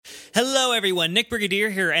Hello everyone, Nick Brigadier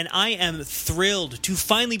here, and I am thrilled to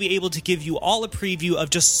finally be able to give you all a preview of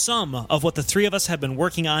just some of what the three of us have been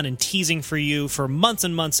working on and teasing for you for months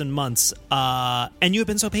and months and months, and you have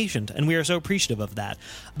been so patient, and we are so appreciative of that.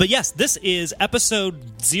 But yes, this is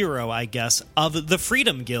episode 0, I guess, of the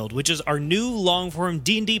Freedom Guild, which is our new long-form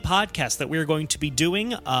D&D podcast that we're going to be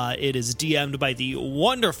doing. It is DM'd by the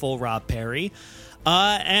wonderful Rob Perry.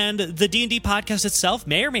 And the D&D podcast itself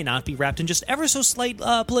may or may not be wrapped in just ever so slight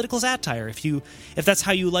political satire, if that's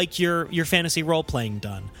how you like your fantasy role-playing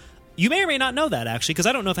done. You may or may not know that, actually, because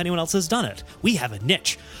I don't know if anyone else has done it. We have a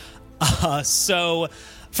niche. So,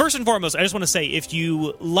 first and foremost, I just want to say, if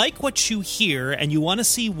you like what you hear and you want to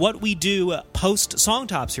see what we do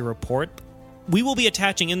post-Songtopsy report, we will be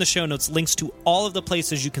attaching in the show notes links to all of the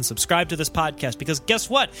places you can subscribe to this podcast, because guess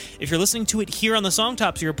what? If you're listening to it here on the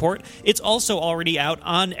Songtopsy Report, it's also already out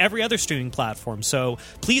on every other streaming platform. So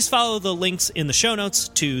please follow the links in the show notes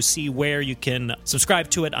to see where you can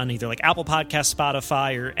subscribe to it on either like Apple Podcasts,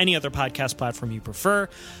 Spotify, or any other podcast platform you prefer.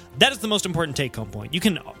 That is the most important take-home point. You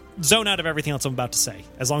can zone out of everything else I'm about to say,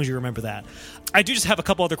 as long as you remember that. I do just have a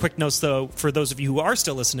couple other quick notes, though, for those of you who are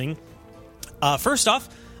still listening. First off,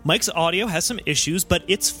 Mike's audio has some issues, but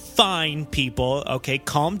it's fine, people. Okay,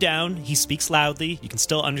 calm down. He speaks loudly. You can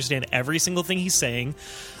still understand every single thing he's saying.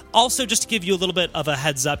 Also, just to give you a little bit of a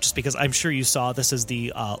heads up, just because I'm sure you saw this is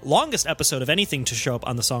the longest episode of anything to show up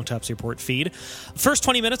on the Songtopsy Report feed. First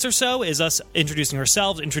 20 minutes or so is us introducing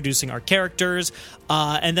ourselves, introducing our characters,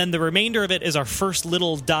 and then the remainder of it is our first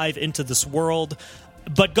little dive into this world.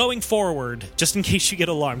 But going forward, just in case you get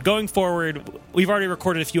alarmed, going forward, we've already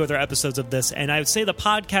recorded a few other episodes of this, and I would say the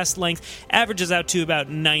podcast length averages out to about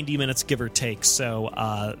 90 minutes, give or take.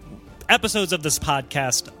 So episodes of this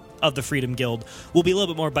podcast of the Freedom Guild will be a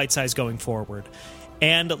little bit more bite-sized going forward.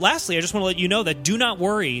 And lastly, I just want to let you know that do not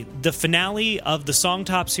worry, the finale of the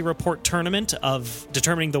Songtopsy Report tournament of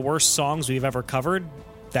determining the worst songs we've ever covered,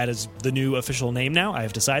 that is the new official name now, I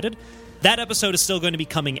have decided. That episode is still going to be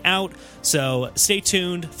coming out, so stay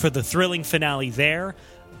tuned for the thrilling finale there.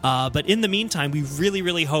 But in the meantime, we really,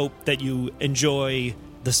 really hope that you enjoy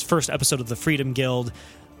this first episode of the Freedom Guild.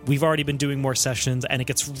 We've already been doing more sessions, and it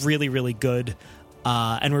gets really, really good,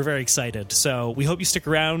 and we're very excited. So we hope you stick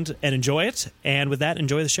around and enjoy it, and with that,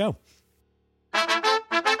 enjoy the show.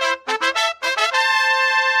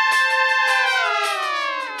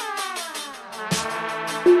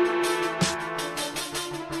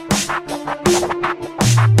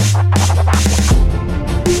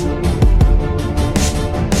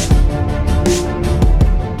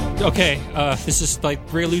 Okay, this is like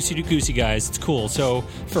real loosey-goosey, guys. It's cool. So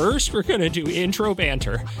first, we're going to do intro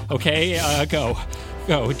banter. Okay, go,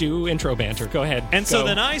 do intro banter. Go ahead. And so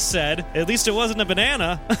then I said, at least it wasn't a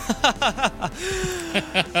banana.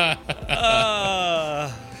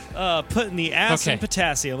 Putting the ass in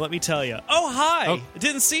potassium, let me tell you. Oh, hi. Oh.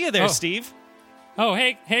 Didn't see you there, Steve. Oh,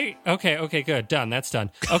 hey. Okay, good. Done. That's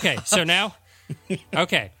done. Okay, so now,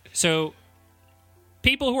 so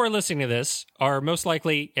people who are listening to this are most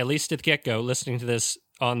likely, at least at the get-go, listening to this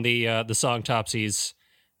on the Songtopsy's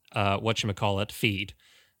whatchamacallit feed.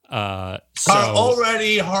 Are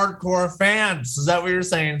already hardcore fans. Is that what you're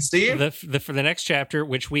saying, Steve? For the next chapter,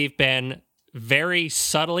 which we've been very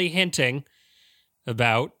subtly hinting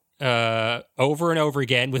about over and over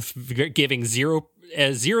again, with giving zero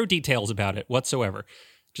details about it whatsoever,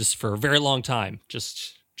 just for a very long time,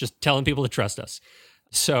 just telling people to trust us.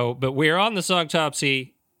 So, but we're on the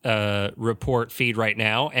Songtopsy report feed right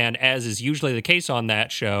now, and as is usually the case on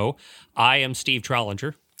that show, I am Steve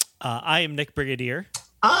Trollinger. I am Nick Brigadier.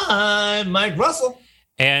 I'm Mike Russell.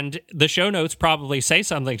 And the show notes probably say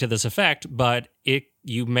something to this effect, but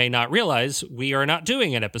you may not realize we are not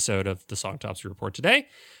doing an episode of the Songtopsy report today.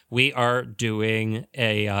 We are doing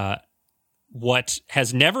a what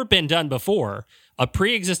has never been done before, a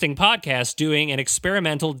pre-existing podcast doing an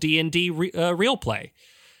experimental D&D real play.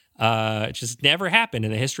 It just never happened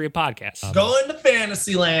in the history of podcasts. Going to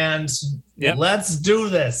Fantasyland. Yep. Let's do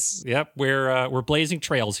this. Yep, we're blazing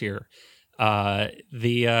trails here. That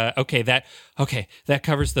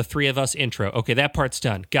covers the three of us intro. Okay, that part's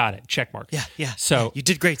done. Got it. Check mark. Yeah. So you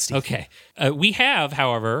did great, Steve. Okay, we have,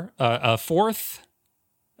 however, a fourth,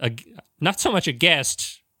 not so much a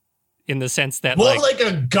guest in the sense that more like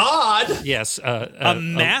a god. Yes, a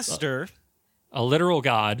master, a literal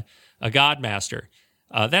god, a god master.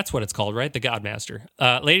 That's what it's called, right? The God Master.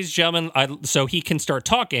 Ladies and gentlemen, so he can start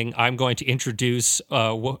talking, I'm going to introduce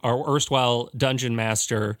our erstwhile dungeon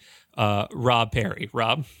master, Rob Perry.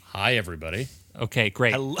 Rob? Hi, everybody. Okay,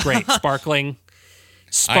 great. Great. Sparkling.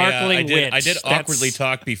 Sparkling wit. I did awkwardly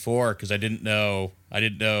talk before because I didn't know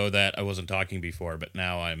that I wasn't talking before, but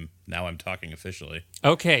now I'm talking officially.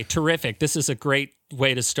 Okay, terrific. This is a great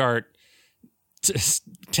way to start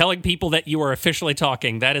telling people that you are officially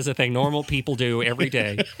talking. That is a thing normal people do every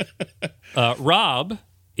day. Rob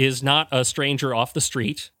is not a stranger off the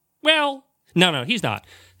street. Well, no, he's not.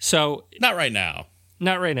 So not right now.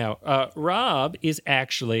 Not right now. Rob is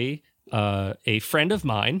actually a friend of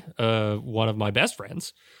mine, one of my best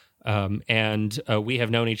friends, and we have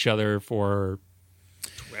known each other for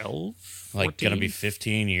 12, 14, like gonna be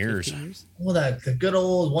 15 years. Well, the good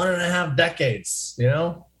old 1.5 decades, you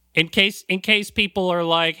know. In case people are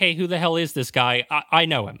like, "Hey, who the hell is this guy?" I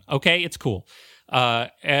know him. Okay, it's cool.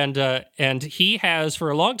 And he has for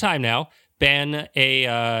a long time now been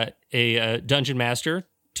a dungeon master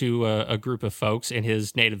to a group of folks in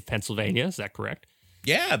his native Pennsylvania. Is that correct?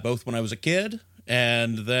 Yeah, both when I was a kid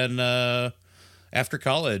and then after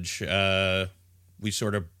college, we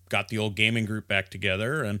sort of got the old gaming group back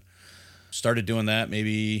together and started doing that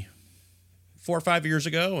maybe 4 or 5 years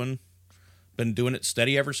ago, and been doing it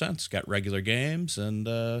steady ever since. Got regular games and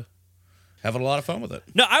having a lot of fun with it.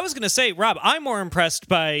 No, I was going to say, Rob, I'm more impressed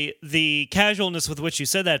by the casualness with which you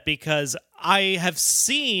said that, because I have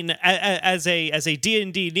seen, as a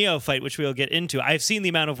D&D neophyte, which we'll get into, I've seen the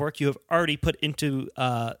amount of work you have already put into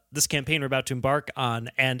this campaign we're about to embark on,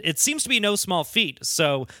 and it seems to be no small feat.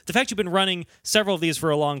 So the fact you've been running several of these for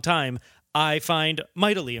a long time, I find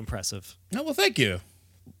mightily impressive. Oh, well, thank you.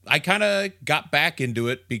 I kind of got back into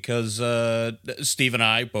it because Steve and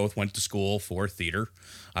I both went to school for theater.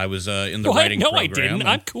 I was in the writing program. No, I didn't.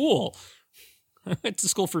 I'm cool. I went to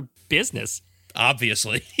school for business.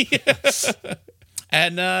 Obviously.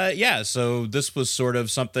 And so this was sort of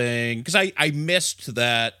something, because I missed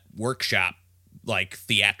that workshop, like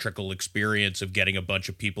theatrical experience of getting a bunch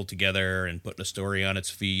of people together and putting a story on its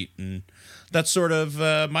feet. And that's sort of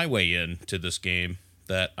my way into this game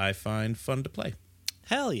that I find fun to play.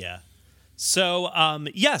 Hell yeah. So,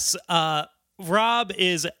 yes, Rob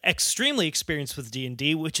is extremely experienced with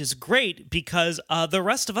D&D, which is great because the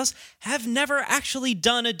rest of us have never actually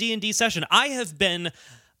done a D&D session. I have been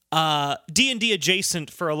D&D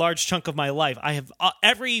adjacent for a large chunk of my life. I have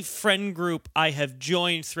every friend group I have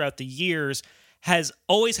joined throughout the years has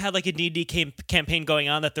always had like a D&D campaign going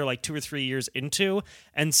on that they're like 2 or 3 years into.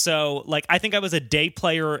 And so like I think I was a day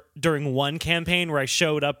player during one campaign where I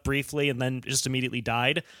showed up briefly and then just immediately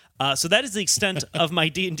died. So that is the extent of my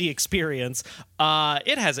D&D experience.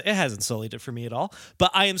 It hasn't sullied it for me at all. But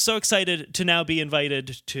I am so excited to now be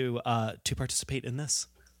invited to participate in this.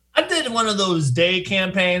 I did one of those day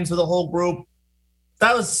campaigns with a whole group.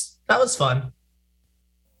 That was fun.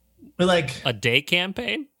 We like a day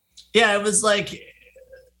campaign? Yeah, it was like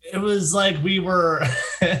we were.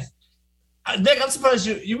 Nick, I'm surprised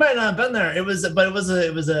you might not have been there. It was a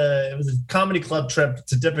comedy club trip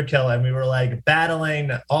to Dipperkill, and we were like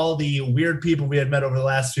battling all the weird people we had met over the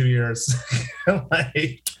last few years.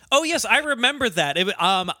 Oh yes, I remember that.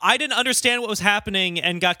 I didn't understand what was happening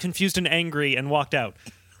and got confused and angry and walked out.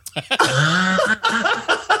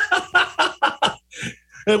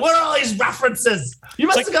 What are all these references? You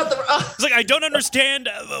must have got the. It's like I don't understand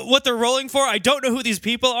what they're rolling for. I don't know who these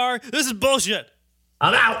people are. This is bullshit.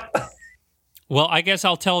 I'm out. Well, I guess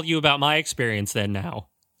I'll tell you about my experience then now,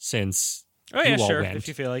 since you all went. If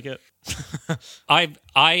you feel like it.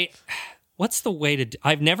 What's the way to?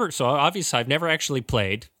 I've never actually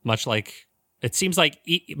played. Much like it seems like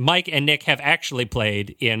Mike and Nick have actually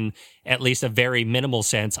played in at least a very minimal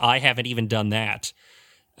sense. I haven't even done that.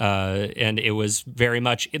 And it was very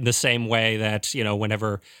much in the same way that, you know, when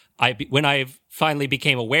I finally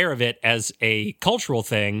became aware of it as a cultural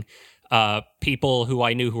thing, people who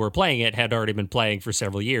I knew who were playing it had already been playing for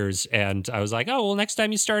several years. And I was like, oh, well, next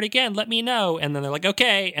time you start again, let me know. And then they're like,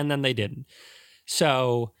 okay. And then they didn't.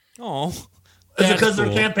 So. Oh. Is it because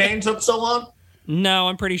their campaign took so long? No,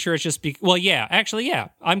 I'm pretty sure it's just well, yeah. Actually, yeah.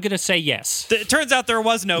 I'm going to say yes. It turns out there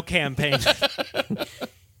was no campaign.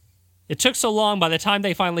 It took so long, by the time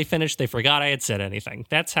they finally finished, they forgot I had said anything.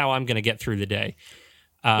 That's how I'm going to get through the day.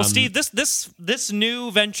 Well, Steve, this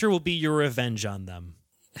new venture will be your revenge on them.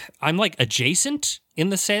 I'm like adjacent in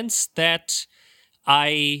the sense that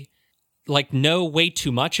I like know way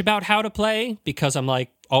too much about how to play because I'm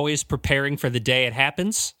like always preparing for the day it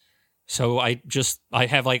happens. So I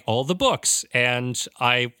have like all the books and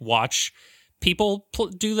I watch people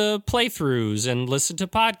do the playthroughs and listen to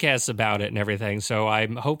podcasts about it and everything. So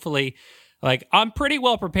I'm hopefully, I'm pretty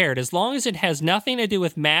well prepared. As long as it has nothing to do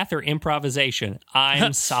with math or improvisation,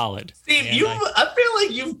 I'm solid. Steve, I feel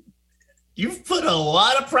like you've put a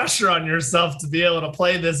lot of pressure on yourself to be able to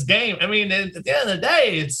play this game. I mean, at the end of the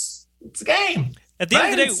day, it's a game. At the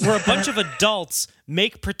end of the day, we're a bunch of adults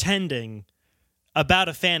make pretending about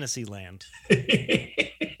a fantasy land.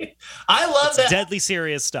 I love It's that. deadly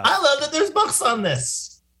serious stuff. I love that there's books on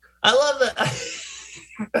this. I love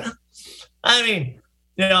that. I mean,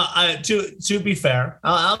 to be fair,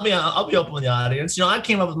 I'll be open with the audience. I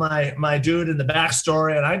came up with my dude in the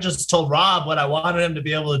backstory, and I just told Rob what I wanted him to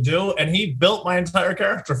be able to do, and he built my entire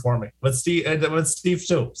character for me with Steve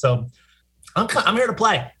too. So I'm here to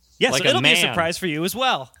play. Yeah, Like so it'll be a man. surprise for you as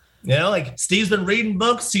well. Like Steve's been reading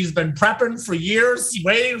books. He's been prepping for years,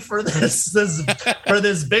 waiting for this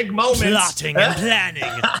big moment. Plotting and planning.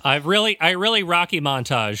 I really Rocky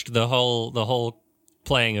montaged the whole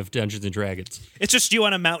playing of Dungeons and Dragons. It's just you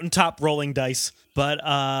on a mountaintop rolling dice. But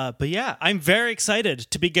yeah, I'm very excited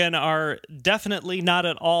to begin our definitely not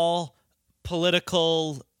at all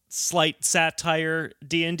political slight satire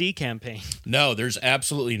D&D campaign. No, there's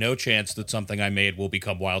absolutely no chance that something I made will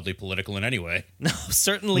become wildly political in any way. No,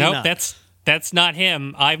 certainly Nope, not. that's not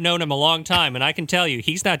him. I've known him a long time, and I can tell you,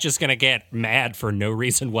 he's not just going to get mad for no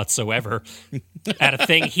reason whatsoever at a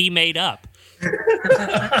thing he made up.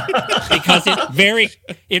 Because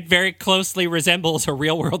it very closely resembles a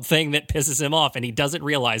real world thing that pisses him off, and he doesn't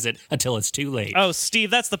realize it until it's too late. Oh,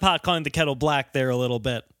 Steve, that's the pot calling the kettle black there a little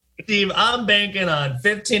bit. Steve, I'm banking on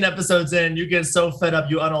 15 episodes in. You get so fed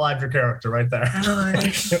up, you unalive your character right there.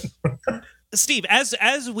 Steve,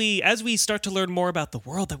 as we start to learn more about the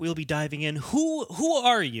world that we'll be diving in, who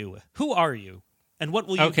are you? Who are you? And what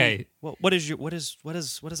will you be? What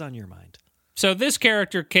is on your mind? So this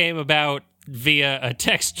character came about via a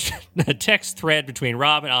text thread between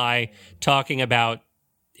Rob and I talking about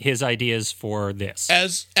his ideas for this.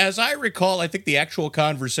 As I recall, I think the actual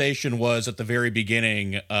conversation was at the very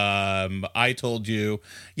beginning. I told you,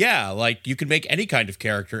 like you can make any kind of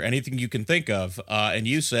character, anything you can think of. And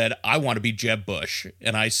you said, I want to be Jeb Bush.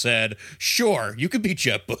 And I said, sure, you could be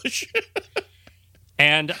Jeb Bush.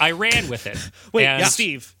 And I ran with it. Wait, And-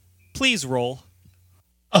 Steve, please roll.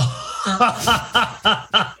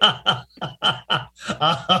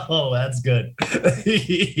 Oh, that's good.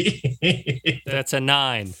 That's a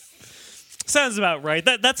 9. Sounds about right.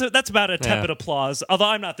 That's about a tepid applause. Although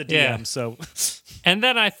I'm not the DM, Yeah. so And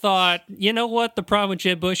then I thought, you know what the problem with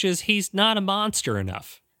Jeb Bush is? He's not a monster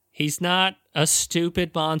enough. He's not a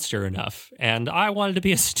stupid monster enough. And I wanted to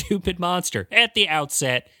be a stupid monster at the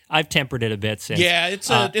outset. I've tempered it a bit since. Yeah, it's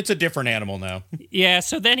a different animal now. Yeah,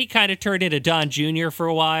 so then he kind of turned into Don Jr. for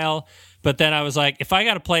a while. But then I was like, if I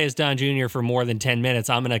got to play as Don Jr. for more than 10 minutes,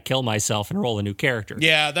 I'm going to kill myself and roll a new character.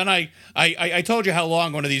 Yeah, then I told you how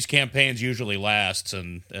long one of these campaigns usually lasts,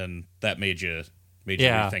 and that made you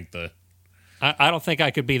rethink the. I don't think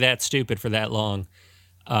I could be that stupid for that long.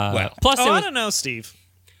 Well, Plus, I don't know, Steve.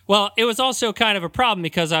 Well, it was also kind of a problem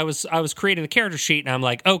because I was creating the character sheet, and I'm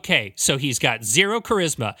like, okay, so he's got 0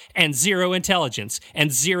 charisma and 0 intelligence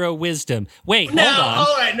and 0 wisdom. Wait, hold on.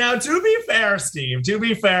 All right. Now, to be fair, Steve, Yes,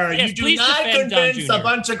 you do please not defend Don convince a Jr.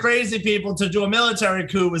 bunch of crazy people to do a military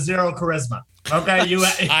coup with 0 charisma. Okay, you.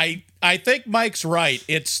 I think Mike's right.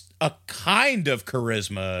 It's a kind of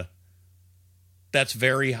charisma that's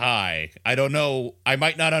very high. I don't know. I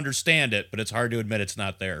might not understand it, but it's hard to admit it's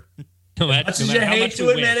not there. No matter- Much no as you matter how hate much to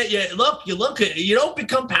we admit wish. it, you don't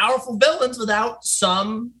become powerful villains without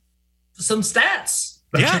some stats.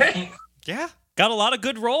 Okay? Yeah, got a lot of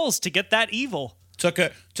good rolls to get that evil. Took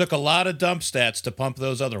a lot of dump stats to pump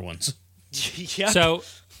those other ones. Yeah. So,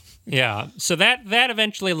 yeah. So that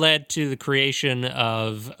eventually led to the creation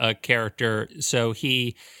of a character. So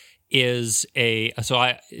he is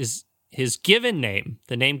his given name,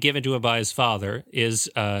 the name given to him by his father, is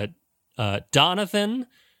Donathan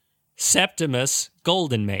Septimus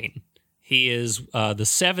Goldenmane. He is the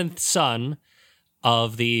 7th son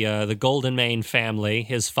of the Goldenmane family.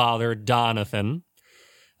 His father, Donathan,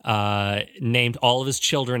 named all of his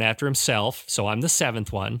children after himself. So I'm the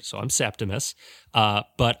 7th one. So I'm Septimus.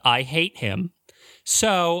 But I hate him.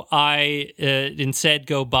 So I instead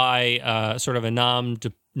go by sort of a nom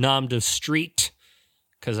de street,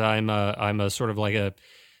 because I'm a sort of like a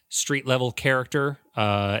street level character,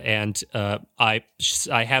 and I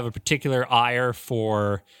have a particular ire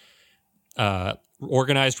for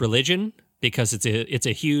organized religion because it's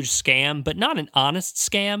a huge scam, but not an honest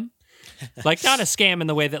scam. Like, not a scam in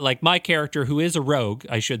the way that, like, my character, who is a rogue,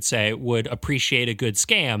 I should say, would appreciate a good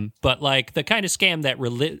scam, but, like, the kind of scam that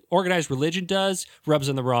organized religion does rubs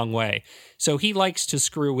in the wrong way. So he likes to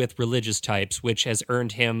screw with religious types, which has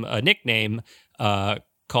earned him a nickname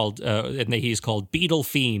called, and he's called Beetle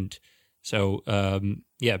Fiend, So,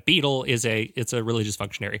 Beetle it's a religious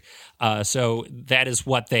functionary. So that is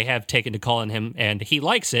what they have taken to calling him, and he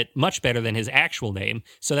likes it much better than his actual name.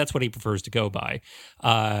 So that's what he prefers to go by.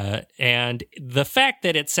 And the fact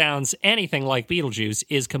that it sounds anything like Beetlejuice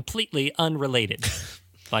is completely unrelated.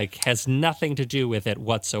 Like, has nothing to do with it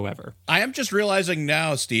whatsoever. I am just realizing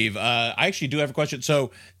now, Steve, I actually do have a question.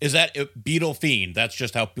 So is that Beetle Fiend? That's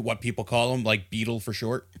just what people call him, like Beetle for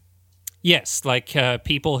short? Yes, like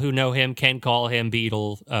people who know him can call him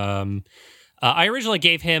Beetle. I originally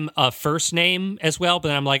gave him a first name as well, but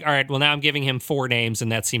then I'm like, all right, well, now I'm giving him 4 names,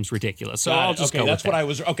 and that seems ridiculous. So I'll just go that's with what that. I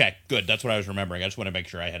was. Okay, good. That's what I was remembering. I just want to make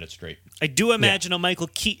sure I had it straight. I do imagine a Michael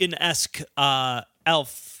Keaton-esque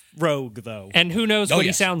elf rogue, though. And who knows what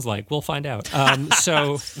he sounds like? We'll find out.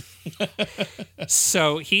 So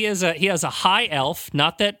he has a high elf.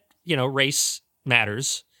 Not that race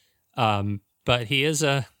matters, but he is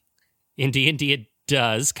a in D&D. It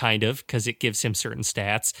does kind of because it gives him certain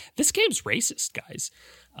stats. This game's racist, guys.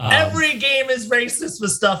 Every game is racist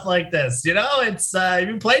with stuff like this. It's have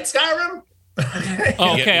you played Skyrim?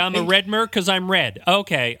 Okay, I'm a red merc because I'm red.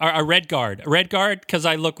 Okay, a red guard because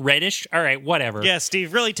I look reddish. All right, whatever. Yeah,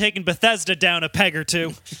 Steve, really taking Bethesda down a peg or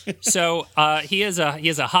two. So he is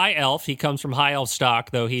a high elf. He comes from high elf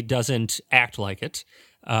stock, though he doesn't act like it.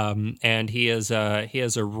 And he is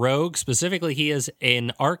a rogue. Specifically, he is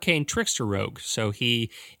an arcane trickster rogue. So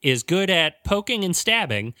he is good at poking and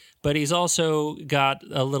stabbing, but he's also got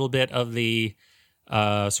a little bit of the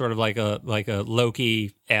sort of like a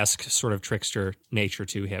Loki-esque sort of trickster nature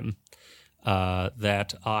to him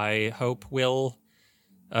that I hope will.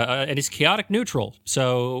 And he's chaotic neutral,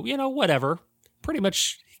 so whatever. Pretty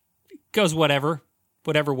much goes whatever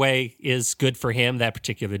way is good for him that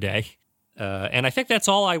particular day. And I think that's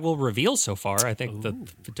all I will reveal so far. I think don't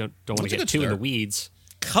want to get too in the weeds.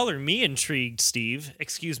 Color me intrigued, Steve.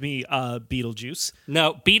 Excuse me, Beetlejuice.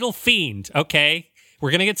 No, Beetle Fiend, okay? We're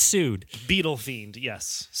going to get sued. Beetle Fiend,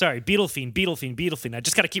 yes. Sorry, Beetle Fiend. I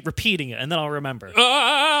just got to keep repeating it, and then I'll remember.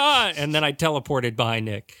 And then I teleported behind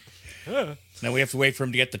Nick. Now we have to wait for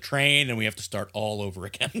him to get the train, and we have to start all over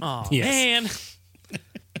again. Oh, man.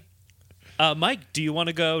 Mike, do you want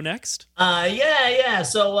to go next? Yeah.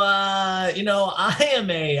 So, I am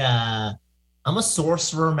I'm a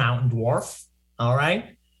sorcerer mountain dwarf. All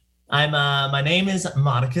right. My name is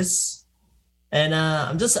Modicus, and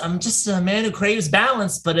I'm just a man who craves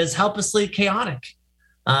balance, but is helplessly chaotic.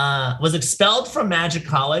 Was expelled from Magic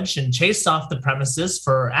College and chased off the premises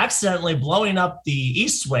for accidentally blowing up the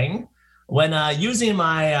East Wing when using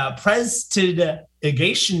my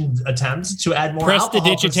prestidigitation attempt to add more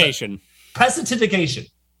Prestidigitation. Prestidigitation,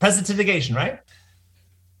 right?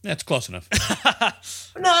 That's close enough.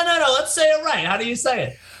 No. Let's say it right. How do you say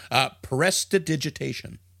it?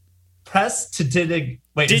 Prestidigitation.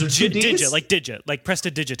 Wait, is there 2 Ds? Digit, like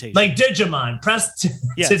prestidigitation. Like Digimon.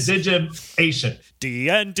 Prestidigitation.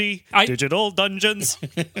 D&D, Digital Dungeons.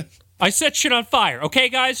 I set shit on fire. Okay,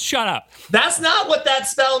 guys, shut up. That's not what that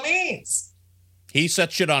spell means. He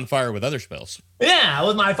sets shit on fire with other spells. Yeah,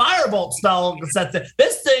 with my firebolt spell,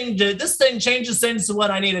 this thing changes things to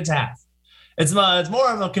what I need it to have. It's more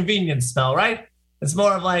of a convenience spell, right? It's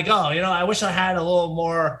more of like, I wish I had a little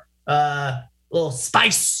more, little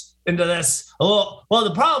spice into this. Well,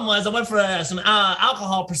 the problem was I went for some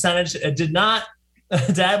alcohol percentage. It did not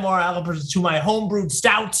to add more alcohol to my homebrewed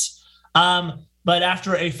stout. But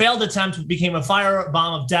after a failed attempt, it became a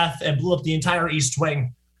firebomb of death and blew up the entire East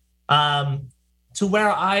Wing. To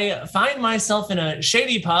where I find myself in a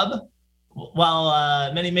shady pub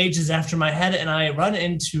while many mages after my head, and I run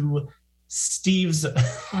into Steve's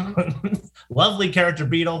lovely character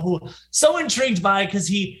Beetle, who so intrigued by because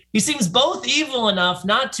he seems both evil enough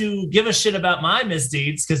not to give a shit about my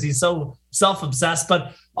misdeeds because he's so self-obsessed,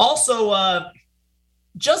 but also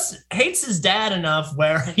just hates his dad enough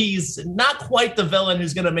where he's not quite the villain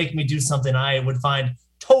who's going to make me do something I would find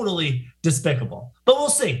totally despicable. But we'll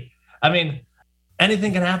see. I mean,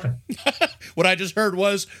 anything can happen. What I just heard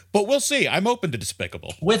was, but we'll see. I'm open to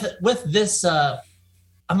despicable. With this,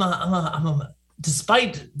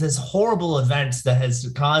 despite this horrible event that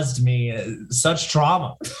has caused me such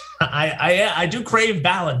trauma, I do crave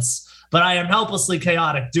balance, but I am helplessly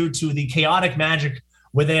chaotic due to the chaotic magic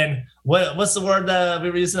within. What's the word we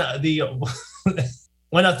were using?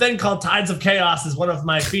 When a thing called Tides of Chaos is one of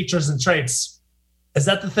my features and traits. Is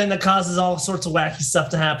that the thing that causes all sorts of wacky stuff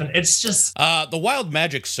to happen? It's just the wild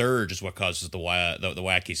magic surge is what causes the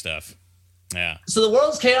wacky stuff. Yeah. So the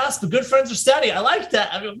world's chaos, but good friends are steady. I like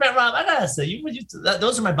that. I mean, Rob, I gotta say,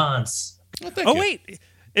 those are my bonds. Well, thank you. Wait,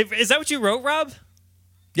 is that what you wrote, Rob?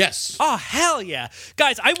 Yes. Oh, hell yeah.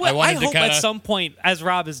 Guys, I wanted to hope kinda- at some point, as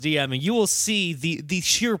Rob is DMing, you will see the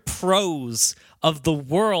sheer prose of the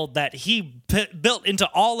world that he built into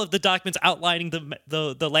all of the documents outlining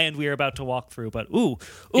the land we are about to walk through. But,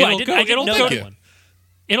 I didn't know that one.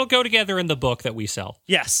 It'll go together in the book that we sell.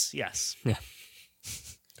 Yes. Yeah.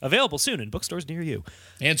 Available soon in bookstores near you.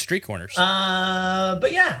 And street corners.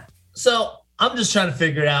 But yeah, so I'm just trying to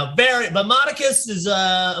figure it out. But Modicus is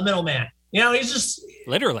a middleman. He's just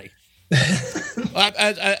Literally.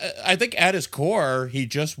 I think at his core, he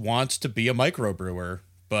just wants to be a microbrewer,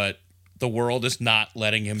 but the world is not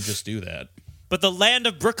letting him just do that. But the land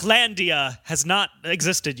of Brooklandia has not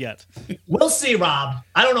existed yet. We'll see, Rob.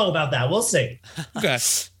 I don't know about that. We'll see. Okay.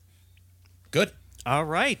 Good. All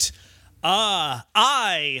right.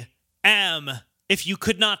 I am, if you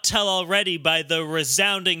could not tell already by the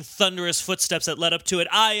resounding, thunderous footsteps that led up to it,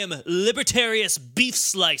 I am Libertarius Beef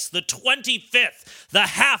Slice, the 25th, the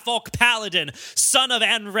half-orc paladin, son of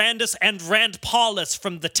Anrandus and Rand Paulus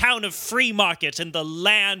from the town of Freemarket in the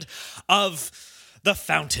land of the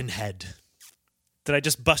Fountainhead. Did I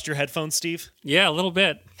just bust your headphones, Steve? Yeah, a little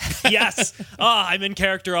bit. Yes. I'm in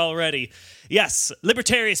character already. Yes,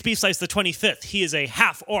 Libertarius Beef Slice the 25th. He is a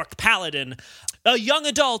half-orc paladin, a young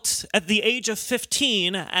adult at the age of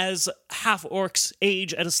 15, as half-orcs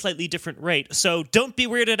age at a slightly different rate. So don't be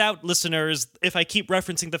weirded out, listeners, if I keep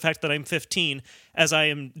referencing the fact that I'm 15, as I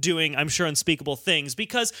am doing, I'm sure, unspeakable things,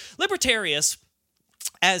 because Libertarius,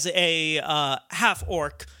 as a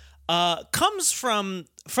half-orc, comes from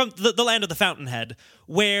the land of the Fountainhead,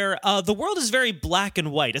 where the world is very black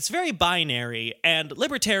and white. It's very binary, and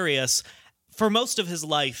Libertarius, for most of his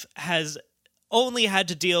life, has only had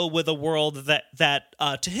to deal with a world that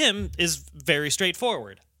to him is very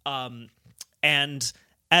straightforward. And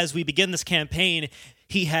as we begin this campaign,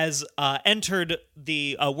 he has entered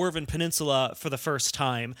the Werven Peninsula for the first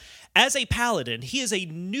time as a paladin. He is a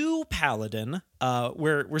new paladin.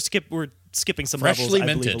 We're skipping some Freshly levels, I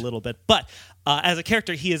minted. believe, a little bit. But as a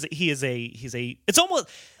character, he's a. It's almost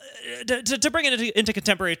to bring it into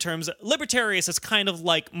contemporary terms. Libertarius is kind of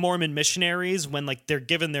like Mormon missionaries when they're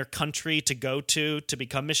given their country to go to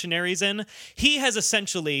become missionaries in. He has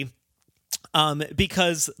essentially,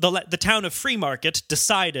 because the town of Freemarket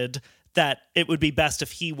decided that it would be best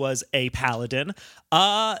if he was a paladin.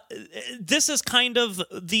 This is kind of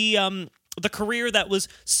the career that was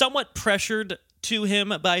somewhat pressured to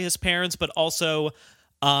him by his parents, but also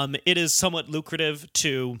it is somewhat lucrative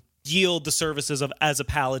to yield the services as a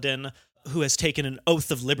paladin who has taken an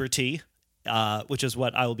oath of liberty, which is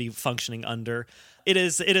what I will be functioning under. It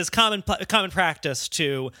is common practice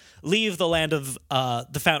to leave the land of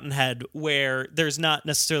the Fountainhead, where there's not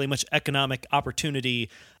necessarily much economic opportunity.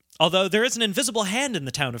 Although there is an invisible hand in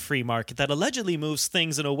the town of Freemarket that allegedly moves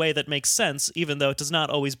things in a way that makes sense, even though it does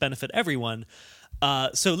not always benefit everyone.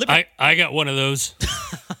 I got one of those.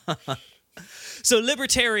 So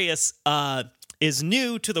Libertarius is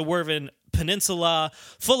new to the Werven Peninsula,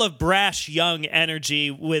 full of brash young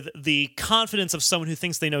energy, with the confidence of someone who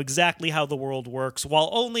thinks they know exactly how the world works, while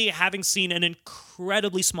only having seen an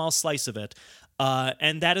incredibly small slice of it.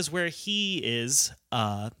 And that is where he is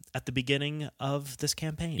at the beginning of this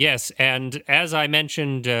campaign. Yes, and as I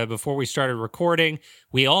mentioned before we started recording,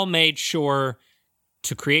 we all made sure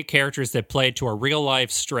to create characters that played to our real-life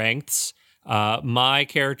strengths. My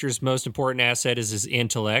character's most important asset is his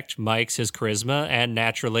intellect, Mike's his charisma, and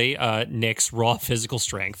naturally, Nick's raw physical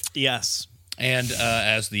strength. Yes. And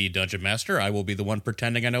as the dungeon master, I will be the one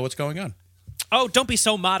pretending I know what's going on. Oh, don't be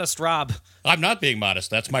so modest, Rob. I'm not being modest.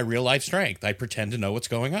 That's my real life strength. I pretend to know what's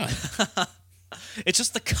going on. It's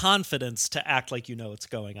just the confidence to act like you know what's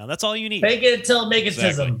going on. That's all you need. Make it till make it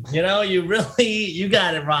Exactly. tism. You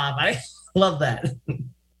got it, Rob. I love that.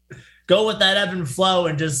 Go with that ebb and flow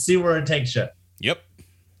and just see where it takes you. Yep.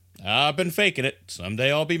 I've been faking it.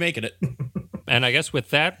 Someday I'll be making it. And I guess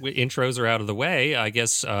with that, intros are out of the way. I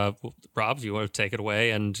guess, Rob, if you want to take it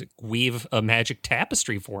away and weave a magic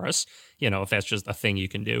tapestry for us, if that's just a thing you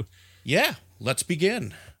can do. Yeah, let's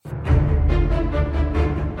begin.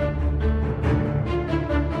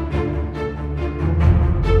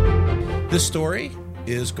 This story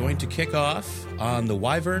is going to kick off on the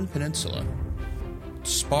Wyvern Peninsula, a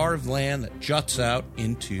spar of land that juts out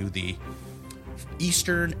into the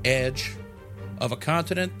eastern edge of a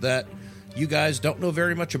continent that you guys don't know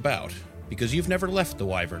very much about because you've never left the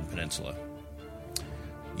Wyvern Peninsula.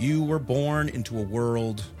 You were born into a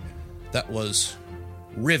world that was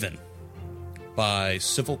riven by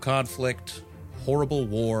civil conflict, horrible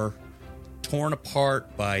war, torn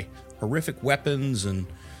apart by horrific weapons and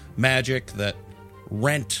magic that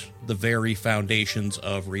rent the very foundations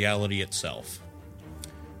of reality itself.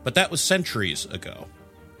 But that was centuries ago.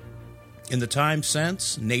 In the time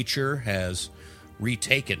since, nature has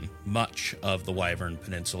retaken much of the Wyvern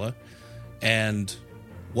Peninsula, and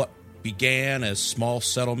what began as small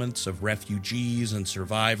settlements of refugees and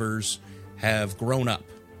survivors have grown up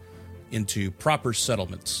into proper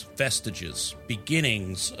settlements, vestiges,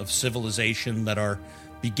 beginnings of civilization that are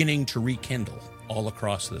beginning to rekindle all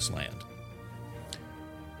across this land.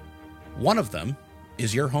 One of them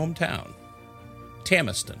is your hometown,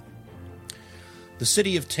 Tamiston. The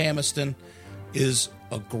city of Tamiston is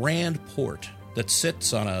a grand port that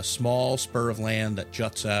sits on a small spur of land that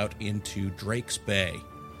juts out into Drake's Bay.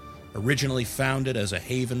 Originally founded as a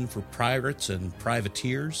haven for pirates and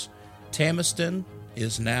privateers, Tamiston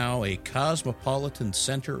is now a cosmopolitan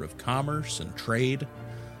center of commerce and trade,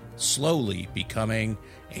 slowly becoming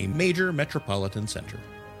a major metropolitan center.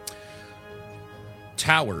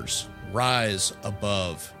 Towers rise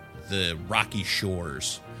above the rocky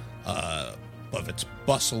shores of its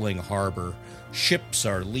bustling harbor. Ships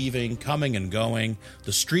are leaving, coming and going.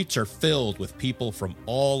 The streets are filled with people from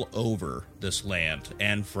all over this land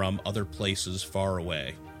and from other places far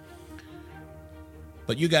away.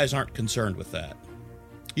 But you guys aren't concerned with that.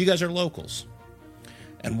 You guys are locals.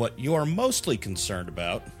 And what you're mostly concerned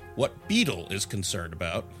about, what Beetle is concerned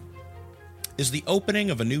about, is the opening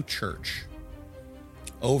of a new church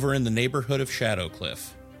over in the neighborhood of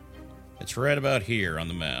Shadowcliff. It's right about here on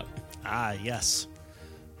the map. Ah, yes.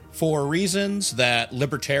 For reasons that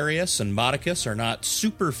Libertarius and Modicus are not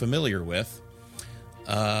super familiar with,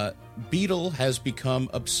 Beetle has become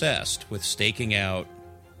obsessed with staking out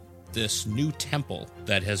this new temple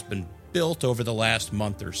that has been built over the last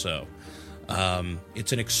month or so.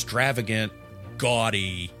 It's an extravagant,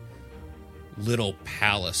 gaudy little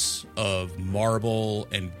palace of marble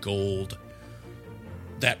and gold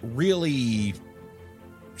that really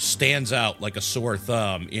stands out like a sore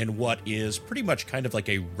thumb in what is pretty much kind of like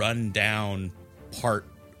a rundown part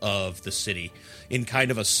of the city, in kind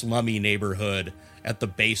of a slummy neighborhood at the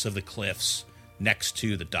base of the cliffs next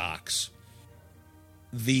to the docks.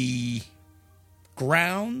 The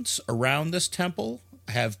grounds around this temple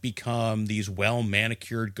have become these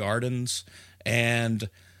well-manicured gardens, and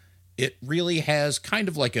it really has kind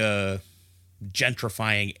of like a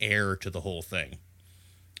gentrifying air to the whole thing.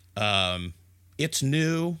 It's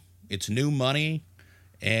new money,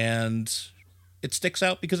 and it sticks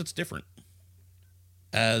out because it's different.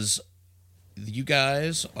 As you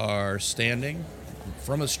guys are standing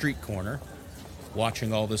from a street corner,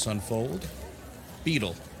 watching all this unfold,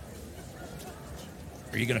 Beetle,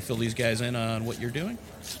 are you going to fill these guys in on what you're doing?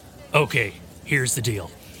 Okay, here's the deal.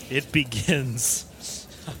 It begins.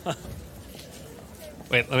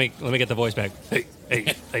 Wait, let me get the voice back. Hey,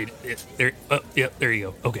 there. Yeah, there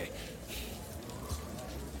you go. Okay.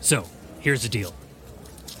 So, here's the deal.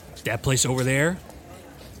 That place over there,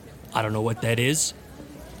 I don't know what that is,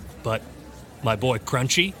 but my boy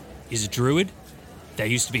Crunchy, he's a druid. That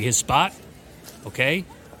used to be his spot. Okay?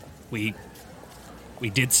 We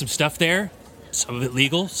did some stuff there. Some of it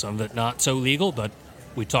legal, some of it not so legal, but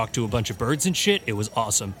we talked to a bunch of birds and shit. It was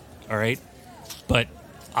awesome. All right? But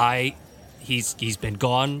he's been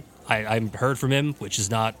gone. I haven't heard from him, which is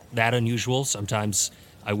not that unusual. Sometimes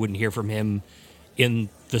I wouldn't hear from him in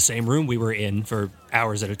the same room we were in for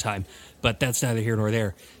hours at a time, but that's neither here nor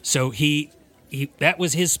there. So he that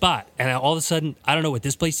was his spot, and all of a sudden, I don't know what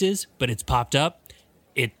this place is, but it's popped up.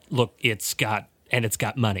 It's got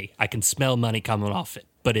money. I can smell money coming off it,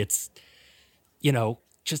 but it's,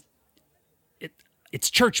 it's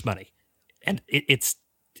church money, and it's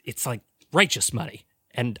like righteous money,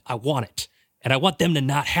 and I want it, and I want them to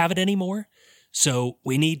not have it anymore. So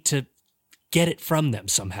we need to get it from them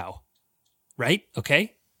somehow. Right?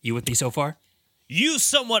 Okay? You with me so far? You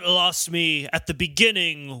somewhat lost me at the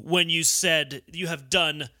beginning when you said you have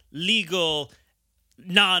done legal,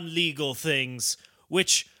 non-legal things,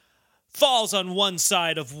 which falls on one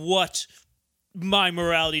side of what my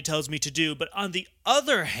morality tells me to do. But on the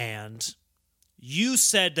other hand, you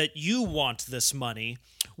said that you want this money,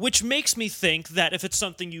 which makes me think that if it's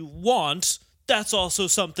something you want, that's also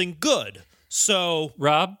something good. So,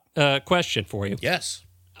 Rob, question for you. Yes.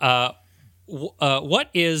 What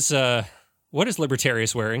is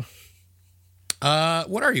Libertarius wearing?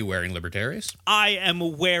 What are you wearing, Libertarius? I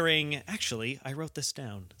am wearing... Actually, I wrote this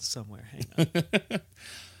down somewhere. Hang on.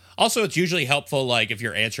 Also, it's usually helpful, like, if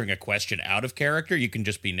you're answering a question out of character, you can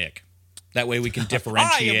just be Nick. That way we can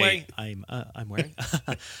differentiate. I'm wearing...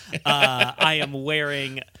 I am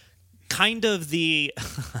wearing kind of the...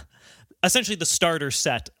 essentially the starter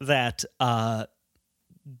set that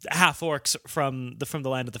half orcs from the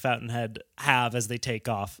land of the Fountainhead have as they take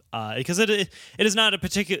off, because it is not a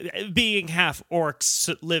particular, being half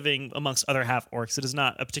orcs living amongst other half orcs, it is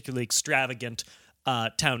not a particularly extravagant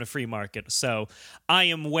town of free market. So I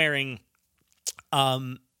am wearing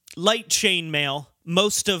light chainmail.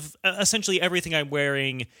 Most of essentially everything I'm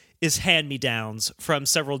wearing is hand-me-downs from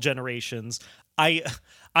several generations. I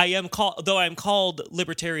am called, though I'm called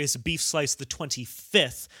Libertarius Beef Slice the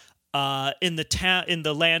 25th. In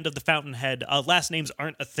the land of the Fountainhead, last names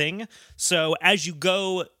aren't a thing. So as you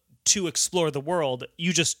go to explore the world,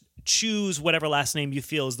 you just choose whatever last name you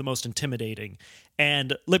feel is the most intimidating.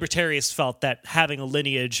 And Libertarius felt that having a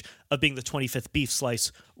lineage of being the 25th Beef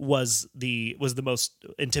Slice was the most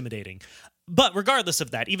intimidating. But regardless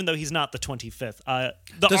of that, even though he's not the 25th,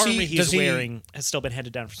 the armor he's wearing has still been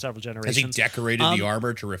handed down for several generations. Has he decorated the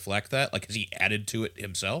armor to reflect that? Like, has he added to it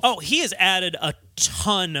himself? Oh, he has added a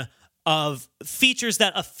ton of features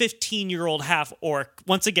that a 15-year-old half-orc,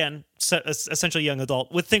 once again, essentially young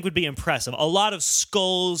adult, would think would be impressive. A lot of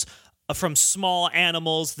skulls from small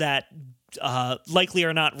animals that likely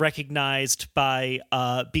are not recognized by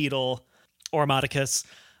Beetle or Modicus.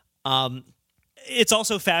 It's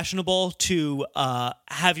also fashionable to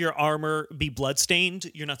have your armor be bloodstained.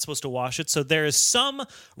 You're not supposed to wash it. So there is some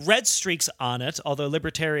red streaks on it, although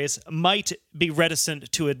Libertarius might be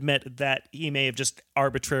reticent to admit that he may have just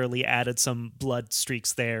arbitrarily added some blood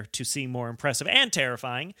streaks there to seem more impressive and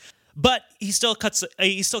terrifying. But he still cuts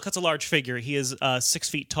a large figure. He is 6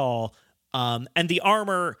 feet tall, and the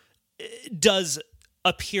armor does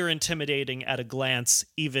appear intimidating at a glance,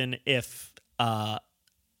 even if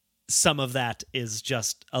some of that is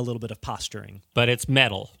just a little bit of posturing. But it's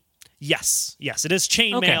metal. Yes, it is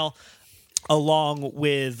chainmail, along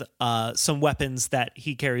with some weapons that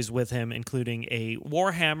he carries with him, including a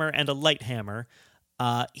warhammer and a light hammer.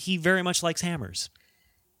 He very much likes hammers.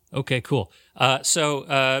 Okay, cool.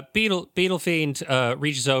 So Beetle Fiend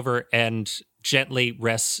reaches over and gently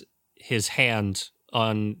rests his hand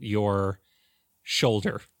on your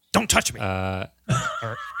shoulder. Don't touch me. All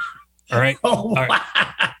right. Oh,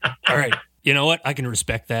 All right. You know what? I can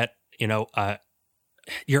respect that.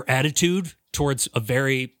 Your attitude towards a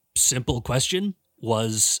very simple question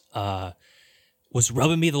was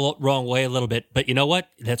rubbing me the wrong way a little bit. But you know what?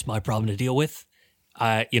 That's my problem to deal with.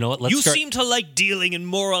 You know what? You seem to like dealing in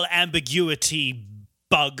moral ambiguity,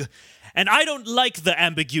 Bug. And I don't like the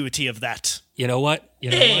ambiguity of that. You know what?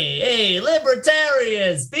 Hey,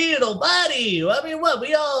 libertarians, Beetle, buddy. I mean, what?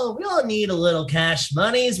 We all need a little cash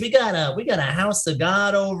monies. We got a house of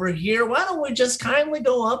God over here. Why don't we just kindly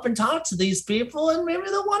go up and talk to these people, and maybe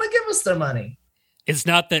they'll want to give us their money. It's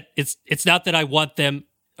not that I want them.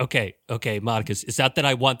 Okay, Modicus. It's not that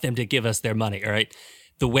I want them to give us their money. All right,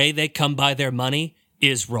 the way they come by their money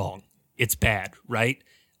is wrong. It's bad, right?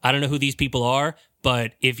 I don't know who these people are.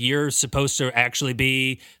 But if you're supposed to actually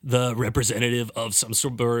be the representative of some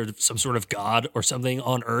sort of god or something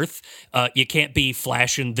on Earth, you can't be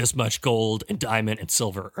flashing this much gold and diamond and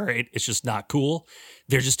silver, all right? It's just not cool.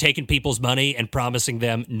 They're just taking people's money and promising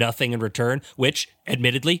them nothing in return, which,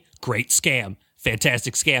 admittedly, great scam.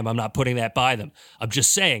 Fantastic scam. I'm not putting that by them. I'm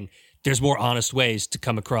just saying there's more honest ways to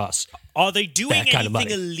come across. Are they doing kind of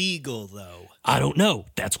anything illegal, though? I don't know.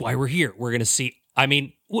 That's why we're here. We're going to see. I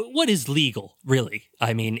mean, what is legal, really?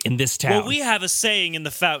 I mean, in this town? Well, we have a saying in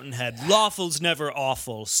the Fountainhead, lawful's never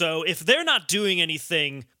awful. So if they're not doing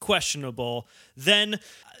anything questionable, then,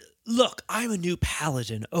 look, I'm a new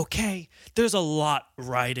paladin, okay? There's a lot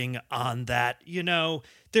riding on that, you know?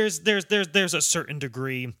 There's a certain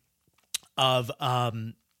degree of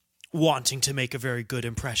wanting to make a very good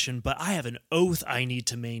impression, but I have an oath I need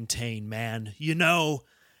to maintain, man. You know,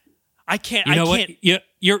 I can't. You know what? Yeah,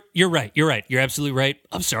 you're right. You're right. You're absolutely right.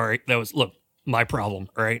 I'm sorry. That was my problem.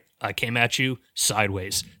 All right, I came at you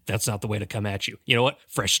sideways. That's not the way to come at you. You know what?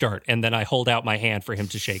 Fresh start. And then I hold out my hand for him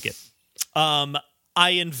to shake it. I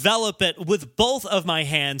envelop it with both of my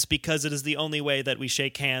hands because it is the only way that we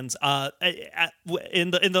shake hands.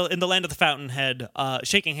 In the land of the Fountainhead,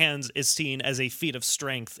 shaking hands is seen as a feat of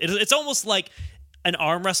strength. It's almost like an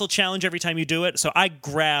arm wrestle challenge every time you do it. So I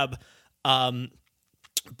grab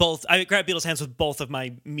Beetle's hands with both of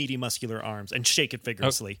my meaty muscular arms and shake it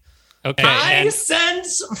vigorously. Okay. I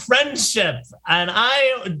sense friendship, and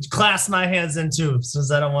I clasp my hands in too,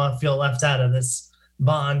 since I don't want to feel left out of this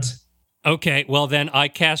bond. Okay, well then I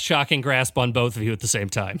cast Shocking Grasp on both of you at the same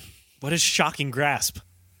time. What is Shocking Grasp?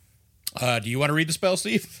 Do you want to read the spell,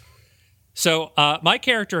 Steve? So my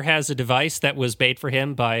character has a device that was made for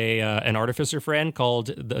him by an artificer friend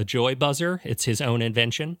called the Joy Buzzer. It's his own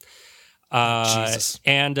invention. Jesus.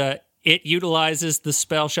 And it utilizes the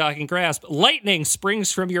spell Shocking Grasp. Lightning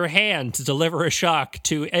springs from your hand to deliver a shock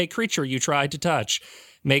to a creature you tried to touch.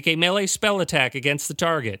 Make a melee spell attack against the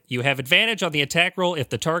target. You have advantage on the attack roll if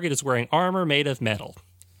the target is wearing armor made of metal.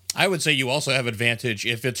 I would say you also have advantage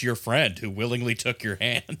if it's your friend who willingly took your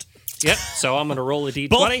hand. Yep, so I'm going to roll a d20.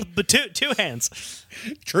 Both, but two hands.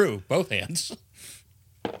 True, both hands.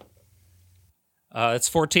 It's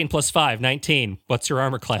 14 plus 5, 19. What's your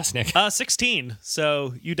armor class, Nick? 16,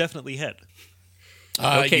 so you definitely hit.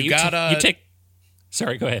 Okay, you got you take...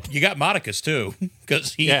 Sorry, go ahead. You got Modicus, too,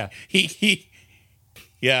 because he...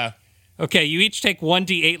 Yeah. Okay, you each take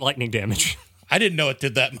 1d8 lightning damage. I didn't know it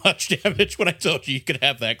did that much damage when I told you could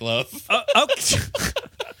have that glove. Okay.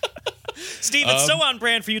 Steve, it's so on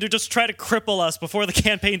brand for you to just try to cripple us before the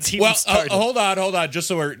campaign's even started. Hold on. Just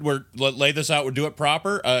so we're lay this out, we'll do it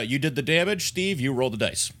proper. You did the damage, Steve. You roll the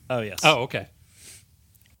dice. Oh, yes. Oh, okay.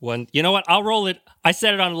 You know what? I'll roll it. I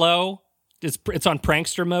set it on low. It's on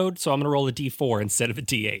prankster mode, so I'm going to roll a d4 instead of a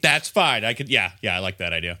d8. That's fine. I could. Yeah, I like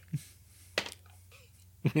that idea.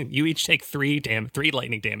 You each take 3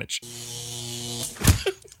 lightning damage.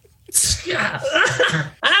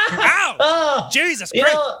 Ow! Oh, Jesus you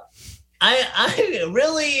Christ! know, I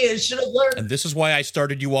really should have learned. And this is why I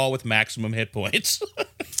started you all with maximum hit points.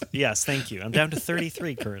 Yes, thank you. I'm down to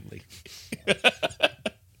 33 currently.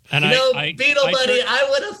 And Beetle Buddy, I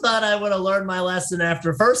would have thought I would have learned my lesson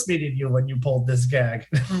after first meeting you when you pulled this gag.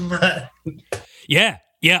 Yeah,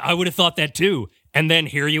 I would have thought that too. And then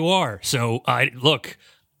here you are. So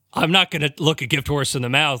I'm not going to look a gift horse in the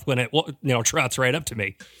mouth when it trots right up to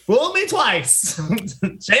me. Fool me twice.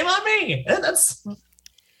 Shame on me. That's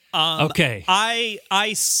okay.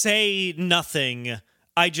 I say nothing.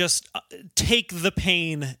 I just take the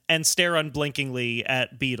pain and stare unblinkingly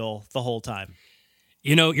at Beetle the whole time.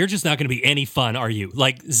 You're just not going to be any fun, are you?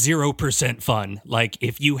 Like 0% fun. Like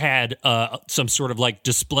if you had some sort of like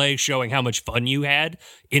display showing how much fun you had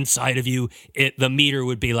inside of you, the meter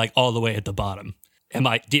would be like all the way at the bottom. Am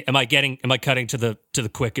I cutting to the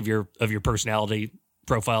quick of your personality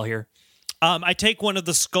profile here? I take one of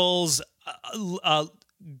the skulls,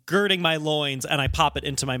 girding my loins, and I pop it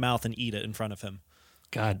into my mouth and eat it in front of him.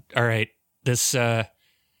 God, all right. All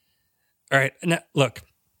right. Now, look.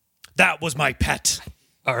 That was my pet.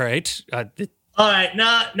 All right. all right.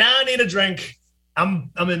 Now I need a drink. I'm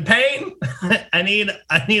in pain. I need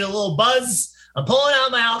a little buzz. I'm pulling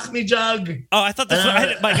out my alchemy jug. Oh, I thought this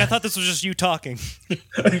was, Mike. I thought this was just you talking.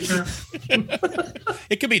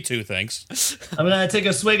 It could be two things. I'm gonna take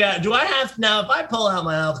a swig out. Do I have now? If I pull out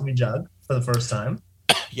my alchemy jug for the first time,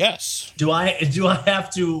 yes. Do I have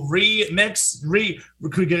to remix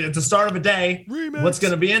at the start of a day? Remix. What's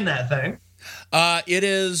gonna be in that thing? It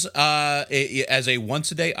is as a once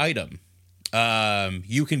a day item.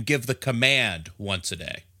 You can give the command once a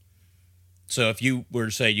day. So if you were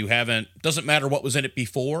to say doesn't matter what was in it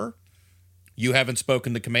before, you haven't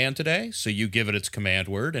spoken the command today, so you give it its command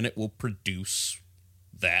word, and it will produce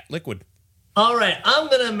that liquid. All right, I'm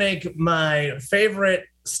going to make my favorite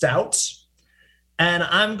stout, and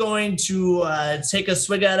I'm going to take a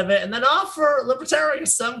swig out of it and then offer Libertarius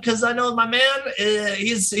some, because I know my man,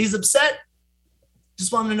 he's upset.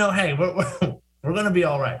 Just want him to know, hey, we're going to be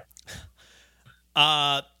all right.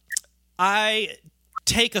 I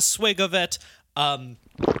take a swig of it,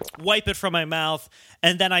 wipe it from my mouth,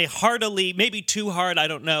 and then I heartily, maybe too hard, I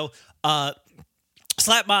don't know,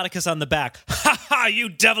 slap Modicus on the back. Ha ha, you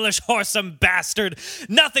devilish whoresome bastard!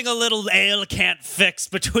 Nothing a little ale can't fix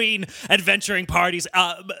between adventuring parties.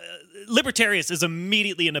 Libertarius is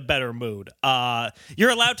immediately in a better mood. You're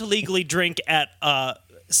allowed to legally drink at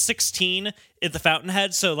 16 at the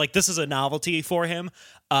Fountainhead, so like this is a novelty for him.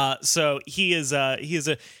 So it's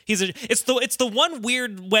the one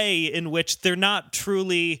weird way in which they're not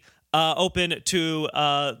truly open to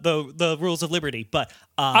the rules of liberty. But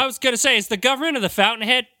I was going to say, is the government of the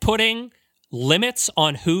Fountainhead putting limits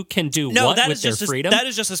on who can do what with their freedom? That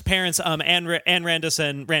is just his parents, Anne Randus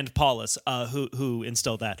and Rand Paulus, who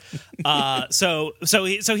instilled that. So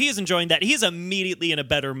he is enjoying that. He's immediately in a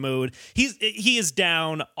better mood. He is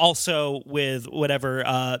down also with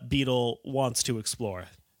whatever Beetle wants to explore.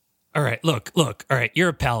 All right, look. All right, you're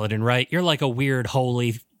a paladin, right? You're like a weird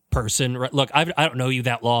holy person. Right? Look, I don't know you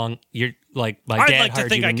that long. You're like my dad. I'd like to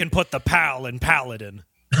think I can put the pal in paladin.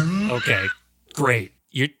 Okay, great.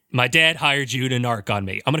 My dad hired you to narc on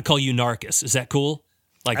me. I'm going to call you Narcus. Is that cool?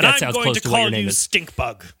 Like, and that sounds close to what your name is. And I'm going to call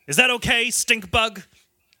you Stinkbug. Is that okay, Stinkbug?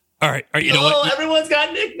 All right. You know what? Everyone's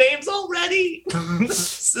got nicknames already.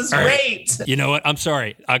 This is great. You know what? I'm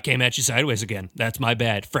sorry. I came at you sideways again. That's my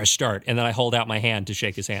bad. Fresh start. And then I hold out my hand to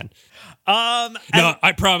shake his hand. No,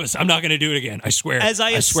 I promise. I'm not going to do it again. I swear.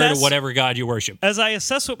 I swear to whatever God you worship. As I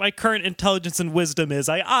assess what my current intelligence and wisdom is,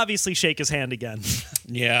 I obviously shake his hand again.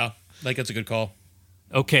 Yeah, I think it's a good call.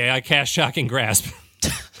 Okay, I cast Shocking Grasp.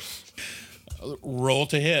 Roll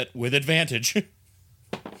to hit with advantage.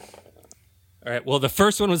 All right, well, the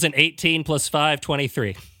first one was an 18 plus 5,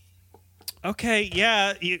 23. Okay,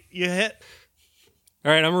 yeah, you hit.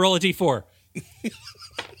 All right, I'm going to roll a d4.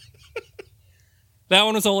 That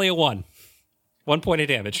one was only a 1. 1 point of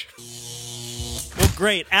damage. Well,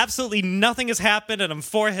 great. Absolutely nothing has happened, and I'm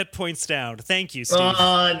 4 hit points down. Thank you, Steve. Beetle,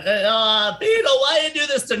 why you do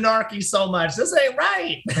this to Narky so much? This ain't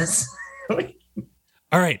right.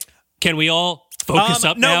 All right, can we all focus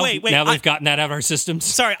up now? Wait. Now they've gotten that out of our systems?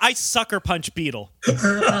 Sorry, I sucker punch Beetle.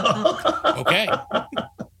 Okay.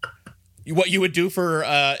 What you would do for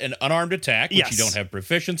an unarmed attack, which Yes. you don't have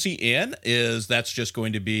proficiency in, is that's just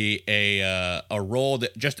going to be a roll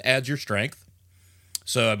that just adds your strength.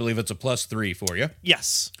 So I believe it's a +3 for you.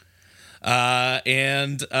 Yes.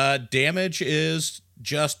 And damage is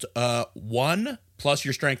just 1 plus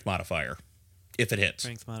your strength modifier, if it hits.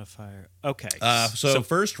 Strength modifier. Okay. So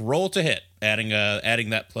first, roll to hit, adding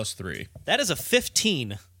that +3. That is a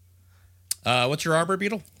 15. What's your armor,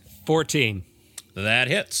 Beetle? 14. That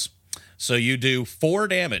hits. So you do 4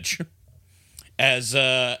 damage as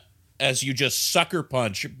you just sucker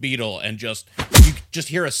punch Beetle, and you just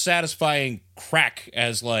hear a satisfying crack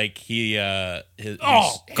as like his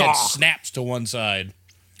head snaps to one side.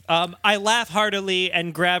 I laugh heartily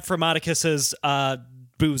and grab Formaticus's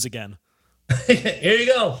booze again. Here you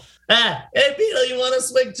go. Hey, Beetle, you want a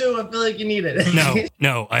swig too? I feel like you need it.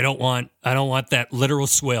 No, I don't want that literal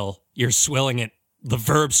swill. You're swilling it. The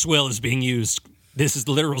verb swill is being used. This is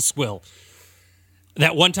the literal swill.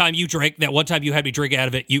 That one time you had me drink out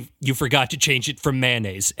of it, you forgot to change it from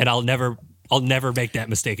mayonnaise, and I'll never make that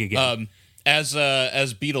mistake again.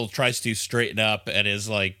 As Beetle tries to straighten up and is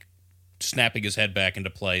like snapping his head back into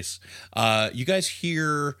place, you guys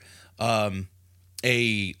hear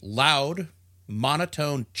a loud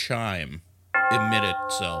monotone chime emit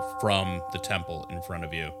itself from the temple in front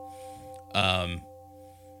of you.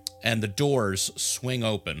 And the doors swing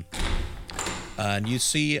open. And you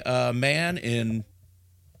see a man in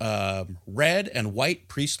red and white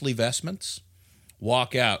priestly vestments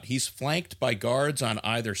walk out. He's flanked by guards on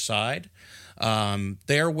either side.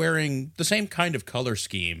 They're wearing the same kind of color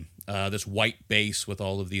scheme, this white base with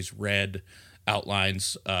all of these red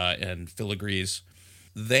outlines and filigrees.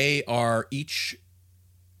 They are each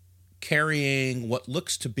carrying what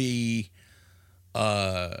looks to be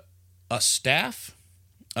a staff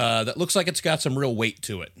that looks like it's got some real weight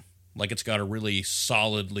to it. Like it's got a really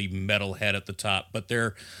solidly metal head at the top, but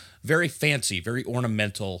they're very fancy, very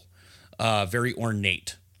ornamental, very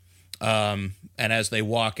ornate. And as they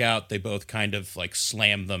walk out, they both kind of like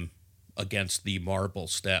slam them against the marble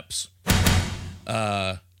steps.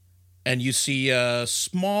 And you see a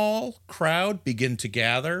small crowd begin to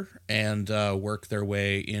gather and work their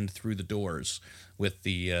way in through the doors, with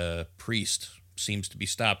the priest seems to be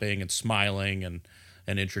stopping and smiling and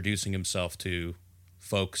introducing himself to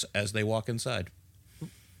folks as they walk inside.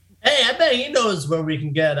 Hey, I bet he knows where we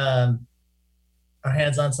can get our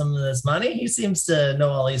hands on some of this money. He seems to know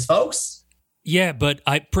all these folks. Yeah, but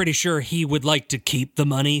I'm pretty sure he would like to keep the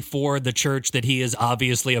money for the church that he is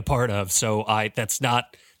obviously a part of. So that's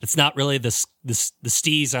not really the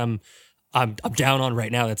steez I'm down on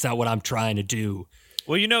right now. That's not what I'm trying to do.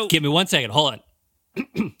 Well, give me 1 second. Hold on.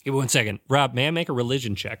 Give me 1 second. Rob, may I make a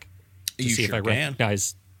religion check to see if I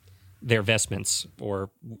recognize their vestments or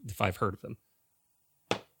if I've heard of them?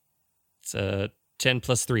 It's 10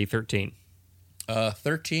 plus 3, 13.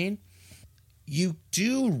 13. You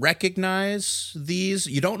do recognize these.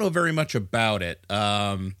 You don't know very much about it.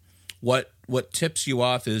 What tips you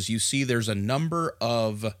off is you see there's a number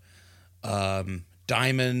of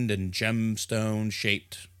diamond and gemstone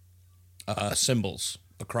shaped symbols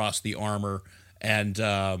across the armor, and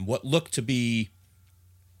what look to be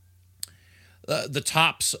the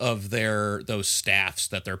tops of those staffs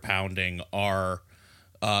that they're pounding are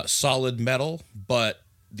solid metal, but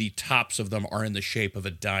the tops of them are in the shape of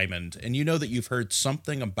a diamond. And you know that you've heard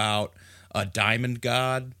something about a diamond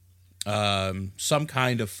god, some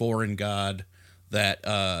kind of foreign god that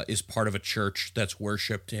is part of a church that's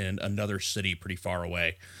worshipped in another city pretty far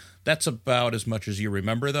away. That's about as much as you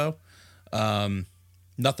remember, though.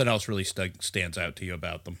 Nothing else really stands out to you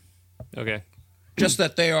about them. Okay. Just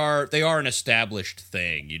that they are an established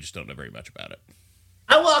thing. You just don't know very much about it.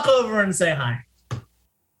 I walk over and say hi.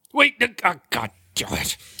 Wait, God damn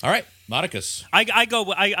it. All right, Modicus. I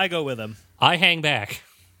go with him. I hang back.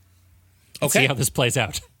 And see how this plays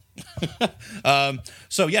out.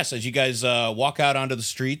 So yes, as you guys walk out onto the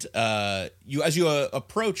street, as you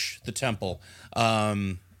approach the temple,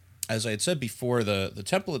 as I had said before, the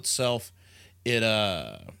temple itself, it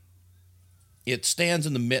stands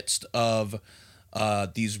in the midst of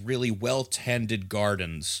these really well-tended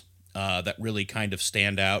gardens that really kind of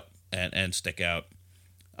stand out and stick out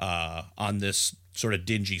on this sort of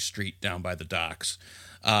dingy street down by the docks.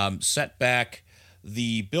 Set back,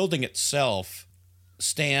 the building itself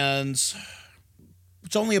stands.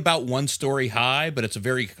 It's only about 1 story high, but it's a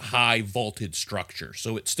very high vaulted structure,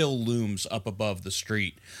 so it still looms up above the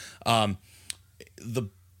street. The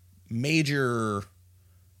major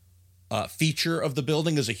feature of the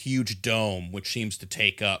building is a huge dome, which seems to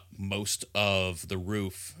take up most of the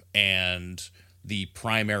roof, and the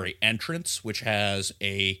primary entrance, which has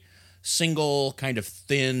a single kind of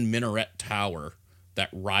thin minaret tower that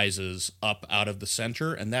rises up out of the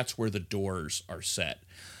center, and that's where the doors are set.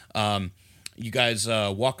 You guys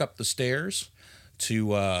walk up the stairs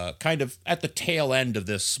to kind of at the tail end of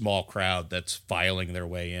this small crowd that's filing their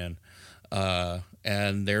way in.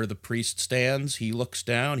 And there the priest stands. He looks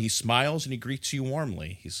down, he smiles, and he greets you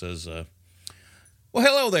warmly. He says, well,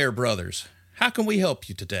 hello there, brothers. How can we help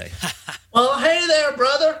you today? Well, hey there,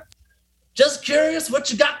 brother. Just curious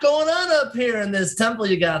what you got going on up here in this temple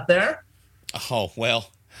you got there. Oh,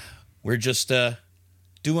 well, we're just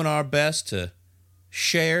doing our best to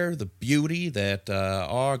share the beauty that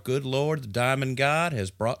our good Lord, the Diamond God,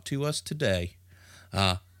 has brought to us today.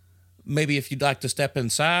 Maybe if you'd like to step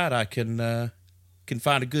inside, I can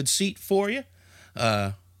find a good seat for you.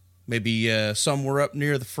 Maybe somewhere up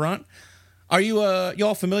near the front. Are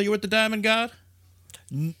y'all familiar with the Diamond God?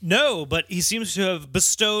 No, but he seems to have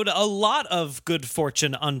bestowed a lot of good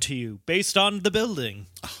fortune unto you based on the building.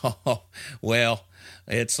 Oh, well,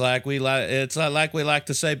 it's like we like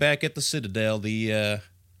to say back at the Citadel, the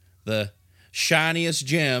shiniest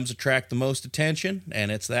gems attract the most attention,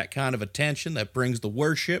 and it's that kind of attention that brings the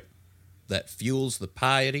worship, that fuels the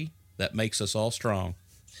piety, that makes us all strong.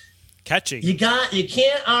 Catchy. You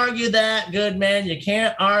can't argue that, good man. You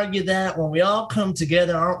can't argue that. When we all come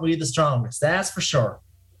together, aren't we the strongest? That's for sure.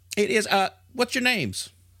 It is. What's your names?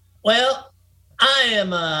 Well, I am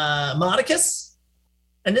Modicus,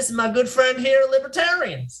 and this is my good friend here,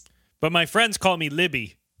 Libertarians. But my friends call me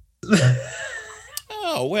Libby.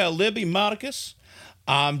 Oh, well, Libby Modicus,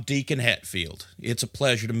 I'm Deacon Hetfield. It's a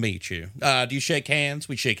pleasure to meet you. Do you shake hands?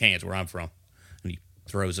 We shake hands where I'm from. And he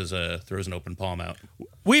throws an open palm out.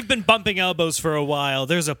 We've been bumping elbows for a while.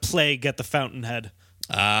 There's a plague at the Fountainhead.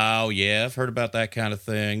 Oh, yeah, I've heard about that kind of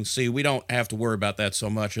thing. See, we don't have to worry about that so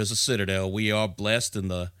much as a Citadel. We are blessed in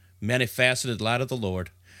the many-faceted light of the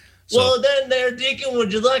Lord. So, well, then there, Deacon,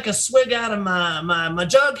 would you like a swig out of my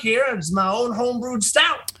jug here? It's my own homebrewed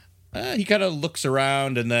stout. He kind of looks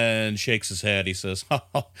around and then shakes his head. He says,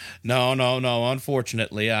 oh, no.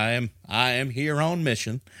 Unfortunately, I am here on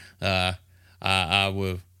mission. I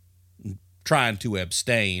was trying to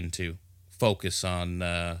abstain to focus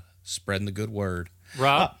on spreading the good word.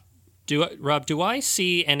 Rob, do I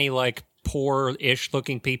see any like poor-ish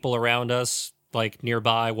looking people around us, like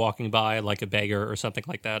nearby, walking by, like a beggar or something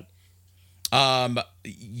like that?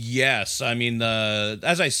 Yes. I mean,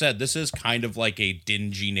 as I said, this is kind of like a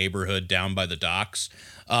dingy neighborhood down by the docks.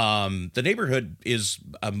 The neighborhood is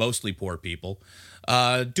mostly poor people.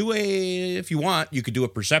 If you want, you could do a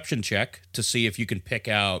perception check to see if you can pick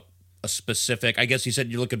out a specific, I guess you said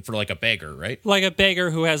you're looking for like a beggar, right? Like a beggar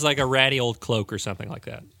who has like a ratty old cloak or something like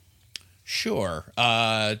that. Sure.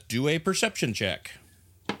 Do a perception check.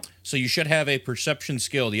 So you should have a perception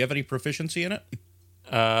skill. Do you have any proficiency in it?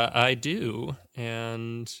 I do,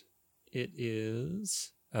 and it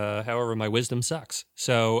is, however, my wisdom sucks.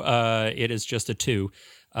 So it is just a 2,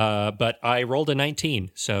 but I rolled a 19,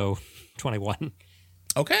 so 21.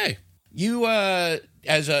 Okay. You,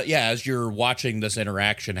 as you're watching this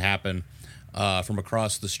interaction happen from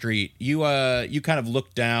across the street, you kind of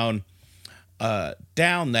look down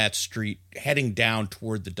that street, heading down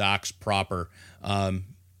toward the docks proper,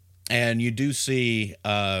 and you do see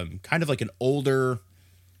kind of like an older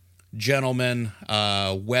gentleman,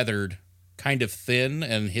 weathered, kind of thin,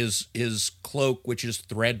 and his cloak, which is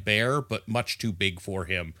threadbare but much too big for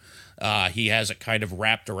him. He has it kind of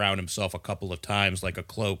wrapped around himself a couple of times like a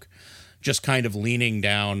cloak, just kind of leaning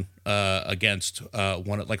down against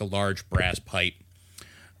like a large brass pipe,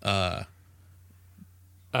 trying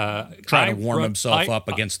to warm himself up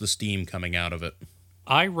against the steam coming out of it.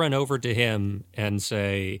 I run over to him and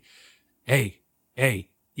say, Hey, hey,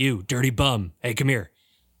 you dirty bum. Hey, come here.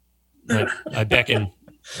 I beckon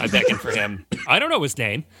for him. I don't know his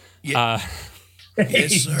name. Yeah. Hey,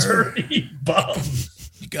 Yes, sir. dirty bum.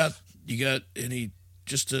 You got any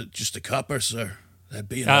just a copper, sir? That'd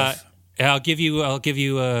be enough. I'll give you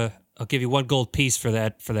 1 gold piece for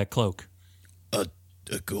that cloak. A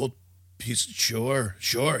gold piece, sure.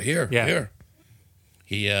 Here, Yeah. here.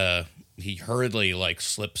 He hurriedly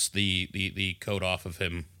slips the coat off of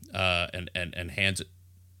him and hands it.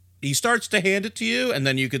 He starts to hand it to you, and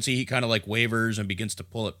then you can see he kind of wavers and begins to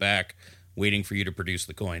pull it back, waiting for you to produce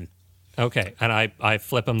the coin. Okay, and I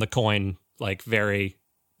flip him the coin very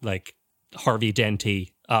Harvey Dent-y,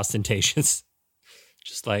 ostentatious.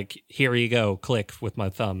 Just here you go, click with my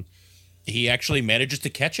thumb. He actually manages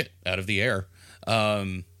to catch it out of the air.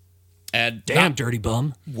 And damn, dirty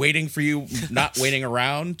bum. Waiting for you, not waiting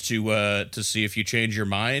around to see if you change your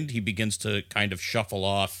mind, he begins to kind of shuffle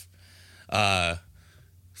off,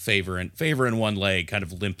 favor in one leg, kind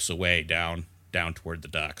of limps away down toward the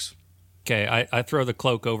docks. Okay, I throw the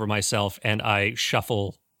cloak over myself and I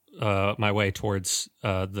shuffle my way towards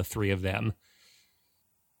the 3 of them.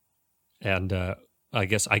 And I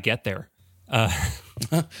guess I get there.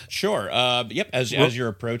 Sure. Yep. As you're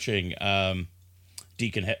approaching,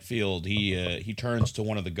 Deacon Hetfield, he turns to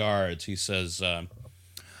one of the guards. He says, "Hank,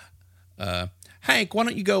 why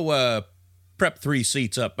don't you go prep 3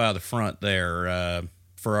 seats up by the front there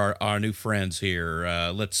for our new friends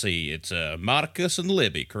here? Let's see, it's Marcus and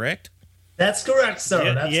Libby, correct?" That's correct, sir.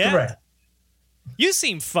 Yeah, That's yeah. correct. You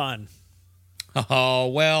seem fun. Oh,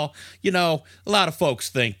 well, a lot of folks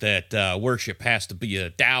think that worship has to be a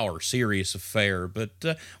dour, serious affair, but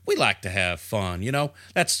we like to have fun,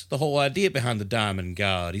 That's the whole idea behind the Diamond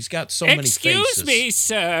God. He's got so many faces. Excuse me,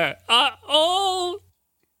 sir. Are all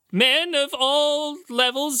men of all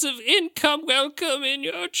levels of income welcome in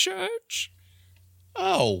your church?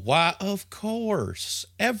 Oh, why, of course.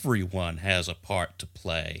 Everyone has a part to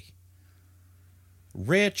play.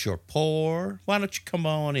 Rich or poor, why don't you come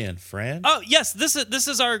on in, friend? Oh yes, this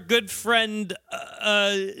is our good friend,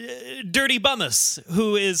 Dirty Bummus,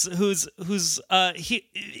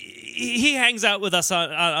 he hangs out with us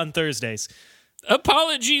on Thursdays.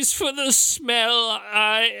 Apologies for the smell.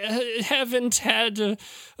 I haven't had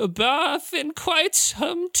a bath in quite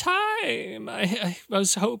some time. I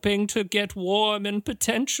was hoping to get warm and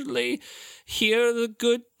potentially hear the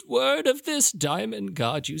good word of this Diamond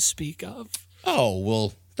God you speak of. Oh,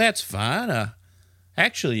 well, that's fine.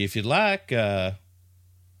 Actually, if you'd like, I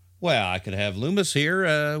could have Loomis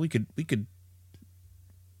here. We could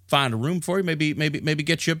find a room for you. Maybe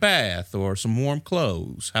get you a bath or some warm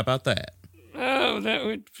clothes. How about that? Oh, that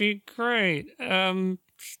would be great. Yeah,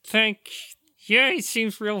 he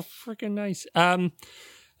seems real freaking nice. Oh,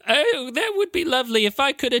 that would be lovely if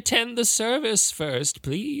I could attend the service first,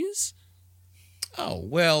 please. Oh,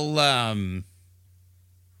 well,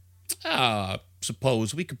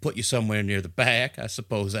 suppose we could put you somewhere near the back. I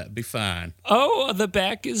suppose that'd be fine. Oh, the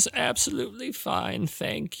back is absolutely fine,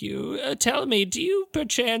 thank you. Tell me, do you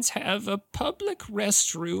perchance have a public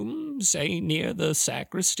restroom, say near the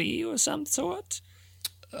sacristy or some sort?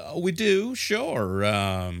 We do, sure.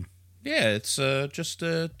 Yeah, it's just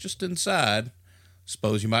inside.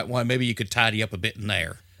 Suppose you might want, maybe you could tidy up a bit in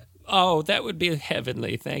there. Oh, that would be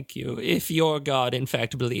heavenly, thank you. If your God, in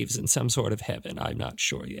fact, believes in some sort of heaven, I'm not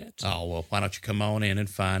sure yet. Oh, well, why don't you come on in and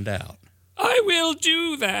find out? I will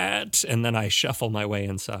do that. And then I shuffle my way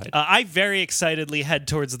inside. I very excitedly head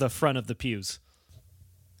towards the front of the pews.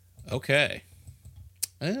 Okay.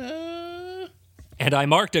 And I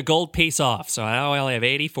marked a gold piece off, so now I only have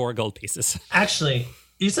 84 gold pieces. Actually,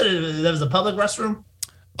 you said there was a public restroom?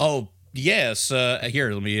 Oh, yes.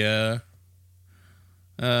 Here, let me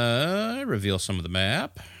reveal some of the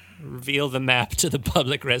map. Reveal the map to the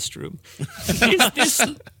public restroom.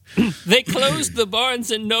 They closed the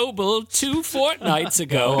Barnes & Noble 2 fortnights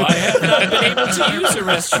ago. I have not been able to use a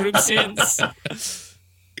restroom since.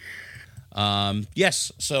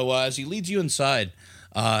 Yes, so as he leads you inside,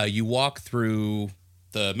 you walk through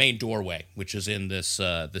the main doorway, which is in this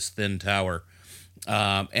thin tower,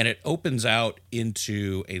 and it opens out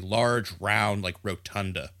into a large, round,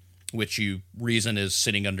 rotunda, which you reason is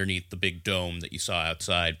sitting underneath the big dome that you saw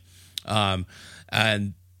outside. And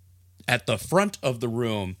at the front of the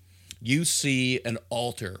room, you see an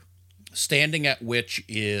altar, standing at which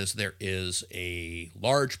there is a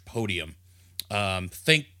large podium.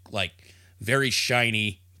 Think very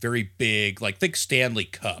shiny, very big, think Stanley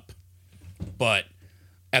Cup. But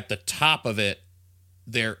at the top of it,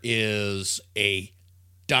 there is a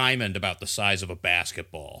diamond about the size of a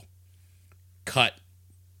basketball, cut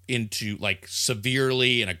into like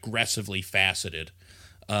severely and aggressively faceted,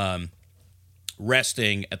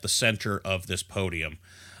 resting at the center of this podium.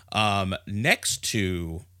 Next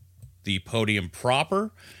to the podium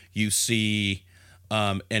proper, you see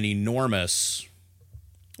an enormous,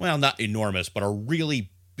 well, not enormous, but a really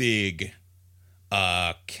big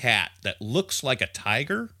cat that looks like a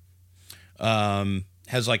tiger.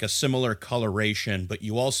 Has like a similar coloration, but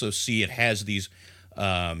you also see it has these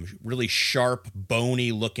really sharp,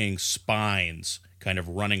 bony looking spines kind of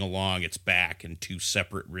running along its back in two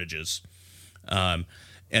separate ridges. And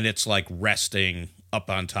it's like resting up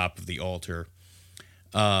on top of the altar.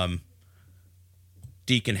 Deacon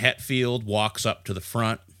Hetfield walks up to the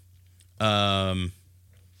front. One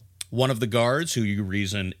of the guards, who you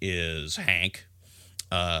reason is Hank,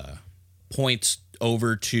 points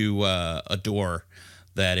over to a door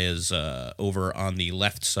that is over on the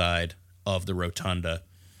left side of the rotunda.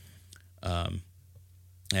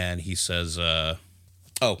 And he says, the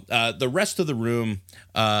rest of the room,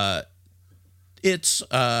 it's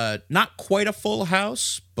not quite a full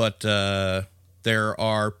house, but there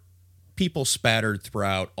are people spattered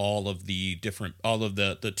throughout all of the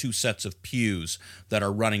two sets of pews that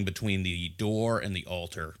are running between the door and the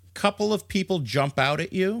altar. Couple of people jump out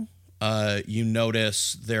at you. You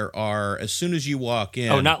notice there are, as soon as you walk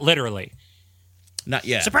in... Oh, not literally. Not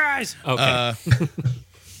yet. Surprise! Okay.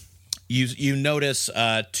 You notice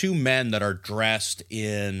two men that are dressed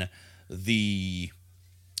in the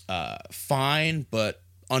fine but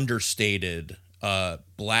understated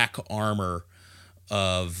black armor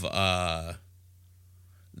of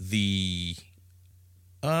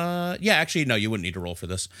actually, no, you wouldn't need to roll for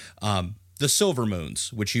this. The Silver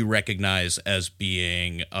Moons, which you recognize as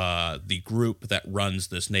being the group that runs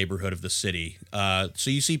this neighborhood of the city. So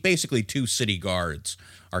you see basically two city guards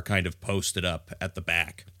are kind of posted up at the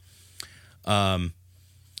back.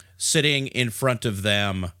 Sitting in front of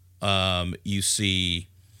them, you see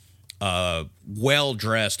a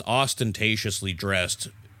well-dressed, ostentatiously dressed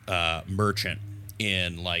merchant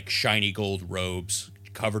in like shiny gold robes,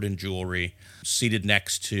 covered in jewelry, seated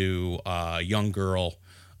next to a young girl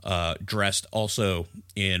dressed also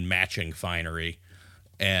in matching finery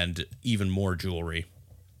and even more jewelry,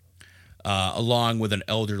 along with an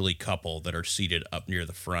elderly couple that are seated up near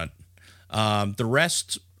the front. The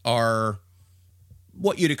rest are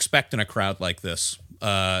what you'd expect in a crowd like this,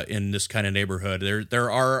 in this kind of neighborhood.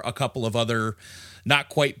 There are a couple of other, not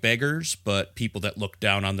quite beggars, but people that look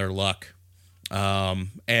down on their luck.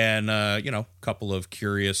 And a couple of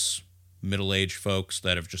curious middle-aged folks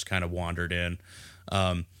that have just kind of wandered in.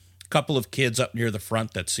 Couple of kids up near the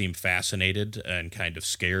front that seem fascinated and kind of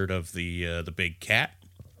scared of the big cat.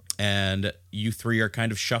 And you three are kind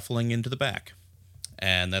of shuffling into the back.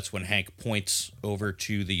 And that's when Hank points over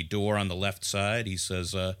to the door on the left side. He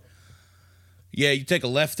says, you take a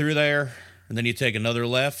left through there, and then you take another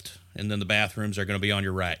left, and then the bathrooms are going to be on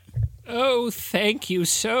your right. Oh, thank you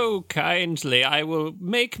so kindly. I will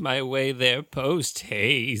make my way there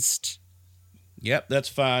post-haste. Yep, that's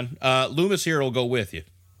fine. Loomis here will go with you.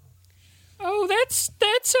 Oh, that's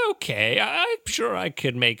okay. I'm sure I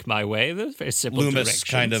could make my way. That's very simple Loomis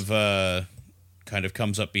directions. kind of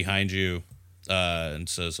comes up behind you and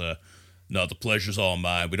says, no, the pleasure's all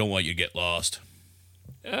mine. We don't want you to get lost.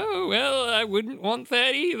 Oh, well, I wouldn't want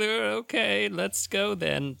that either. Okay, let's go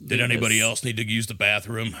then. Did anybody else need to use the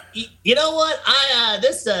bathroom? You know what?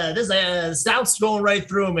 This stout's going right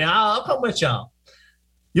through me. I'll come with y'all.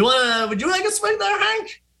 Would you like a swing there,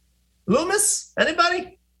 Hank? Loomis?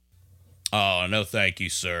 Anybody? Oh, no, thank you,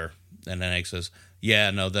 sir. And then Hank says,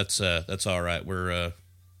 yeah, no, that's all right. We're,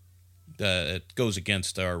 it goes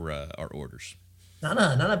against our orders. Not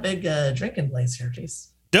a big drinking place here, jeez.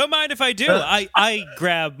 Don't mind if I do. I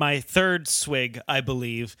grab my third swig, I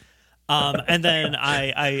believe, and then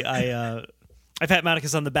I pat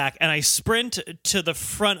Manicus on the back, and I sprint to the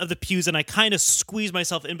front of the pews, and I kind of squeeze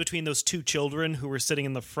myself in between those two children who were sitting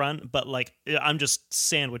in the front, but like I'm just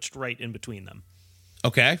sandwiched right in between them.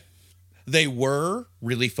 Okay. They were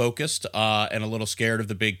really focused and a little scared of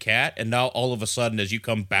the big cat, and now all of a sudden, as you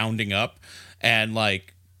come bounding up and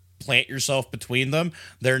like plant yourself between them,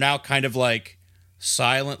 they're now kind of like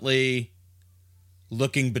silently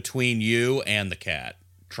looking between you and the cat,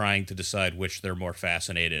 trying to decide which they're more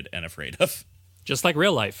fascinated and afraid of. Just like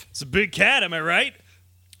real life. It's a big cat, am I right?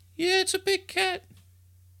 Yeah, it's a big cat.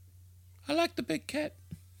 I like the big cat.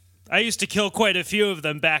 I used to kill quite a few of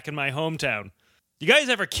them back in my hometown. You guys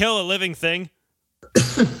ever kill a living thing?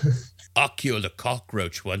 I killed a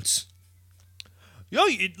cockroach once.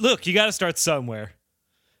 Look, you gotta start somewhere.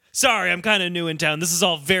 Sorry, I'm kind of new in town. This is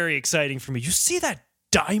all very exciting for me. You see that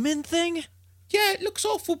diamond thing? Yeah, it looks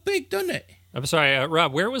awful big, doesn't it? I'm sorry,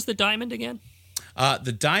 Rob, where was the diamond again?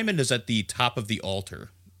 The diamond is at the top of the altar.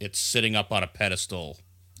 It's sitting up on a pedestal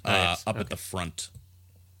Yes. up at the front.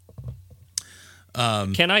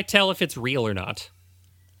 Can I tell if it's real or not?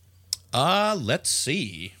 Let's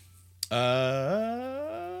see. You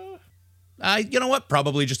know what?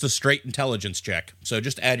 Probably just a straight intelligence check. So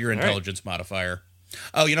just add your intelligence modifier.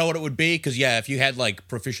 Oh, you know what it would be? Because, yeah, if you had, like,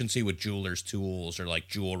 proficiency with jeweler's tools or, like,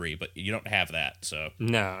 jewelry, but you don't have that, so.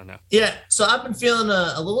 No. Yeah, so I've been feeling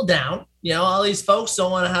a little down. You know, all these folks don't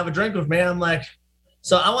want to have a drink with me. I'm like,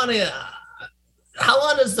 so I want to. How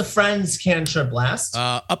long does the Friends cantrip last?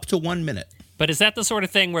 Up to 1 minute. But is that the sort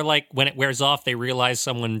of thing where, like, when it wears off, they realize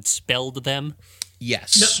someone spelled them?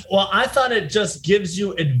 Yes. No, well, I thought it just gives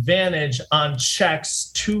you advantage on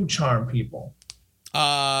checks to charm people.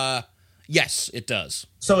 Yes, it does.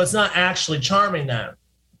 So it's not actually charming them.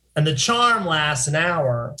 And the charm lasts an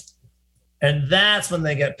hour. And that's when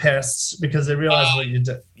they get pissed because they realize what you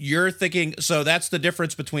did. You're thinking, so that's the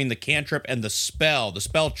difference between the cantrip and the spell. The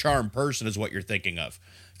spell charm person is what you're thinking of.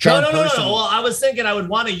 Charm No. person. Well, I was thinking I would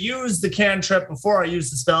want to use the cantrip before I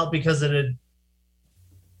use the spell because it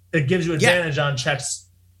gives you advantage on checks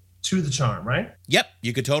to the charm, right? Yep,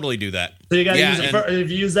 you could totally do that. So you got to use it first. If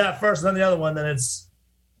you use that first and then the other one, then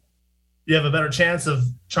you have a better chance of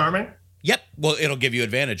charming? Yep, well, it'll give you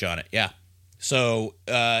advantage on it, yeah. So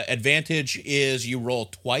advantage is you roll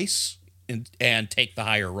twice and take the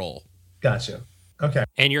higher roll. Gotcha. Okay.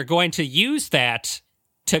 And you're going to use that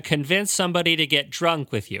to convince somebody to get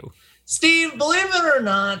drunk with you. Steve, believe it or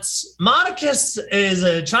not, Modicus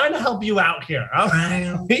is trying to help you out here. All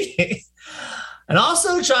right. And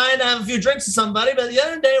also trying to have a few drinks with somebody. But at the end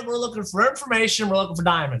of the day, we're looking for information. We're looking for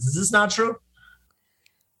diamonds. Is this not true?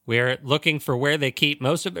 We're looking for where they keep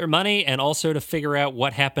most of their money and also to figure out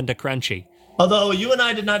what happened to Crunchy. Although you and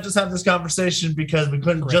I did not just have this conversation because we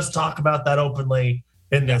couldn't just talk about that openly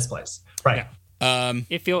in this place. Right. Yeah.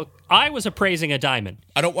 I was appraising a diamond.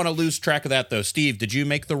 I don't want to lose track of that, though. Steve, did you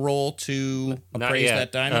make the roll to appraise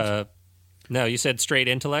that diamond? No, you said straight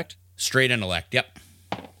intellect? Straight intellect, yep.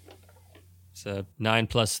 So 9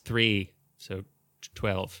 plus 3, so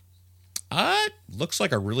 12. Looks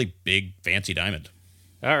like a really big, fancy diamond.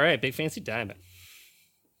 All right, big fancy diamond.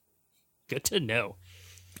 Good to know.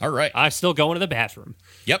 All right. I'm still going to the bathroom.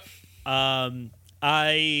 Yep.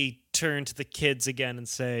 I turn to the kids again and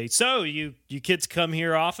say, "So you kids come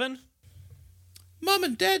here often?" Mom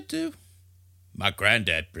and Dad do. My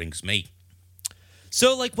granddad brings me.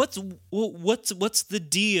 So, like, what's the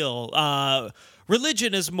deal?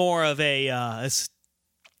 Religion is more of a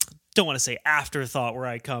don't want to say afterthought where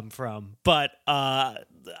I come from, but I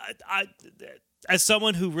as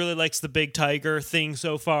someone who really likes the big tiger thing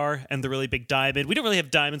so far and the really big diamond, we don't really have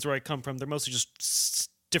diamonds where I come from. They're mostly just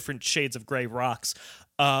different shades of gray rocks.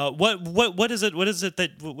 What is it? What is it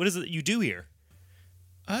that you do here?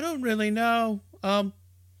 I don't really know. Mom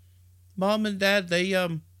and Dad, they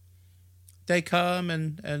come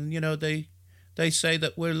and you know they say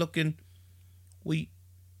that we're looking. We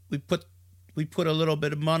put a little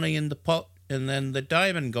bit of money in the pot, and then the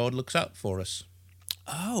diamond god looks out for us.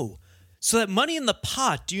 Oh, so that money in the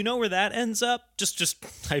pot, do you know where that ends up? Just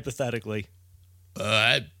hypothetically.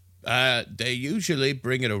 They usually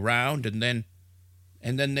bring it around, and then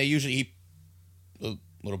they usually. The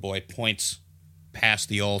little boy points past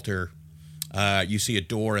the altar. You see a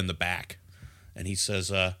door in the back, and he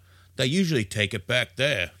says, "They usually take it back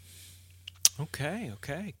there." Okay,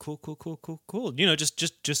 cool. You know,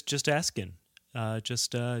 just asking,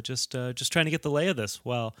 just trying to get the lay of this.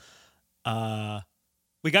 Well,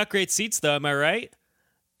 we got great seats, though. Am I right?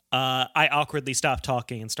 I awkwardly stop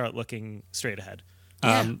talking and start looking straight ahead.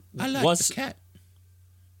 Yeah, I like the cat.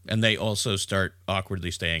 And they also start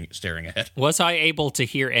awkwardly staring ahead. Was I able to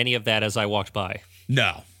hear any of that as I walked by?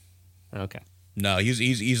 No. Okay. No,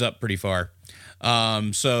 he's up pretty far.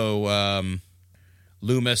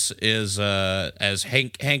 Loomis is as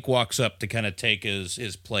Hank walks up to kind of take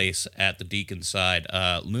his place at the deacon's side.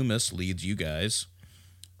 Loomis leads you guys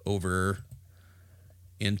over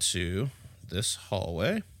into this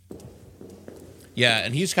hallway. Yeah,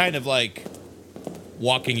 and he's kind of like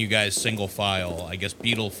walking you guys single file. I guess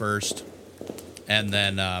Beetle first, and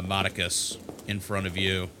then Modicus in front of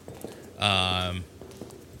you.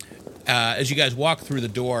 As you guys walk through the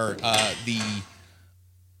door, the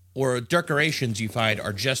decorations you find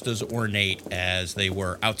are just as ornate as they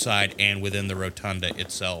were outside and within the rotunda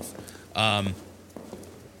itself.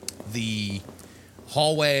 The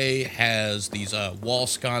hallway has these wall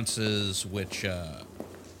sconces which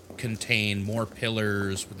contain more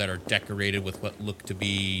pillars that are decorated with what look to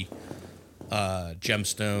be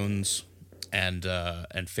gemstones.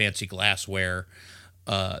 and fancy glassware.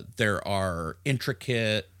 There are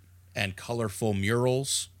intricate and colorful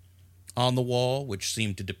murals on the wall, which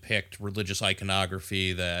seem to depict religious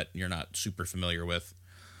iconography that you're not super familiar with.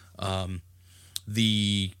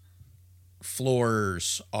 The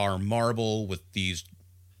floors are marble with these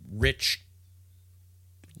rich,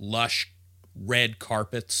 lush red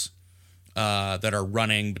carpets that are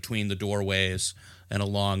running between the doorways and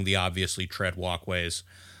along the obviously tread walkways.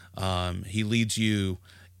 He leads you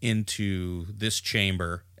into this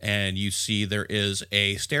chamber, and you see there is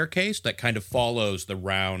a staircase that kind of follows the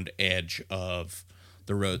round edge of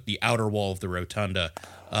the outer wall of the rotunda.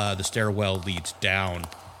 The stairwell leads down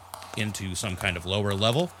into some kind of lower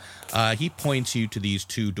level. He points you to these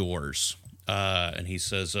two doors, and he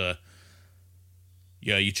says,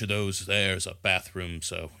 yeah, each of those there is a bathroom,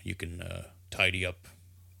 so you can tidy up,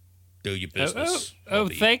 do your business.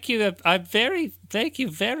 Thank you. Thank you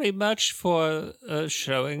very much for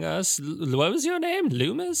showing us. What was your name?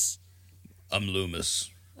 Loomis? I'm Loomis.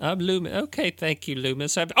 Okay, thank you,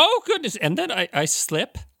 Loomis. Goodness. And then I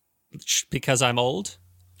slip because I'm old.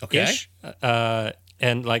 Okay.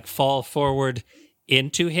 And like fall forward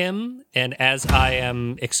into him. And as I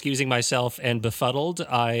am excusing myself and befuddled,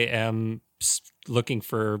 I am looking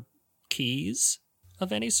for keys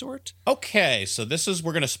of any sort. Okay, so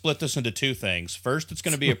we're going to split this into two things. First, it's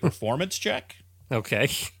going to be a performance check. Okay.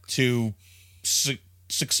 To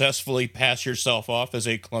successfully pass yourself off as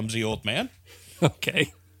a clumsy old man.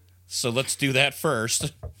 Okay. So let's do that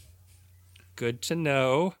first. Good to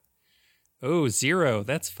know. Oh, 0.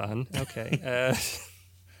 That's fun. Okay.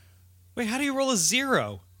 Wait, how do you roll a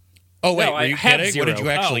 0? Oh, wait, No, were you kidding? What did you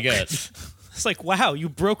actually get? It's like, wow, you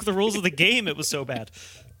broke the rules of the game. It was so bad.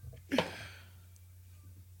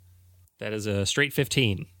 That is a straight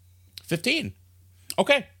 15. 15.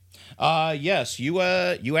 Okay. Yes, you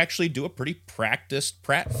actually do a pretty practiced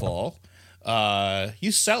pratfall.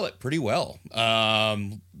 You sell it pretty well.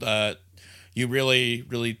 You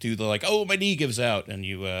really do the like, oh, my knee gives out, and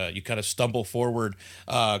you kind of stumble forward,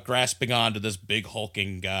 grasping onto this big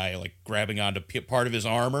hulking guy, like grabbing onto part of his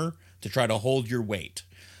armor to try to hold your weight.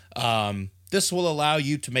 This will allow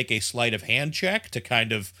you to make a sleight of hand check to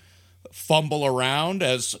kind of fumble around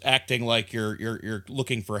as acting like you're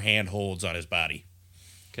looking for handholds on his body.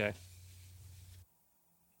 Okay.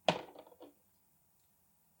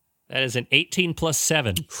 That is an 18 plus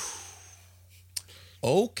 7.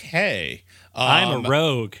 Okay. I'm a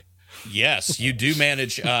rogue. Yes, you do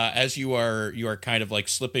manage as you are kind of like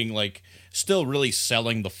slipping, like still really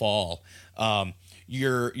selling the fall.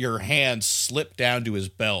 Your hands slip down to his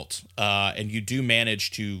belt, and you do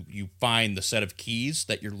manage to find the set of keys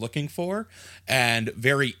that you're looking for, and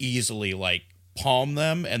very easily like palm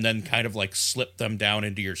them and then kind of like slip them down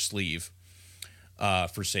into your sleeve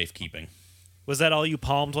for safekeeping. Was that all you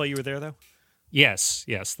palmed while you were there, though? Yes,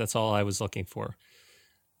 that's all I was looking for.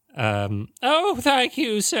 Thank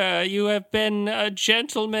you, sir. You have been a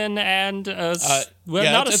gentleman and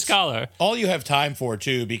not a scholar. All you have time for,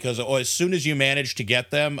 too, because as soon as you manage to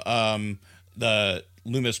get them, the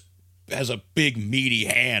Loomis has a big, meaty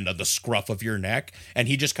hand on the scruff of your neck, and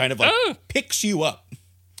he just kind of like picks you up.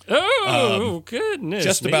 Goodness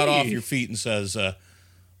just me. about off your feet and says,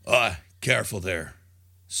 careful there,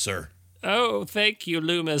 sir. Oh, thank you,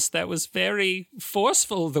 Loomis. That was very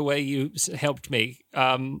forceful the way you helped me.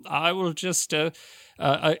 I will just,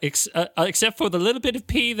 except for the little bit of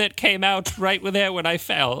pee that came out right there when I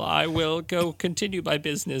fell, I will go continue my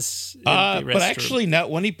business in the restroom. But actually, now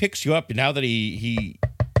when he picks you up, now that he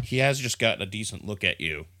has just gotten a decent look at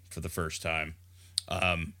you for the first time,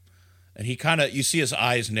 and he kind of, you see his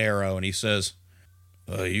eyes narrow, and he says,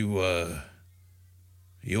 you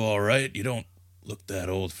all right? You don't look that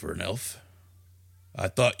old for an elf. I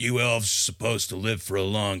thought you elves were supposed to live for a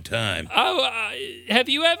long time. Have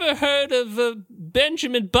you ever heard of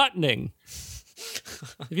Benjamin Buttoning?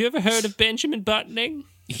 Have you ever heard of Benjamin Buttoning?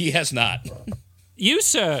 He has not. You,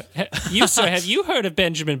 sir, have you heard of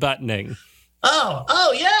Benjamin Buttoning?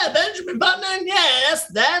 Oh yeah, Benjamin Buttoning. Yeah,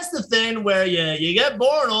 that's the thing where you get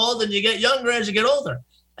born old and you get younger as you get older.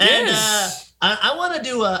 And yes. I'm gonna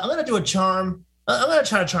do a charm. I'm gonna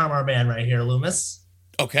try to charm our man right here, Loomis.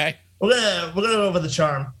 Okay. We're gonna go over the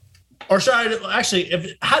charm. Or should I actually?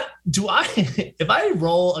 If I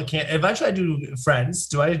roll if I try to do friends,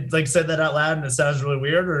 do I like say that out loud and it sounds really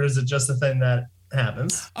weird, or is it just a thing that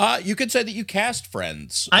happens? You could say that you cast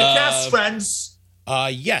friends. I cast friends.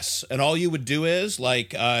 Yes, and all you would do is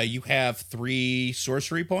you have 3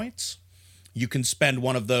 sorcery points. You can spend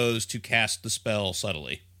one of those to cast the spell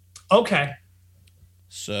subtly. Okay.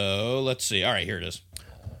 So let's see. All right, here it is.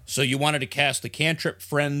 So you wanted to cast the cantrip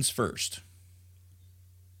friends first.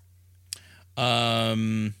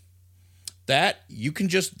 That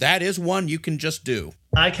is one you can just do.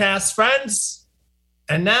 I cast Friends,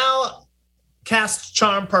 and now cast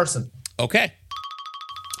Charm Person. Okay.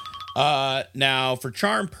 Now for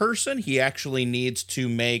Charm Person, he actually needs to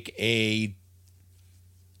make a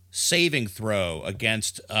saving throw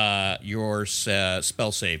against your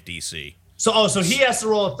spell save DC. So he has to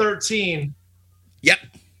roll a 13. Yep.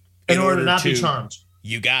 In order to not be charmed.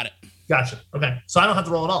 You got it. Gotcha. Okay. So I don't have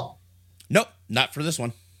to roll at all. Nope, not for this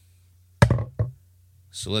one.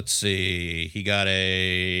 So let's see. He got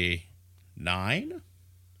a 9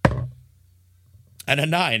 and a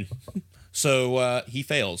 9. So he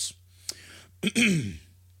fails.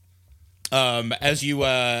 As you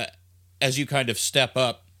kind of step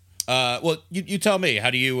up, well, you tell me, how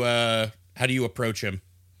do you approach him?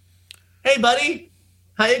 Hey, buddy,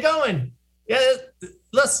 how you going? Yeah,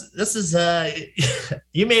 this is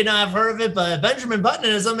you may not have heard of it, but Benjamin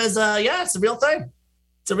Buttonism is it's a real thing.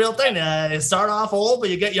 It's a real thing. You start off old,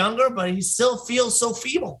 but you get younger, but he still feels so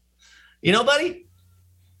feeble. You know, buddy?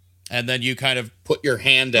 And then you kind of put your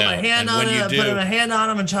hand out. Put my hand on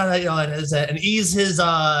him and try to, and ease his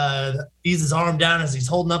arm down as he's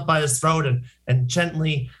holding up by his throat and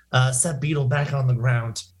gently set Beetle back on the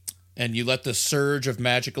ground. And you let the surge of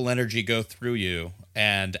magical energy go through you.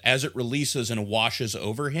 And as it releases and washes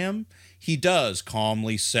over him, he does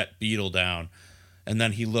calmly set Beetle down. And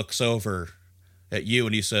then he looks over at you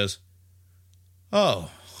and he says,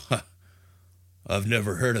 "Oh, I've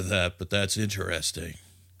never heard of that, but that's interesting."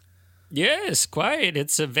 Yes, quite.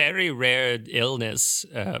 It's a very rare illness.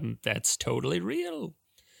 That's totally real.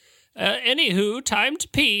 Anywho, time to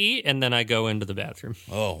pee, and then I go into the bathroom.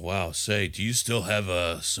 Oh, wow. Say, do you still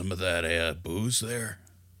have some of that booze there?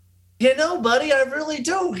 You know, buddy, I really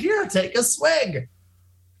do. Here, take a swig.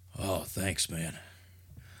 Oh, thanks, man.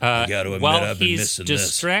 I got to admit, while I've been he's missing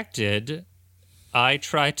distracted, I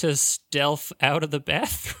try to stealth out of the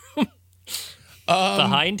bathroom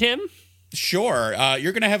behind him. Sure.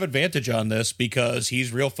 You're going to have advantage on this because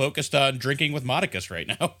he's real focused on drinking with Modicus right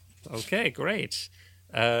now. Okay, great.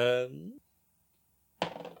 So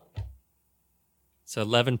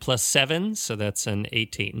 11 plus 7, so that's an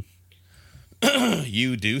 18.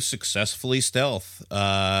 You do successfully stealth.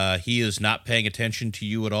 He is not paying attention to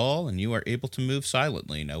you at all, and you are able to move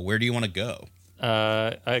silently. Now, where do you want to go?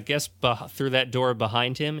 I guess through that door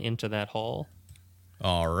behind him into that hall.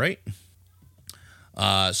 All right.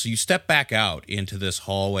 So you step back out into this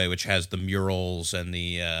hallway, which has the murals and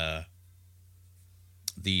the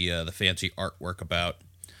fancy artwork about.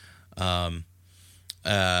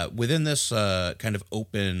 Within this kind of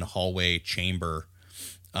open hallway chamber,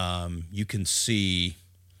 you can see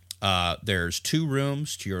there's 2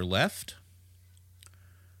 rooms to your left,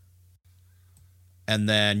 and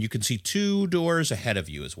then you can see 2 doors ahead of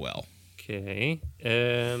you as well. Okay.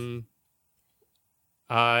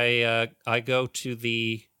 I go to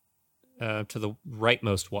the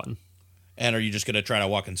rightmost one. And are you just going to try to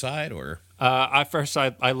walk inside, or?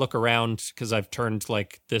 I look around because I've turned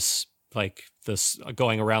this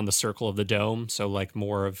going around the circle of the dome. So like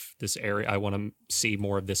more of this area. I want to see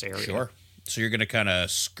more of this area. Sure. So you're going to kind of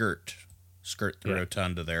skirt the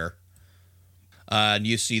rotunda there. And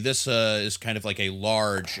you see this is kind of like a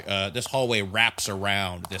large, this hallway wraps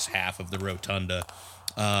around this half of the rotunda.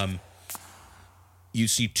 You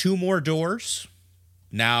see 2 more doors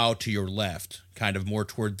now to your left, kind of more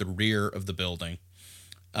toward the rear of the building.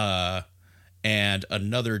 And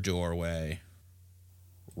another doorway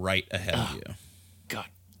right ahead of you. God,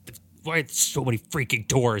 why are there so many freaking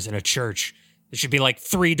doors in a church? There should be like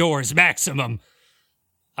 3 doors maximum.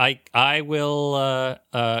 I will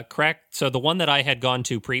crack. So the one that I had gone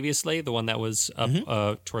to previously, the one that was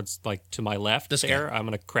up towards to my left there, I'm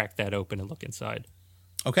going to crack that open and look inside.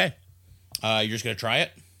 Okay. You're just going to try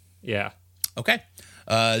it? Yeah. Okay.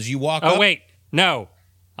 As you walk up... Oh, wait. No.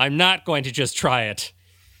 I'm not going to just try it.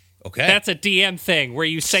 Okay. That's a DM thing where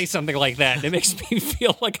you say something like that and it makes me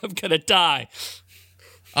feel like I'm going to die.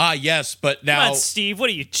 Yes, but now... Come on, Steve, what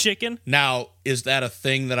are you, chicken? Now, is that a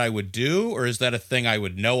thing that I would do, or is that a thing I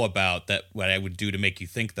would know about, that what I would do to make you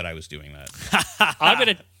think that I was doing that?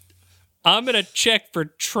 I'm gonna check for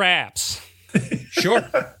traps. Sure.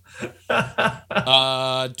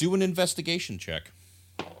 Do an investigation check.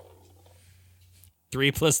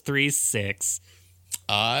 3 + 3 is 6.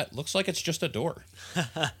 It looks like it's just a door.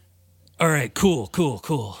 All right, cool.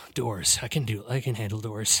 Doors. I can handle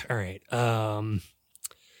doors. All right.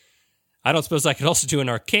 I don't suppose I could also do an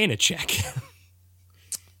Arcana check.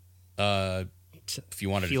 If you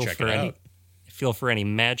wanted to check it out. Feel for any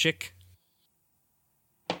magic.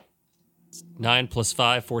 9 +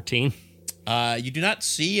 5, 14. You do not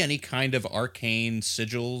see any kind of arcane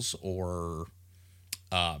sigils or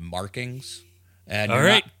markings, and you're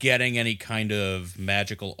not getting any kind of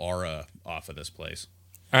magical aura off of this place.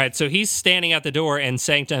 All right, so he's standing at the door and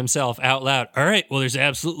saying to himself out loud, all right, well, there's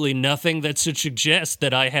absolutely nothing that should suggest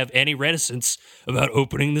that I have any reticence about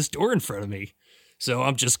opening this door in front of me. So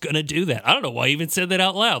I'm just going to do that. I don't know why I even said that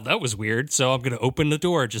out loud. That was weird. So I'm going to open the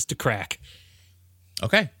door just to crack.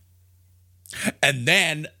 Okay. And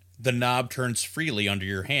then the knob turns freely under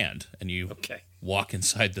your hand, and you walk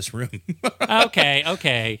inside this room. Okay.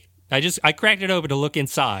 I cracked it open to look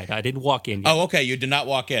inside. I didn't walk in yet. Oh, okay. You did not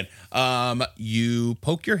walk in. You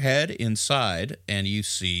poke your head inside, and you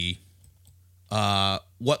see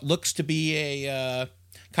what looks to be a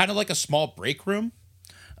kind of like a small break room.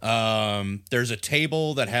 There's a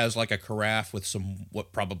table that has like a carafe with some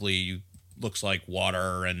what probably looks like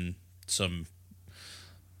water and some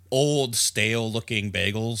old, stale-looking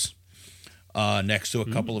bagels next to a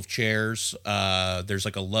couple of chairs. There's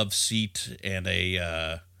like a love seat and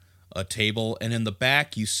a table, and in the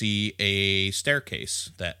back you see a staircase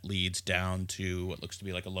that leads down to what looks to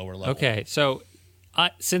be like a lower level. Okay, so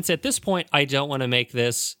since at this point I don't want to make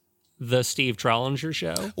this the Steve Trollinger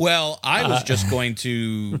show. Well, I was just going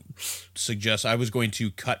to suggest I was going to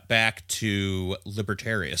cut back to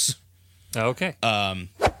Libertarius. Okay.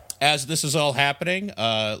 As this is all happening,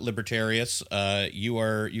 Libertarius, you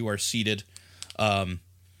are seated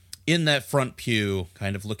in that front pew,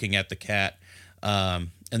 kind of looking at the cat. And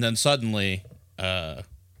then suddenly,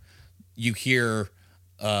 you hear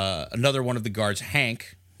another one of the guards,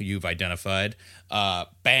 Hank, who you've identified,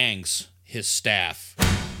 bangs his staff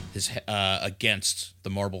against the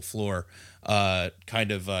marble floor,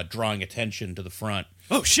 kind of drawing attention to the front.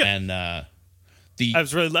 Oh shit! And I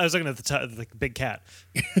was looking at the big cat.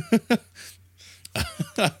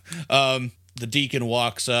 The deacon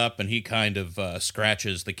walks up and he kind of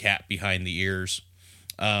scratches the cat behind the ears.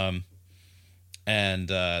 And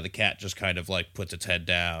the cat just kind of like puts its head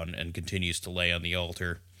down and continues to lay on the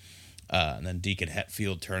altar. And then Deacon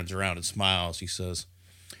Hetfield turns around and smiles. He says,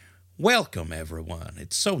 "Welcome, everyone.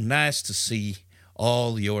 It's so nice to see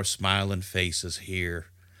all your smiling faces here.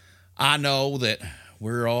 I know that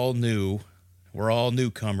we're all new. We're all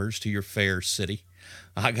newcomers to your fair city.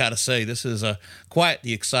 I gotta say, this is quite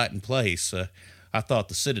the exciting place. I thought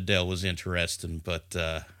the Citadel was interesting, but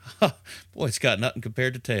boy, it's got nothing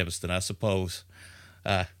compared to Tamiston, I suppose.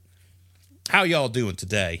 How y'all doing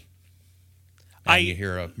today?" And you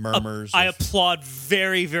hear murmurs. I applaud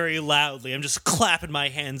very, very loudly. I'm just clapping my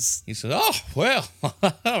hands. He says, "Oh, well,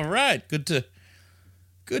 all right. Good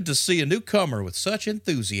to see a newcomer with such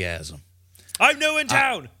enthusiasm." I'm new in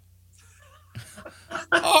town.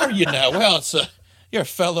 Are you now? Well, you're a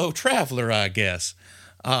fellow traveler, I guess.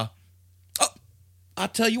 I'll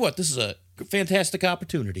tell you what, this is a fantastic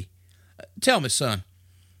opportunity. Tell me, son,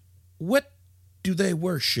 what do they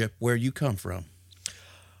worship where you come from?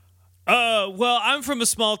 Well, I'm from a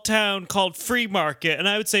small town called Free Market, and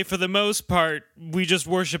I would say for the most part, we just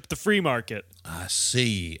worship the free market. I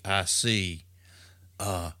see.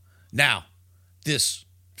 Now, this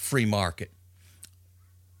free market,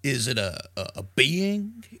 is it a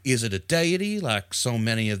being? Is it a deity like so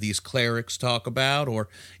many of these clerics talk about? Or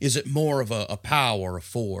is it more of a power, a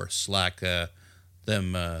force like the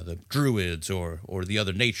druids or the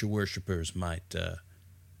other nature worshippers might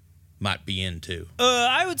be into?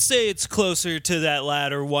 I would say it's closer to that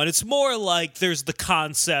latter one. It's more like there's the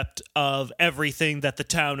concept of everything that the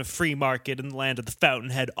town of Free Market and the land of the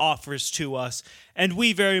Fountainhead offers to us, and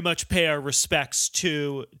we very much pay our respects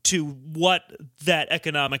to what that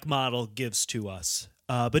economic model gives to us,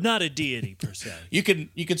 but not a deity per se. You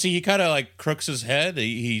can see he kind of like crooks his head.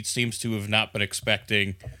 He seems to have not been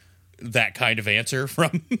expecting that kind of answer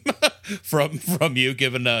from you,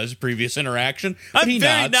 given his previous interaction. But I'm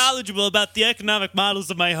very knowledgeable about the economic models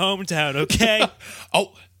of my hometown, okay?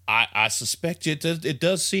 Oh, I suspect it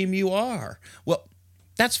does seem you are. Well,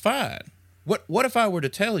 that's fine. What if I were to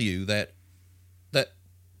tell you that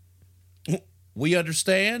we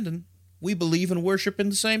understand and we believe and worship in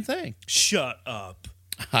the same thing? Shut up.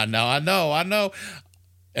 I know.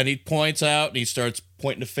 And he points out and he starts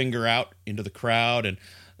pointing a finger out into the crowd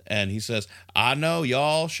and he says, "I know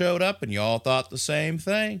y'all showed up and y'all thought the same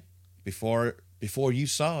thing before you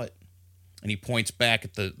saw it." And he points back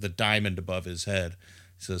at the diamond above his head.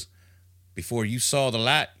 He says, "Before you saw the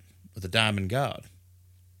light of the diamond god.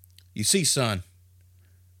 You see, son,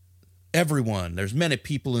 there's many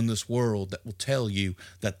people in this world that will tell you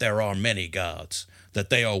that there are many gods, that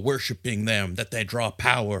they are worshiping them, that they draw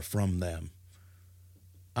power from them.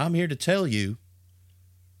 I'm here to tell you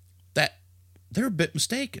that they're a bit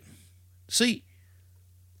mistaken. See,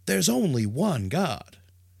 there's only one God.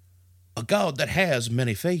 A God that has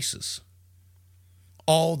many faces.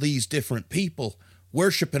 All these different people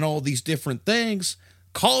worshiping all these different things,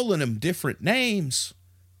 calling him different names.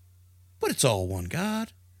 But it's all one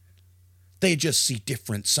God. They just see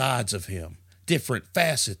different sides of him, different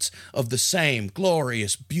facets of the same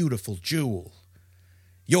glorious, beautiful jewel.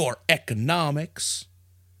 Your economics,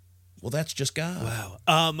 well, that's just God.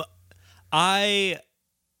 Wow.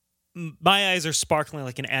 My eyes are sparkling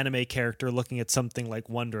like an anime character looking at something like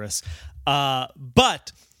wondrous.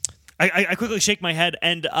 But I quickly shake my head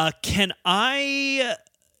and can I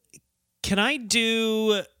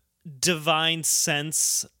do divine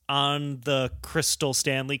sense on the Crystal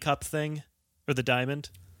Stanley Cup thing or the diamond?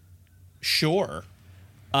 Sure.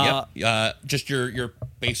 Just your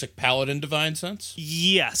basic paladin divine sense?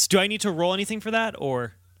 Yes. Do I need to roll anything for that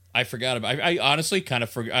or? I forgot about. I honestly kind of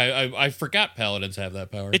forgot. I forgot paladins have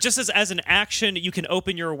that power. It just says as an action, you can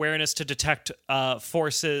open your awareness to detect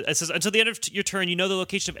forces. It says until the end of your turn, you know the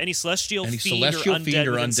location of any celestial fiend or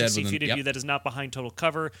undead within 60 feet of you that is not behind total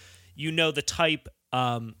cover. You know the type.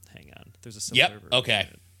 Hang on. There's a similar version. Okay.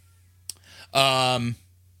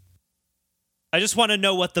 I just want to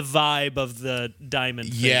know what the vibe of the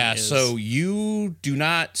diamond thing is. So you do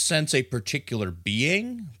not sense a particular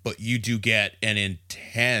being, but you do get an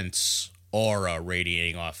intense aura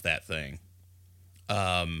radiating off that thing. Do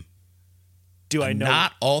I know?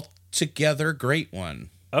 Not altogether great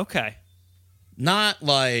one. Okay. Not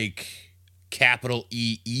like capital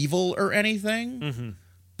E evil or anything,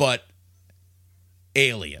 but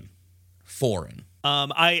alien, foreign.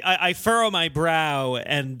 I furrow my brow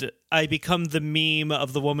and I become the meme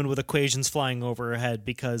of the woman with equations flying over her head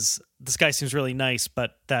because this guy seems really nice,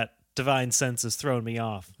 but that divine sense has thrown me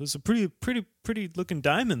off. It was a pretty looking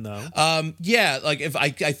diamond, though. Yeah, like if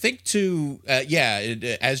I think to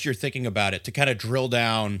as you're thinking about it, to kind of drill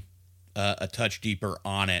down a touch deeper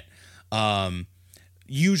on it.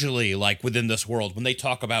 Usually, like within this world, when they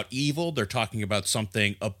talk about evil, they're talking about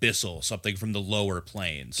something abyssal, something from the lower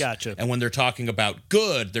planes. Gotcha. And when they're talking about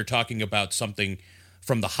good, they're talking about something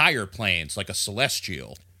from the higher planes, like a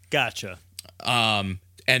celestial. Gotcha.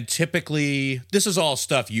 And typically, this is all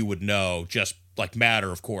stuff you would know, just like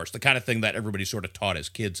matter, of course, the kind of thing that everybody sort of taught as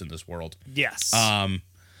kids in this world. Yes.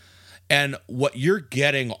 And what you're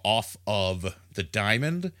getting off of the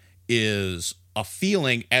diamond is a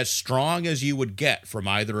feeling as strong as you would get from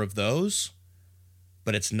either of those,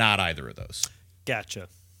 but it's not either of those. Gotcha.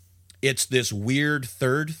 It's this weird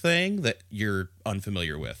third thing that you're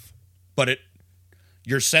unfamiliar with, but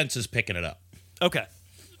your sense is picking it up. Okay.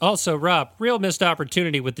 Also, Rob, real missed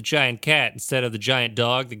opportunity with the giant cat instead of the giant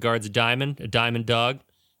dog that guards a diamond dog.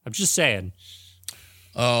 I'm just saying.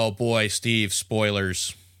 Oh boy, Steve,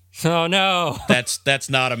 spoilers. Oh no. That's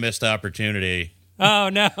not a missed opportunity. Oh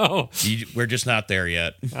no. We're just not there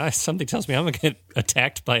yet. Something tells me I'm gonna get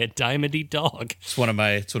attacked by a diamondy dog. It's one of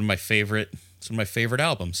my favorite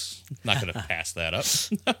albums. Not gonna pass that up.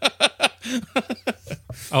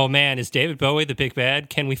 Oh man, is David Bowie the big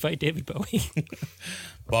bad? Can we fight David Bowie?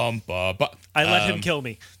 I let him kill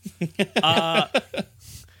me.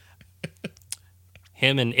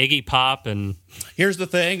 Him and Iggy Pop and... Here's the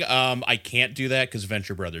thing. I can't do that because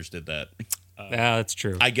Venture Brothers did that. That's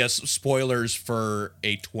true. I guess spoilers for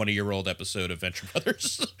a 20-year-old episode of Venture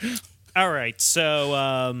Brothers. All right. So,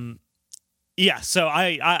 so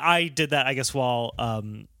I did that, I guess, while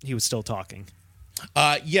he was still talking.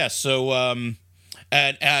 Yes. So,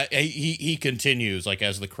 and he continues, like,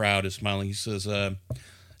 as the crowd is smiling, he says,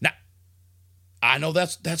 now, I know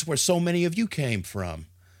that's where so many of you came from.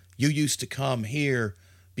 You used to come here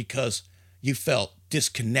because you felt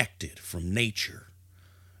disconnected from nature.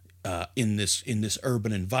 In this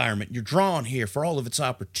urban environment, you're drawn here for all of its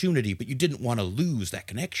opportunity, but you didn't want to lose that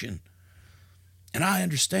connection. And I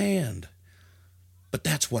understand. But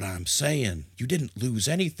that's what I'm saying. You didn't lose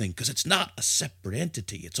anything because it's not a separate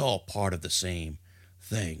entity. It's all part of the same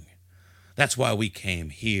thing. That's why we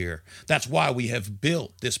came here. That's why we have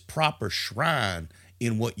built this proper shrine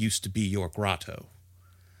in what used to be your grotto.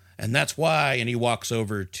 And that's why, and he walks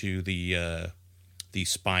over to the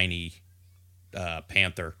spiny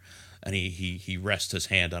panther, and he rests his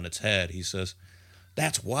hand on its head. He says,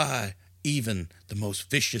 that's why even the most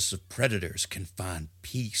vicious of predators can find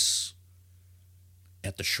peace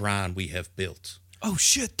at the shrine we have built. Oh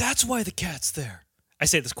shit, that's why the cat's there. I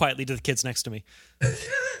say this quietly to the kids next to me.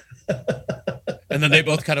 And then they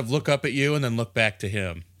both kind of look up at you and then look back to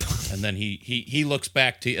him. And then he looks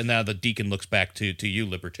back to, and now the deacon looks back to you,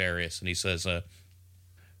 Libertarius, and he says,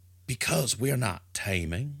 because we're not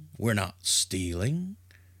taming, we're not stealing,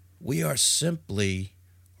 we are simply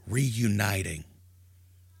reuniting,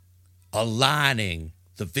 aligning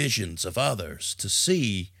the visions of others to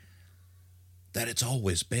see that it's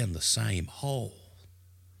always been the same whole.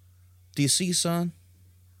 Do you see, son?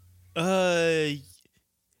 Yeah,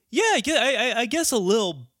 I guess a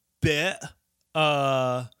little bit.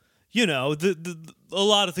 You know, a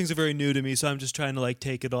lot of things are very new to me, so I'm just trying to like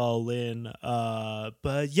take it all in.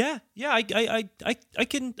 But yeah, I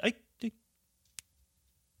can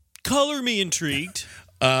color me intrigued.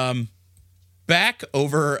 Back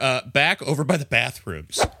over by the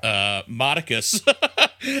bathrooms. Modicus.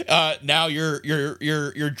 Now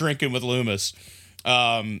you're drinking with Loomis.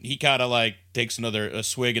 He kind of like takes a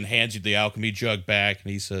swig and hands you the alchemy jug back,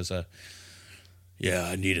 and he says, "Yeah,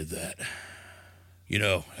 I needed that. You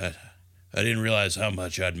know, I didn't realize how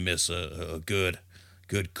much I'd miss a good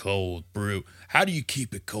cold brew. How do you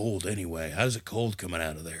keep it cold anyway? How's it cold coming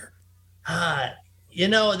out of there?" You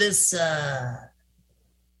know, this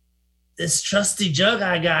trusty jug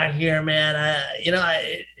I got here, man.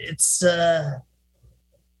 It's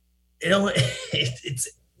it's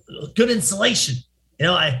good insulation. You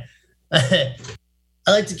know, I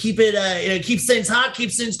like to keep it. It keeps things hot,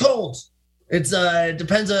 keeps things cold. It's it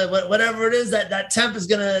depends on whatever it is that temp is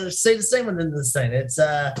gonna stay the same within this thing. It's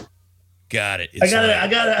got it. I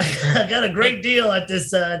got a great deal at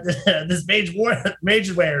this this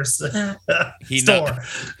Major Wares store. He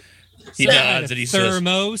nods and he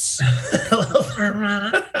Thermos.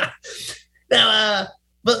 Now,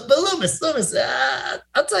 but Loomis,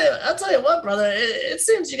 I'll tell you what, brother. It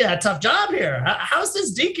seems you got a tough job here. How's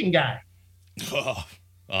this Deacon guy?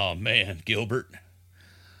 Oh man, Gilbert.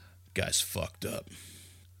 Guy's fucked up.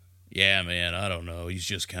 Yeah, man, I don't know. He's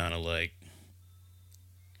just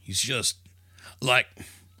like,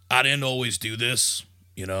 I didn't always do this,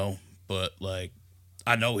 you know, but like,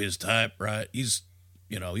 I know his type, right? He's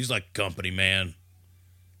like a company man.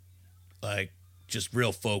 Like, just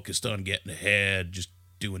real focused on getting ahead, just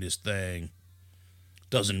doing his thing.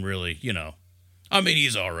 Doesn't really, I mean,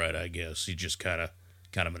 he's all right, I guess. He's just kind of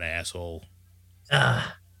an asshole.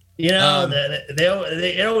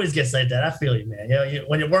 It always gets like that. I feel you, man.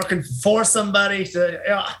 When you're working for somebody,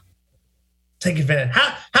 take advantage.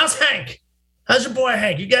 How's Hank? How's your boy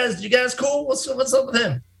Hank? You guys cool? What's up with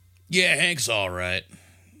him? Yeah, Hank's all right.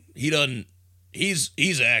 He doesn't.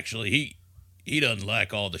 He's actually he doesn't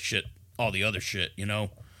like all the other shit.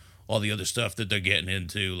 All the other stuff that they're getting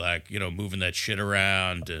into, like moving that shit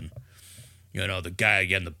around, and the guy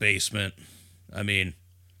in the basement. I mean,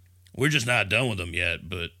 we're just not done with him yet,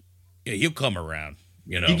 but yeah, he'll come around.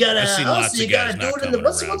 You gotta. I've seen lots of guys not coming around.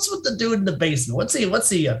 What's with the dude in the basement? What's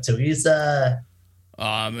he up to? He's man,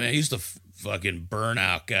 he's the fucking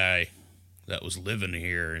burnout guy that was living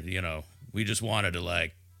here. We just wanted to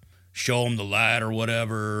like show him the light or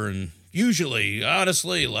whatever. And usually,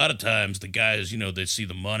 honestly, a lot of times the guys, they see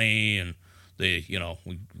the money and they,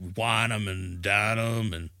 we wine them and dine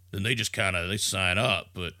them, and then they just they sign up.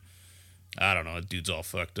 But I don't know, that dude's all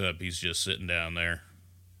fucked up. He's just sitting down there.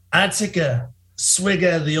 I take a swig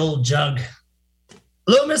out of the old jug.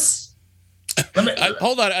 Loomis,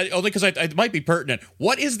 hold on, only because I might be pertinent.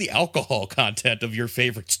 What is the alcohol content of your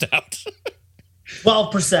favorite stout?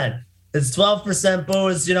 12%. It's 12%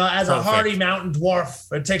 booze. As a hardy mountain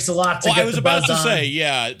dwarf, it takes a lot to get the buzz on. I was about to say,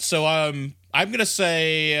 yeah. So I'm gonna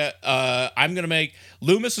say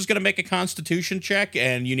Loomis is gonna make a Constitution check,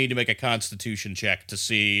 and you need to make a Constitution check to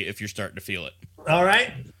see if you're starting to feel it. All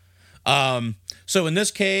right. So in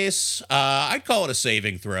this case, I'd call it a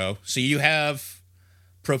saving throw. So you have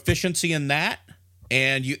proficiency in that,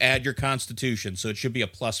 and you add your Constitution, so it should be a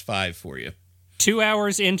 +5 for you. 2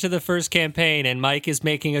 hours into the first campaign, and Mike is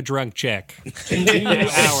making a drunk check. 2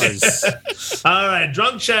 hours. All right,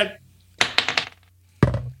 drunk check.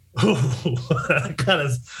 Ooh, got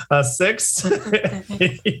a 6.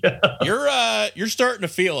 Yeah. You're starting to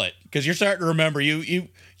feel it, because you're starting to remember you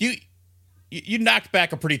knocked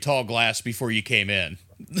back a pretty tall glass before you came in.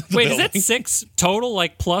 Wait, is that 6 total?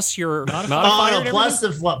 Like plus your modifier? Plus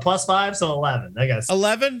of what? +5, so 11. I guess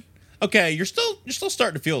 11. Okay, you're still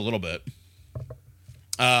starting to feel a little bit,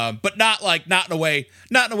 but not in a way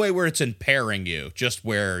where it's impairing you. Just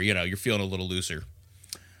where you're feeling a little looser.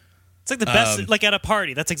 It's like the best, like at a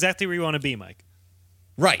party. That's exactly where you want to be, Mike.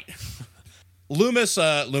 Right. Loomis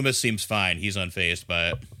seems fine. He's unfazed by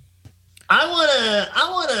it. I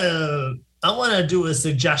wanna do a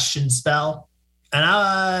suggestion spell,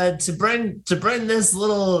 and to bring this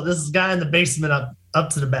guy in the basement up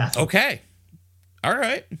to the bathroom. Okay. All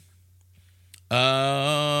right.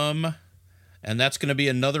 And that's going to be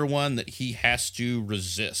another one that he has to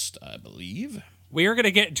resist, I believe. we are going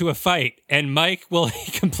to get into a fight, and Mike will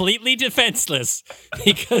be completely defenseless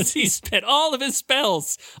because he spent all of his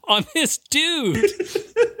spells on this dude.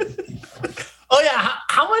 Oh yeah,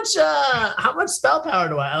 how much spell power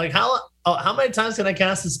do I like? How many times can I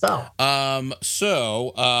cast a spell?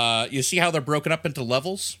 So you see how they're broken up into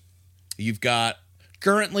levels?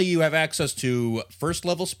 Currently you have access to first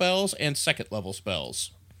level spells and second level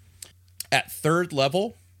spells. At third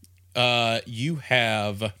level, you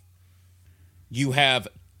have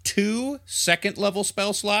 2 second level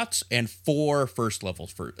spell slots and 4 first level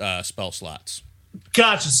spell slots.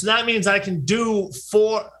 Gotcha. So that means I can do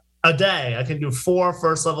 4 a day. I can do 4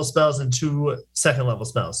 first level spells and 2 second level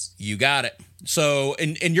spells. You got it. So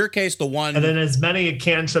in your case, the one, and then as many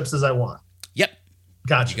cantrips as I want. Yep.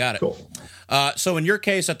 Gotcha. You got it. Cool. So in your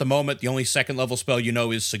case, at the moment, the only second level spell you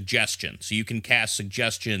know is Suggestion. So you can cast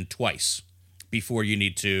Suggestion twice before you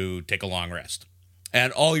need to take a long rest.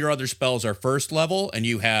 And all your other spells are first level, and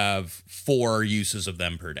you have 4 uses of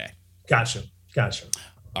them per day. Gotcha.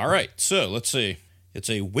 All right, so let's see. It's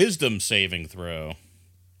a wisdom saving throw.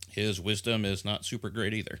 His wisdom is not super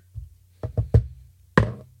great either.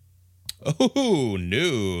 Oh,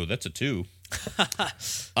 no, that's a 2.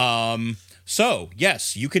 So,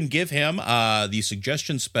 yes, you can give him the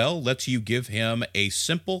Suggestion spell lets you give him a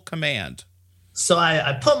simple command. So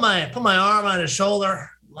I put my arm on his shoulder,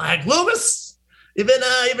 like, Loomis, you've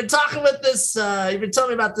been talking with this. You've been telling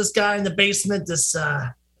me about this guy in the basement. This,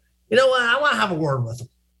 you know what? I want to have a word with him.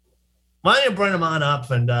 Why don't you bring him on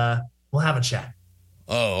up and we'll have a chat?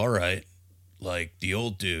 Oh, all right. Like the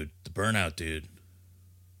old dude, the burnout dude.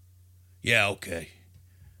 Yeah, okay.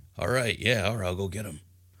 All right, yeah, all right, I'll go get him.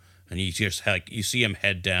 And you see him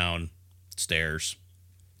head down stairs.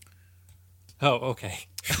 Oh, okay.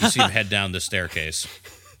 You see him head down the staircase.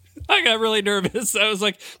 I got really nervous. I was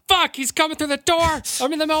like, fuck, he's coming through the door.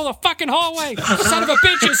 I'm in the middle of the fucking hallway. Son of a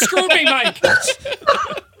bitch, you screwed me, Mike.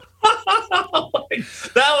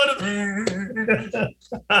 That would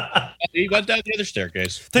have. He went down the other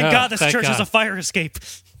staircase. Thank God this thank church has God. a fire escape.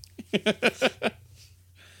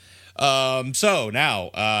 So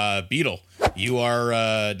now, Beetle, you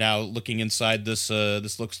are now looking inside this.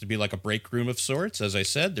 This looks to be like a break room of sorts. As I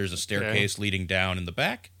said, there's a staircase leading down in the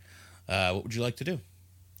back. What would you like to do?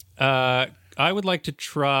 I would like to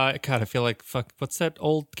try. God, I feel like fuck. What's that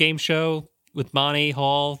old game show with Monty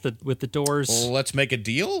Hall with the doors? Well, let's make a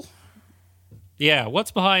deal. Yeah, what's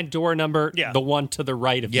behind door number? Yeah. The one to the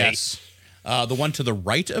right of me. Yes, the one to the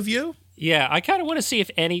right of you. Yeah, I kind of want to see if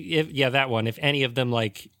that one, if any of them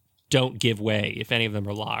like don't give way, if any of them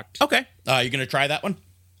are locked. Okay, you're gonna try that one.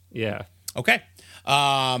 Yeah. Okay.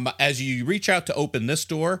 As you reach out to open this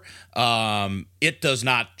door, it does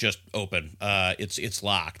not just open. It's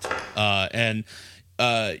locked. And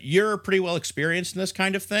you're pretty well experienced in this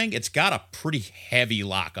kind of thing. It's got a pretty heavy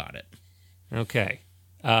lock on it. Okay.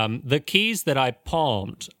 The keys that I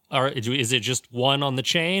palmed is it just one on the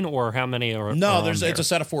chain, or how many are? No, are it's a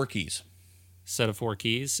set of 4 keys. Set of 4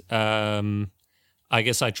 keys. I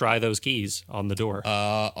guess I try those keys on the door.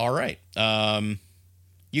 All right.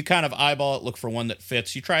 You kind of eyeball it, look for one that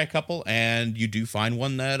fits. You try a couple, and you do find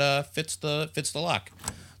one that fits the lock.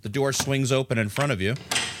 The door swings open in front of you,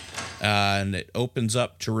 and it opens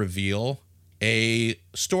up to reveal a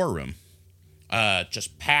storeroom,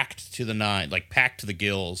 just packed to the nine, like packed to the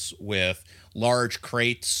gills with large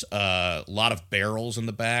crates, a lot of barrels in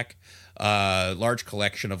the back, large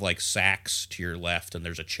collection of like sacks to your left, and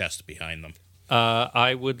there's a chest behind them.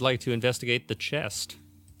 I would like to investigate the chest.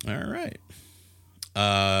 All right.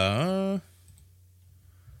 So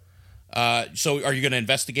are you going to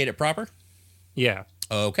investigate it proper? Yeah.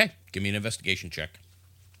 Okay. Give me an investigation check.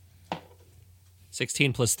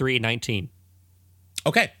 16 plus 3, 19.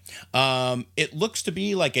 Okay. It looks to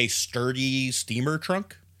be like a sturdy steamer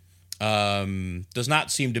trunk. Does not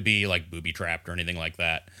seem to be like booby trapped or anything like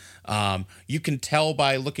that. You can tell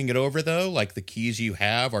by looking it over though, like the keys you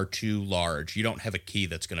have are too large. You don't have a key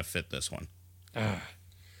that's going to fit this one.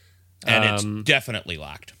 And it's definitely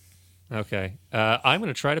locked. Okay. I'm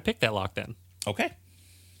going to try to pick that lock then. Okay.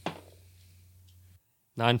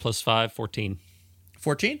 9 plus 5, 14.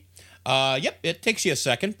 14? Yep, it takes you a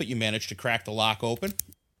second, but you manage to crack the lock open.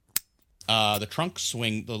 The trunk,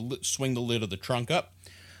 swing the lid of the trunk up.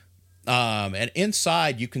 And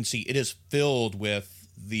inside you can see it is filled with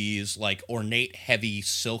these like ornate, heavy,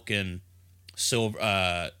 silken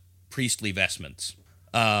silver priestly vestments.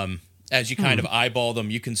 As you kind of eyeball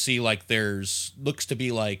them, you can see like looks to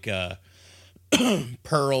be like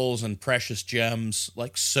pearls and precious gems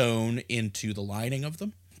like sewn into the lining of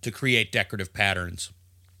them to create decorative patterns.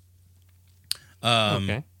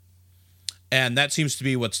 Okay. And that seems to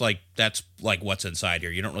be what's inside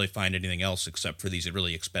here. You don't really find anything else except for these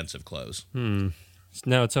really expensive clothes.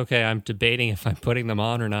 No, it's okay. I'm debating if I'm putting them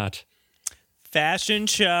on or not. Fashion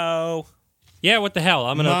show. Yeah, what the hell?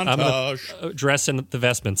 I'm gonna Montage. Dress in the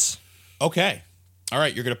vestments. Okay. All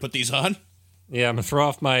right, you're gonna put these on? Yeah, I'm gonna throw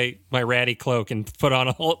off my ratty cloak and put on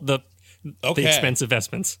the expensive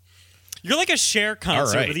vestments. You're like a Cher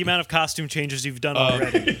concert right. with the amount of costume changes you've done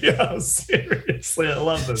already. Yeah, seriously, I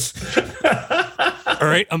love this. All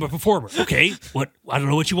right, I'm a performer. Okay, what? I don't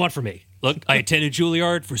know what you want from me. Look, I attended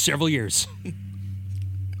Juilliard for several years.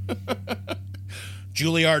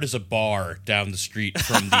 Juilliard is a bar down the street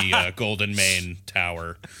from the Golden Main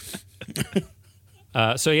Tower.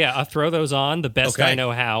 So yeah, I'll throw those on the best Okay. I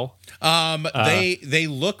know how. They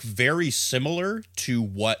look very similar to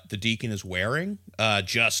what the deacon is wearing,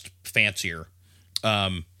 just fancier.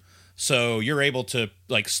 So you're able to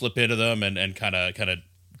like slip into them and kind of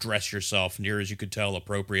dress yourself near as you could tell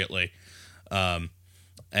appropriately. And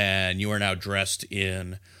you are now dressed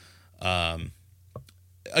in,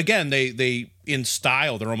 again, they in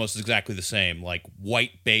style, they're almost exactly the same, like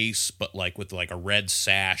white base, but like with like a red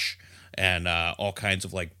sash and all kinds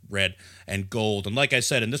of like red and gold. And like I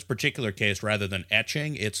said, in this particular case, rather than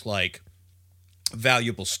etching, it's like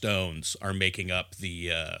valuable stones are making up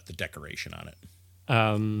the decoration on it.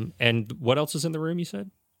 And what else is in the room, you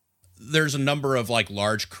said? There's a number of like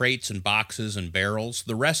large crates and boxes and barrels.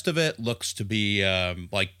 The rest of it looks to be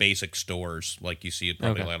like basic stores, like you see it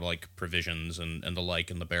probably have like provisions and the like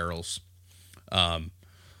in the barrels.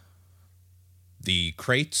 The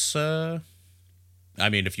crates, I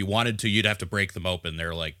mean, if you wanted to, you'd have to break them open.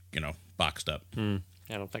 They're like, boxed up. I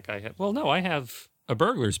don't think I have. Well, no, I have a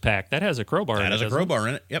burglar's pack that has a crowbar in it. That has a crowbar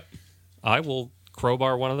in it. Yep. I will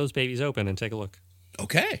crowbar one of those babies open and take a look.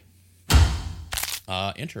 Okay.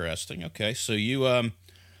 Interesting. Okay, so you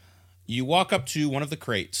walk up to one of the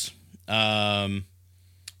crates. Do an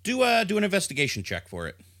investigation check for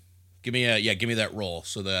it. Give me that roll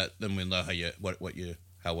so that then we know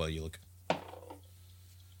how well you look.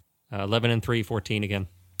 11 and 3, 14 again.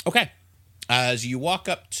 Okay. As you walk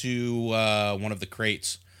up to one of the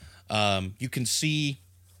crates, you can see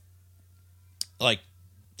like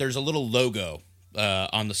there's a little logo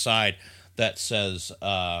on the side that says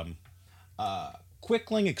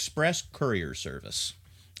Quickling Express Courier Service.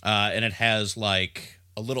 And it has like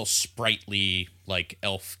a little sprightly like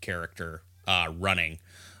elf character running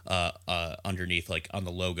underneath like on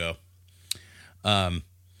the logo.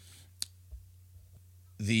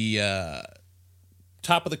 The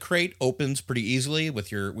top of the crate opens pretty easily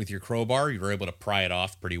with your crowbar. You're able to pry it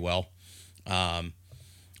off pretty well.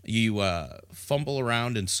 You fumble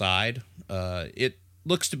around inside. It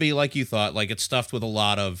looks to be like you thought, like it's stuffed with a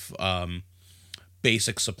lot of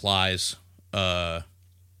basic supplies. You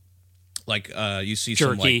see Jerky.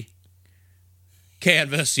 some like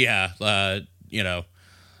canvas,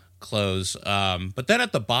 clothes. But then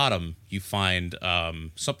at the bottom, you find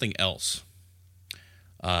something else.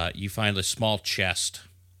 You find a small chest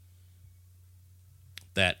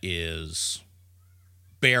that is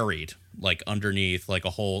buried, like underneath, like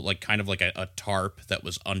a whole, like kind of like a tarp that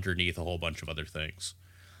was underneath a whole bunch of other things,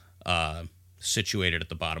 situated at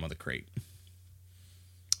the bottom of the crate.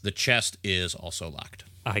 The chest is also locked.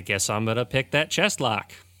 I guess I'm going to pick that chest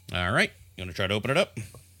lock. All right. You want to try to open it up?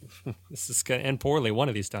 This is going to end poorly one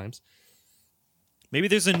of these times. Maybe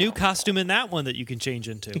there's a new costume in that one that you can change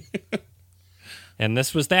into. And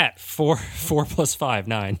this was that. 4 plus 5,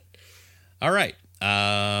 9. All right.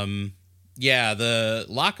 Yeah, the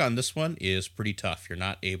lock on this one is pretty tough. You're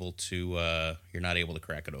not able to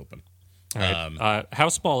crack it open. All right. How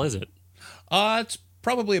small is it? It's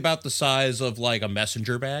probably about the size of like a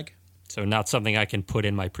messenger bag. So not something I can put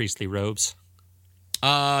in my priestly robes? You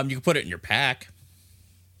can put it in your pack.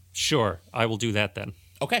 Sure, I will do that then.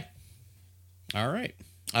 Okay. All right.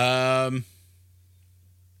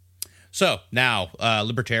 So now,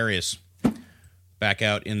 Libertarius, back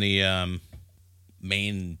out in the out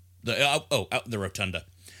the rotunda.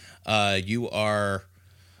 You are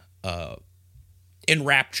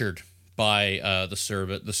enraptured by the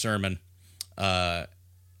sermon, and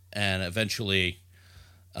eventually,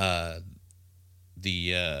 the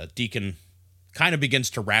deacon kind of begins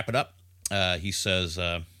to wrap it up. He says,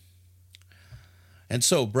 and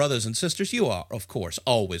so, brothers and sisters, you are, of course,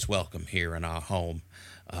 always welcome here in our home.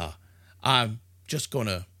 I'm just going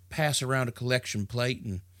to pass around a collection plate,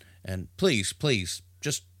 and please,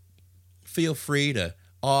 just feel free to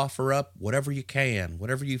offer up whatever you can,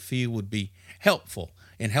 whatever you feel would be helpful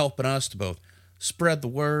in helping us to both spread the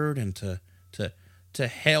word and to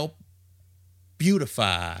help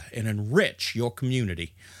beautify and enrich your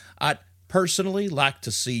community. I'd personally like to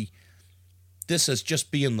see this as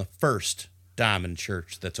just being the first Diamond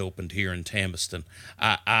Church that's opened here in Tamiston.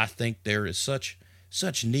 I think there is such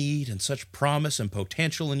need and such promise and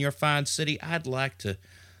potential in your fine city. I'd like to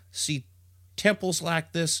see temples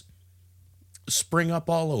like this spring up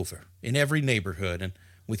all over in every neighborhood, and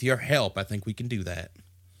with your help, I think we can do that.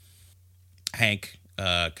 Hank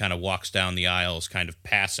kind of walks down the aisles, kind of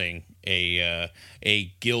passing a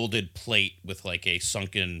gilded plate with like a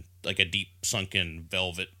deep sunken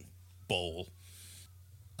velvet bowl,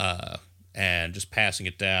 and just passing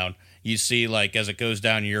it down. You see, like, as it goes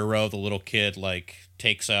down your row, the little kid like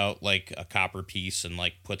takes out like a copper piece and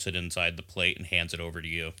like puts it inside the plate and hands it over to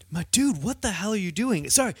you. My dude, what the hell are you doing?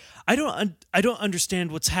 Sorry, I don't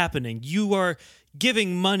understand what's happening. You are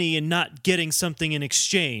giving money and not getting something in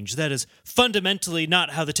exchange. That is fundamentally not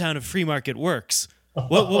how the town of Freemarket works.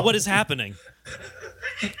 What is happening?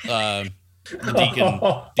 The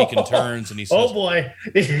deacon turns and he says, "Oh boy,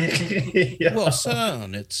 yeah. Well,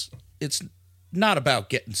 son, it's not about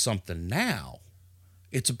getting something now.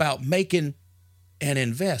 It's about making an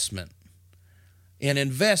investment in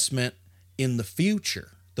the future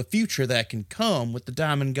that can come with the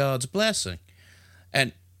Diamond God's blessing.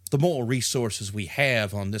 And the more resources we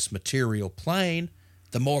have on this material plane,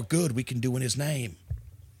 the more good we can do in his name.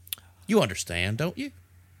 You understand, don't you?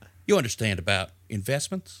 You understand about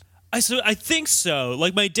investments?" I think so.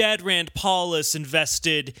 Like, my dad, Rand Paulus,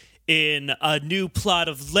 invested in a new plot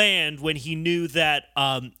of land when he knew that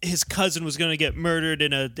his cousin was going to get murdered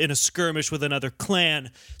in a skirmish with another clan,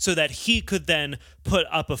 so that he could then put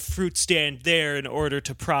up a fruit stand there in order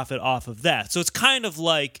to profit off of that. So it's kind of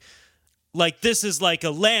like this is like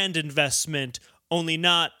a land investment, only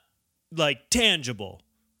not like tangible,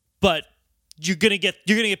 but you're gonna get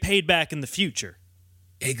paid back in the future.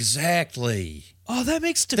 Exactly. Oh, that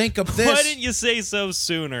makes think of this. Why didn't you say so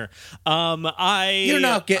sooner? You're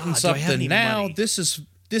not getting something now. Money? This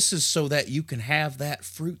is so that you can have that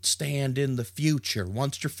fruit stand in the future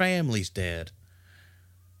once your family's dead.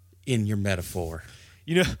 In your metaphor.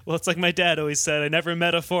 You know, well, it's like my dad always said, I never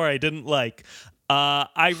metaphor I didn't like.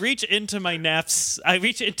 I reach into my bag.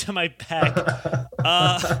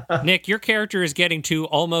 Nick, your character is getting to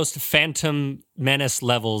almost Phantom Menace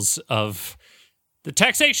levels of the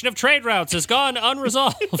taxation of trade routes has gone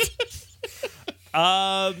unresolved.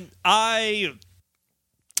 Oh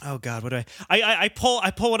God, what do I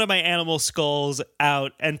pull one of my animal skulls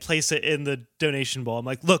out and place it in the donation bowl. I'm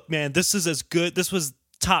like, look, man, this is as good. This was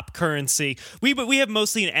top currency. We have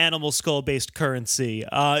mostly an animal skull based currency.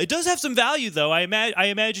 It does have some value though. I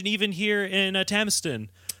imagine even here in Tamiston.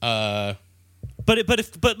 But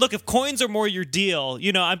look, if coins are more your deal,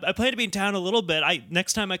 you know, I plan to be in town a little bit.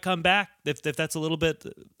 Next time I come back, if that's a little bit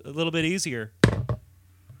easier.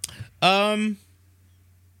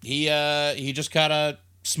 He just kind of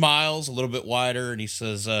smiles a little bit wider and he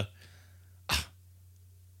says,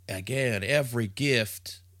 again, every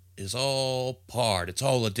gift is all part. It's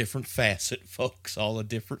all a different facet, folks. All a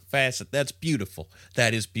different facet. That's beautiful.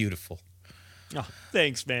 That is beautiful. Oh,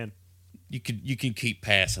 thanks, man. You can keep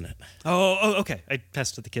passing it. Oh, okay. I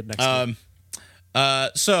passed to the kid next to me.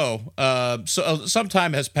 So some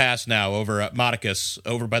time has passed now over at Modicus,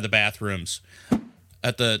 over by the bathrooms.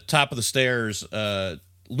 At the top of the stairs,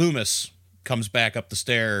 Loomis comes back up the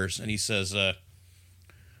stairs and he says, "All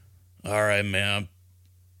right, man. I'm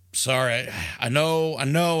sorry. I know. I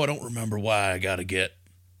don't remember why I gotta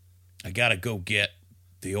go get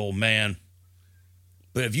the old man.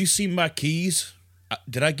 But have you seen my keys?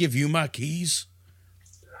 Did I give you my keys?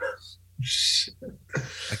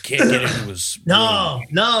 I can't get into his room."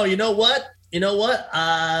 No. You know what? You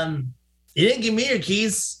didn't give me your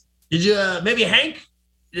keys. Did you? Maybe Hank?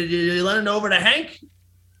 Did you lend it over to Hank?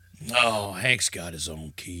 No, Hank's got his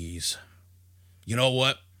own keys. You know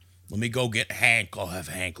what? Let me go get Hank. I'll have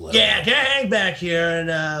Hank let Yeah, out. get Hank back here,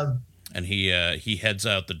 And he heads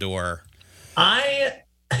out the door.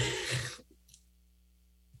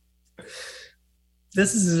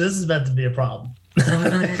 This is meant to be a problem.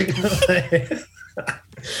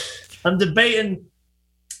 I'm debating,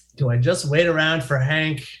 do I just wait around for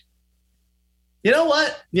Hank? You know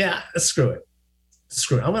what? Yeah, screw it.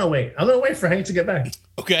 I'm gonna wait for Hank to get back.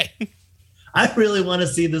 Okay. I really want to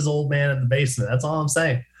see this old man in the basement. That's all I'm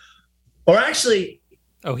saying. Or actually,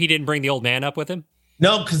 Oh, he didn't bring the old man up with him?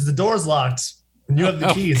 no, because the door's locked and you have the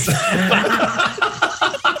keys.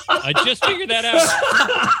 I just figured that out.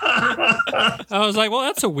 I was like, well,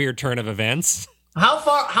 that's a weird turn of events. How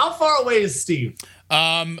far away is Steve?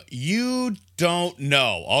 You don't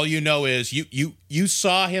know. All you know is you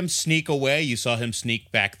saw him sneak away. You saw him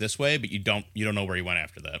sneak back this way, but you don't know where he went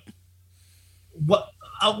after that. What?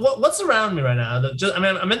 What's around me right now?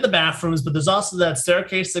 I'm in the bathrooms, but there's also that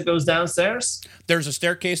staircase that goes downstairs. There's a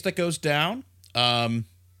staircase that goes down.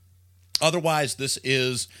 Otherwise, this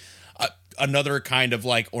is another kind of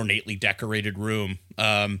like ornately decorated room.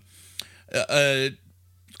 Kind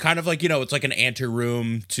of like, it's like an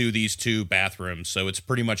anteroom to these two bathrooms. So it's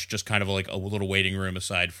pretty much just kind of like a little waiting room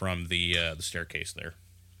aside from the staircase there.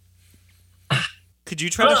 Could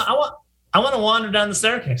you try I want to wander down the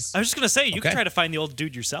staircase. I was just going to say, you can try to find the old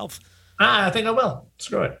dude yourself. I think I will.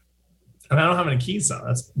 Screw it. I don't have any keys, though.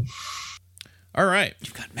 That's... All right.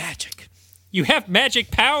 You've got magic. You have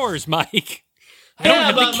magic powers, Mike. I don't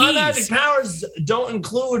have the keys. My magic powers don't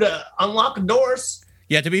include unlocking doors.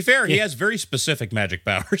 Yeah, to be fair, he has very specific magic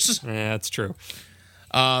powers. Yeah, that's true.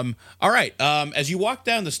 All right. As you walk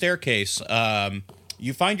down the staircase,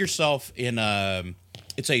 you find yourself in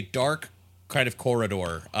it's a dark kind of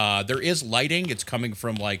corridor. There is lighting. It's coming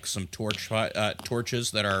from like some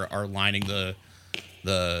torches that are lining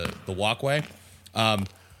the walkway.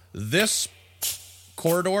 This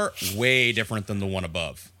corridor way different than the one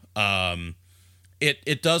above.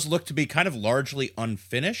 It does look to be kind of largely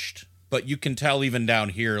unfinished, but you can tell even down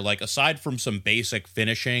here, like aside from some basic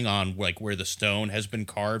finishing on like where the stone has been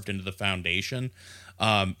carved into the foundation,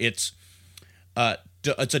 it's a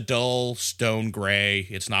dull stone gray.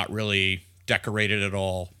 It's not really decorated at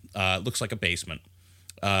all. It looks like a basement.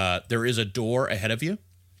 There is a door ahead of you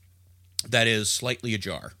that is slightly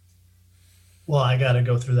ajar. Well, I gotta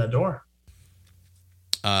go through that door.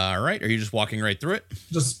 All right. Are you just walking right through it?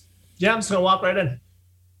 I'm just gonna walk right in.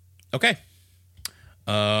 Okay.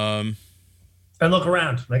 And look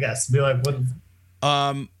around, I guess. Be like, what?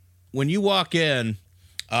 When you walk in,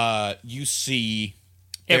 you see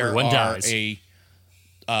Everyone dies.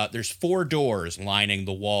 There's 4 doors lining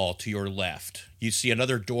the wall to your left. You see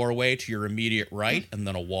another doorway to your immediate right, and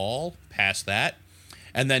then a wall past that.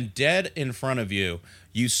 And then dead in front of you,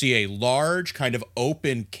 you see a large kind of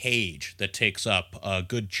open cage that takes up a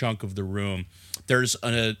good chunk of the room. There's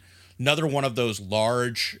another one of those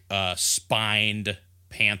large spined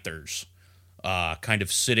panthers kind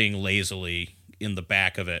of sitting lazily in the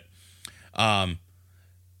back of it.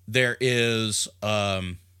 There is...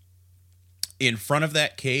 in front of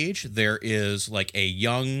that cage, there is like a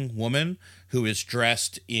young woman who is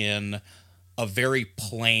dressed in a very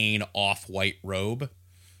plain off-white robe,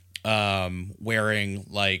 wearing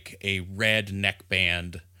like a red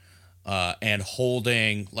neckband, and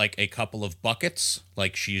holding like a couple of buckets,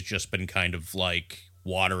 like she's just been kind of like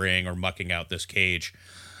watering or mucking out this cage.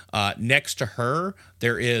 Next to her,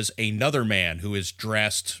 there is another man who is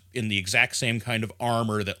dressed in the exact same kind of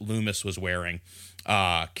armor that Loomis was wearing,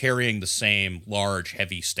 carrying the same large,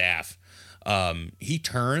 heavy staff. He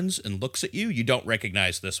turns and looks at you. You don't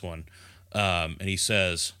recognize this one. And he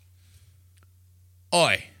says,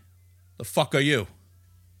 "Oi, the fuck are you?"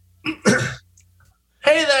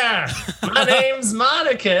 Hey there! My name's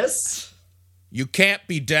Monicus. "You can't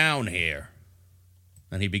be down here."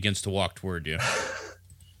 And he begins to walk toward you.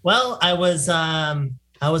 Well, I was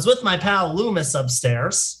with my pal Loomis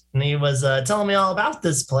upstairs, and he was telling me all about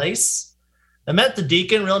this place. I met the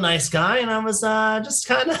deacon, real nice guy, and I was just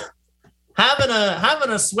kind of having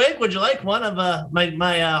a swig. Would you like one of my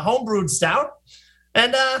homebrewed stout?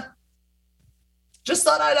 And just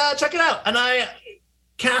thought I'd check it out. And I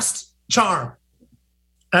cast charm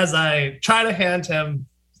as I try to hand him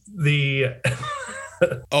the.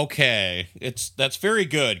 Okay, that's very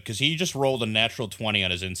good because he just rolled a natural 20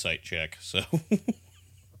 on his insight check. So.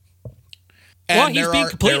 Well, he's being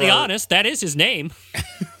completely honest. That is his name.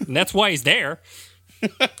 And that's why he's there.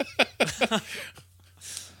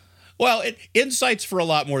 Well, insight's for a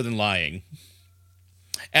lot more than lying.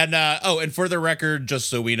 And and for the record, just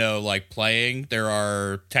so we know, like playing, there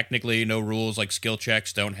are technically no rules. Like skill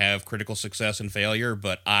checks don't have critical success and failure,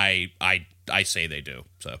 but I say they do.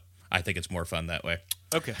 So I think it's more fun that way.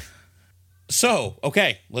 Okay. So,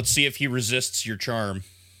 let's see if he resists your charm.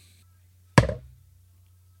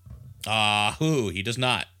 He does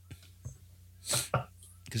not.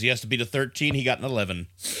 Because he has to beat a 13, he got an 11.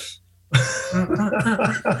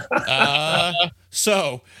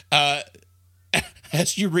 So,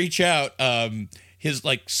 as you reach out, his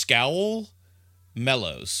like scowl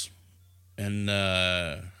mellows, and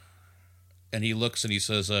he looks and he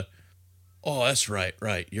says, "Oh, that's right.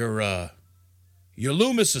 You're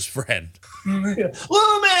Loomis's friend." Loomis,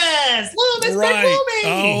 right? Loomis.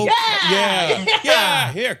 Oh,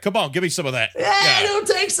 yeah. Here, come on, give me some of that. Yeah, dude,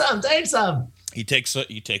 take some. He takes a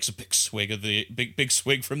big swig of the big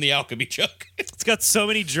swig from the alchemy jug. It's got so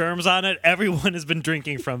many germs on it. Everyone has been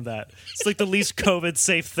drinking from that. It's like the least COVID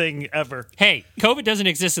safe thing ever. Hey, COVID doesn't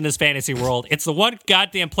exist in this fantasy world. It's the one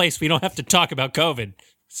goddamn place we don't have to talk about COVID.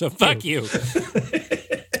 So fuck you.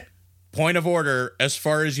 Point of order, as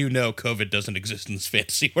far as you know, COVID doesn't exist in this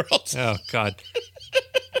fantasy world. Oh, God.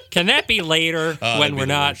 Can that be later when we're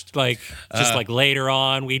not, worst. like, just like later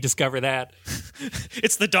on we discover that?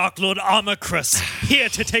 It's the Dark Lord Armacrus, here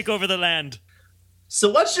to take over the land. So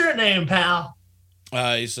what's your name, pal?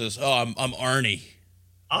 He says, "Oh, I'm Arnie."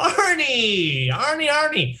 Arnie.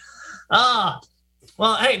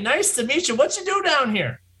 Well, hey, nice to meet you. What you do down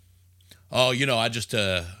here? Oh, I just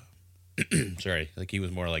sorry, like he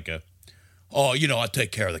was more like a. Oh, I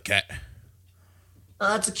take care of the cat.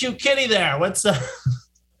 That's a cute kitty there. What's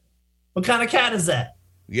what kind of cat is that?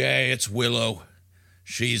 Yeah, it's Willow.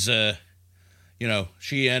 She's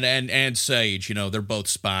she and Sage, they're both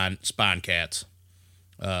spine cats.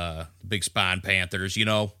 Big spine panthers,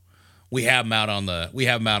 We have them out on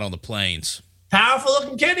the plains. Powerful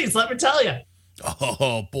looking kitties, let me tell you.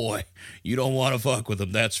 Oh boy, you don't want to fuck with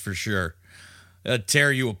them, that's for sure. They'll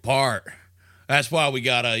tear you apart. That's why we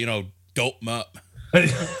gotta, dope them up.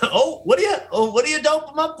 What do you dope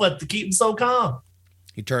them up with to keep them so calm?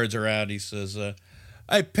 He turns around. He says,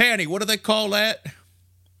 "Hey, Panny, what do they call that?"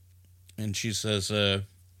 And she says,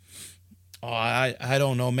 I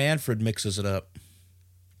don't know. Manfred mixes it up."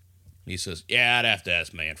 He says, "Yeah, I'd have to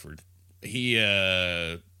ask Manfred. He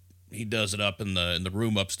does it up in the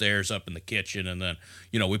room upstairs, up in the kitchen, and then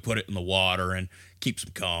we put it in the water and keeps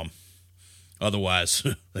them calm. Otherwise,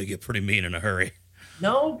 they get pretty mean in a hurry."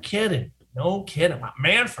 No kidding.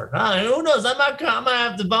 Manfred. Who knows? I might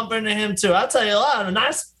have to bump into him too. I'll tell you a lot of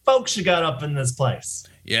nice folks you got up in this place.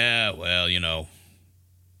 Yeah, well,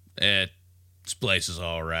 this place is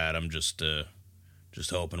all right. I'm just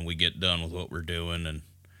hoping we get done with what we're doing and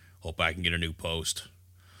hope I can get a new post.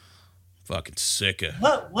 Fucking sick of.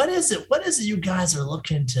 What is it? What is it you guys are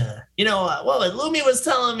looking to? Lumi was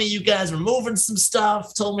telling me you guys were moving some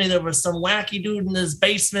stuff. Told me there was some wacky dude in his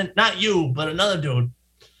basement. Not you, but another dude.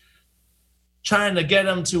 Trying to get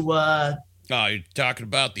him to. Oh, you're talking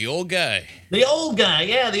about the old guy. The old guy,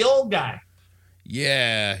 yeah, the old guy.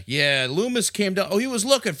 Yeah. Loomis came down. Oh, he was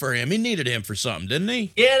looking for him. He needed him for something, didn't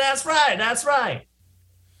he? Yeah, that's right.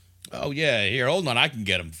 Oh, yeah. Here, hold on. I can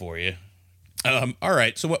get him for you. All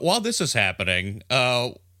right. So while this is happening,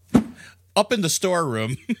 up in the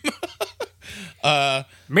storeroom.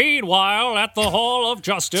 Meanwhile, at the Hall of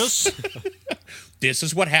Justice. This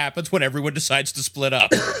is what happens when everyone decides to split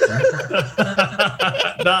up.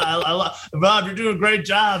 Rob, you're doing a great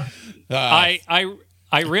job. I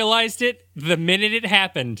realized it the minute it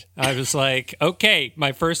happened. I was like, okay,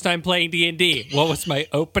 my first time playing D&D. What was my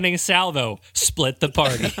opening salvo? Split the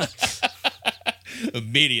party.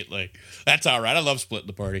 Immediately. That's all right. I love splitting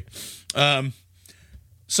the party.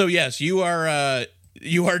 So yes, you are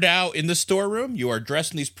now in the storeroom. You are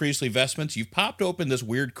dressed in these priestly vestments. You've popped open this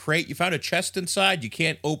weird crate. You found a chest inside. You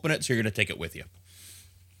can't open it, so you're going to take it with you.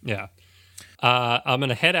 Yeah. I'm going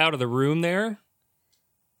to head out of the room there.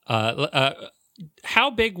 How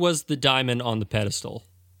big was the diamond on the pedestal?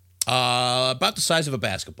 About the size of a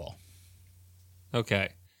basketball. Okay.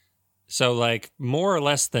 So, like, more or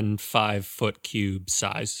less than 5 foot cube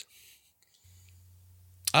size.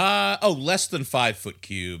 Less than 5 foot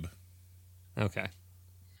cube. Okay.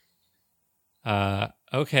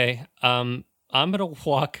 Okay. I'm gonna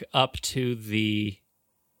walk up to the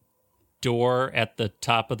door at the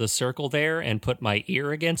top of the circle there and put my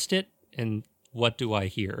ear against it. And what do I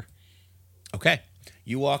hear? Okay.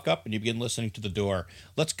 You walk up and you begin listening to the door.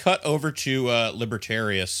 Let's cut over to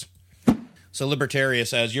Libertarius. So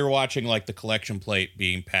Libertarius, as you're watching like the collection plate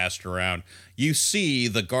being passed around, you see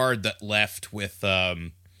the guard that left with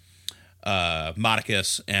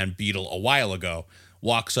Modicus and Beetle a while ago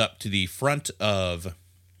walks up to the front of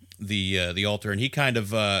the altar, and he kind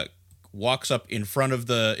of walks up in front of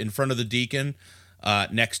the deacon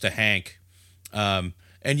next to Hank, and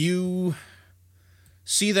you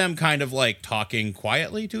see them kind of like talking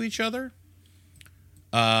quietly to each other.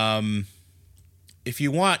 If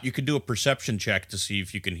you want, you could do a perception check to see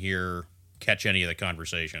if you can catch any of the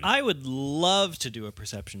conversation. I would love to do a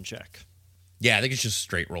perception check. Yeah, I think it's just a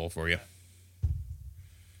straight roll for you.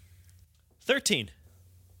 13.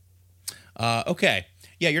 Okay.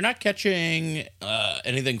 Yeah, you're not catching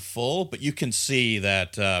anything full, but you can see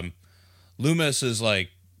that Loomis is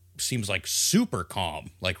seems like super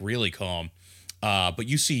calm, like really calm. But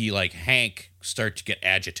you see like Hank start to get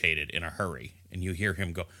agitated in a hurry, and you hear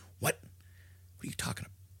him go, "What? What are you talking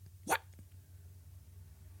about? What?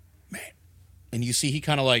 Man, and you see he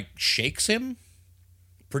kind of like shakes him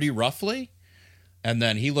pretty roughly. And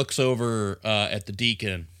then he looks over at the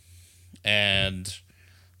deacon, and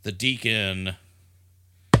the deacon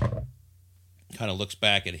kind of looks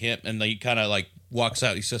back at him, and then he kind of like walks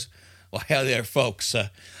out. He says, "Well, hey there, folks.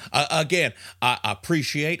 Again, I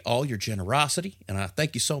appreciate all your generosity, and I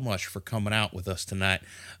thank you so much for coming out with us tonight.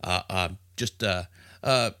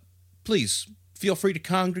 Please feel free to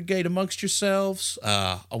congregate amongst yourselves.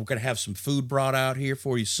 We're going to have some food brought out here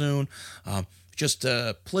for you soon.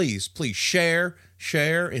 Please share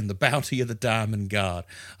in the bounty of the Diamond God.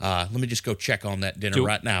 Let me just go check on that dinner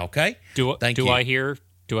right now, okay? Thank you. Do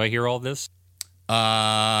I hear all this?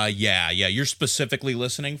 Yeah. You're specifically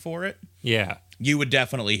listening for it? Yeah. You would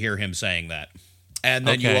definitely hear him saying that. And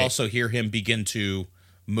then you also hear him begin to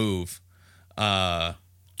move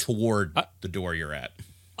toward the door you're at.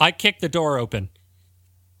 I kick the door open.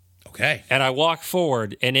 Okay. And I walk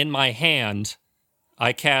forward, and in my hand,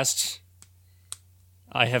 I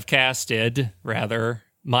have casted,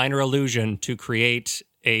 minor illusion to create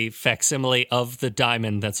a facsimile of the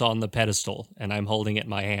diamond that's on the pedestal, and I'm holding it in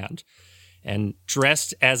my hand. And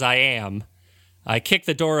dressed as I am, I kick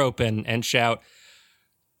the door open and shout,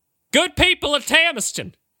 "Good people of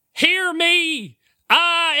Tamiston, hear me!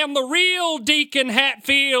 I am the real Deacon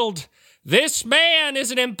Hatfield. This man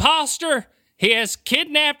is an imposter. He has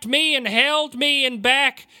kidnapped me and held me in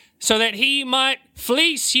back so that he might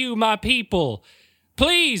fleece you, my people.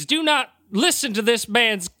 Please do not listen to this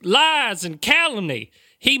man's lies and calumny.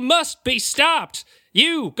 He must be stopped.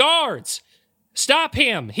 You, guards, stop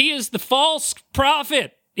him. He is the false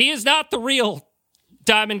prophet. He is not the real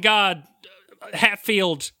Diamond God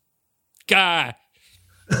Hatfield guy."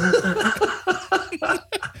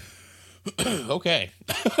 Okay.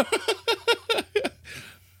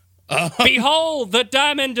 Behold,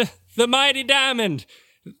 the mighty diamond.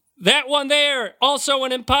 That one there, also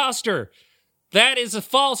an imposter. That is a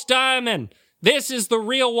false diamond. This is the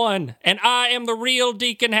real one, and I am the real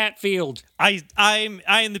Deacon Hatfield. I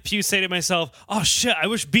in the pew say to myself, "Oh shit! I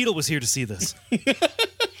wish Beetle was here to see this."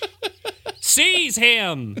 Seize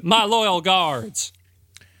him, my loyal guards.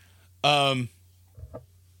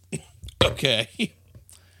 Okay.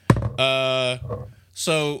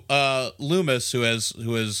 So Loomis, who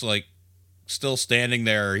is like still standing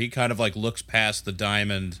there, he kind of like looks past the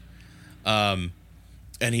diamond, and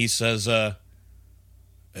he says,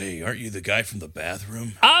 "Hey, aren't you the guy from the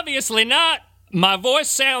bathroom?" Obviously not. My voice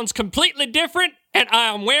sounds completely different, and I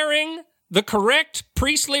am wearing the correct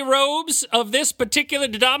priestly robes of this particular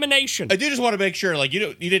denomination. I do just want to make sure, like,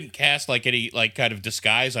 you didn't cast like any like kind of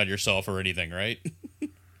disguise on yourself or anything, right?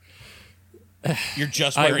 You're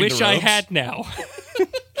just wearing the robes? I wish I had now.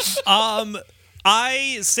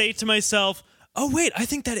 I say to myself, "Oh wait, I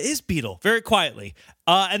think that is Beetle," very quietly.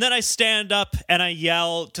 And then I stand up and I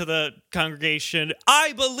yell to the congregation,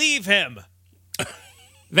 "I believe him."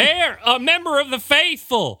 There, a member of the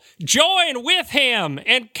faithful, join with him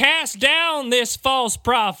and cast down this false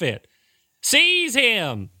prophet. Seize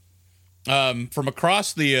him. From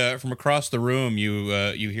across the room,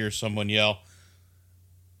 you hear someone yell,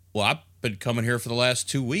 "Well, I've been coming here for the last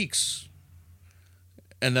 2 weeks."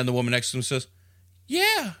 And then the woman next to him says,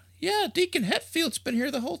 Yeah, Deacon Hetfield's been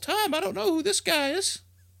here the whole time. I don't know who this guy is."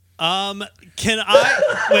 Can I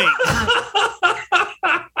wait?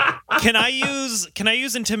 Can I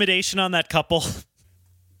use intimidation on that couple?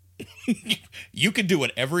 You can do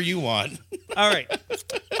whatever you want. All right.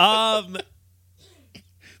 I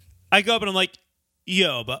go up and I'm like,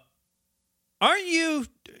 "Yo, but are you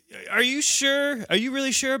sure? Are you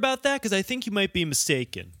really sure about that? Because I think you might be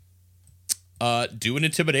mistaken." Do an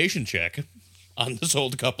intimidation check on this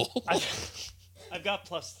old couple. I've got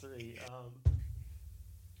 +3.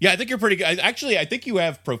 Yeah, I think you're pretty good. Actually, I think you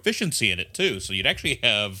have proficiency in it too, so you'd actually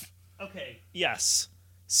have. Okay. Yes.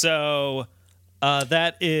 So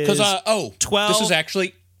that is 12. This is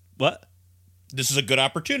actually what? This is a good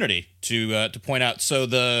opportunity to point out. So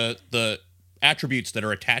the attributes that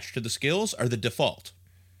are attached to the skills are the default.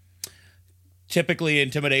 Typically,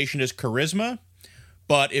 intimidation is charisma,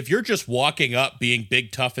 but if you're just walking up being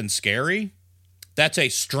big, tough, and scary, that's a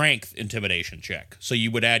strength intimidation check. So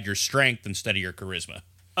you would add your strength instead of your charisma.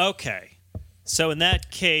 Okay. So in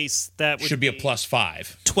that case, that should be a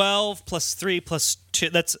 +5. 12 +3 +2.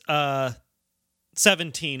 That's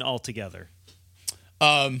 17 altogether.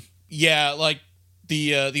 Yeah, like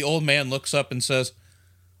the old man looks up and says,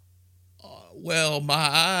 "Well, my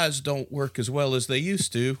eyes don't work as well as they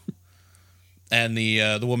used to." And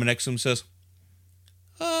the woman next to him says,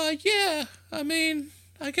 "Yeah, I mean,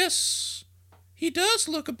 I guess he does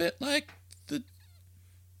look a bit like the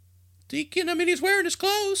deacon. I mean, he's wearing his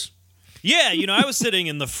clothes." Yeah, I was sitting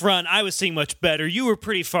in the front. I was seeing much better. You were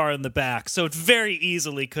pretty far in the back, so it very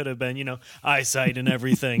easily could have been, eyesight and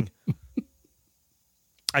everything.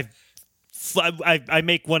 I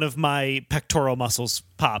make one of my pectoral muscles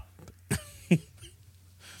pop.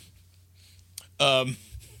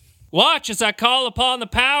 Watch as I call upon the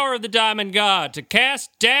power of the Diamond God to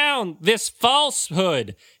cast down this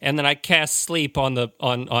falsehood, and then I cast sleep on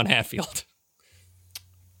Hatfield.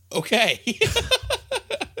 Okay.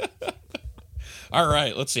 All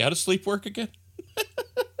right, let's see. How does sleep work again?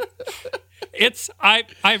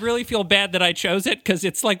 I really feel bad that I chose it because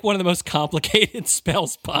it's like one of the most complicated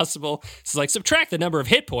spells possible. It's like subtract the number of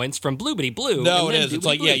hit points from bloobity blue. No, it is. It's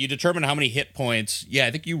like, yeah, you determine how many hit points. Yeah,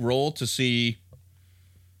 I think you roll to see.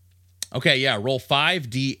 Okay, yeah, roll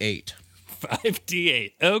 5d8.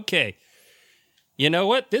 5d8. Okay. You know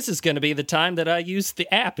what? This is going to be the time that I use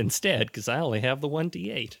the app instead because I only have the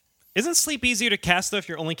 1d8. Isn't sleep easier to cast, though, if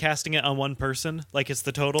you're only casting it on one person? Like, it's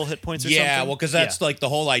the total hit points or something? Yeah, well, because that's like the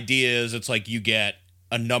whole idea is it's like you get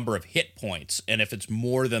a number of hit points, and if it's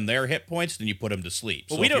more than their hit points, then you put them to sleep.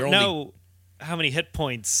 Well, we don't know how many hit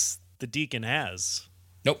points the deacon has.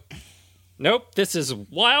 Nope. This is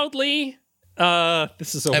wildly...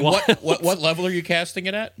 this is a and what level are you casting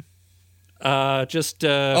it at? Just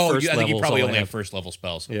I first think you probably level only have first level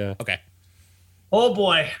spells. Yeah. Okay. Oh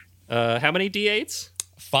boy. How many d8s?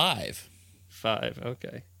 5. 5.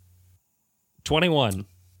 Okay. 21.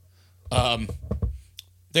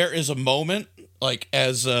 There is a moment like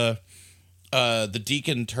as the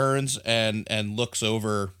deacon turns and looks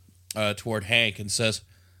over toward Hank and says,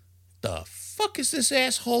 "The fuck is this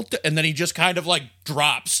asshole?" And then he just kind of like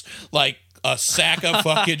drops like a sack of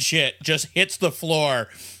fucking shit, just hits the floor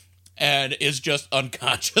and is just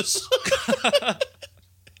unconscious.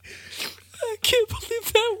 I can't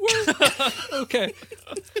believe that worked. Okay.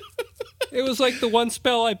 It was like the one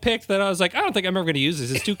spell I picked that I was like, I don't think I'm ever going to use this.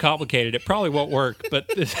 It's too complicated. It probably won't work. But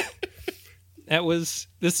this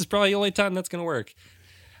is probably the only time that's going to work.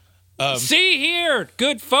 See here,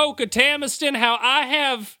 good folk of Tamiston, how I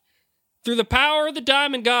have, through the power of the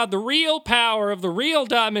Diamond God, the real power of the real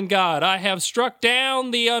Diamond God, I have struck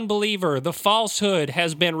down the unbeliever. The falsehood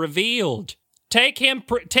has been revealed. Take him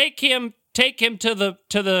to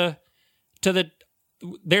the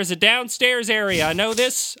there's a downstairs area. I know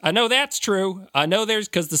this. I know that's true. I know there's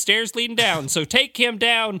because the stairs leading down. So take him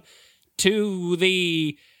down to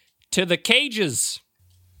the cages.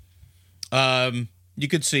 You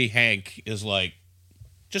could see Hank is like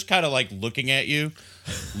just kind of like looking at you.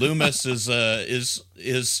 Loomis is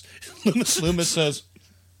Loomis says,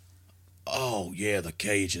 "Oh yeah, the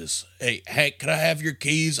cages. Hey Hank, can I have your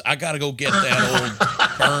keys? I gotta go get that old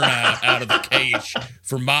burnout out of the cage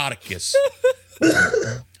for Modicus."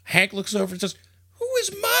 Hank looks over and says, "Who is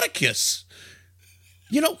Modicus?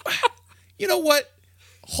 You know what?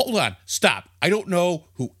 Hold on, stop. I don't know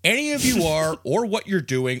who any of you are or what you're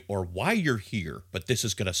doing or why you're here, but this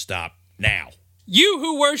is gonna stop now. You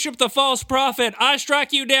who worship the false prophet, I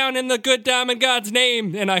strike you down in the good Diamond God's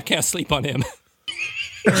name," and I can't sleep on him.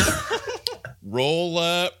 Roll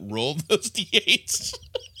those d8s.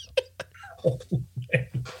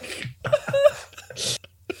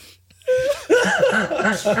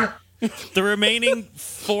 The remaining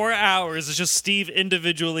 4 hours is just Steve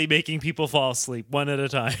individually making people fall asleep one at a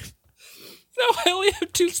time. No, I only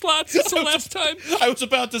have 2 slots. It's the last time. I was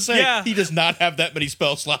about to say, He does not have that many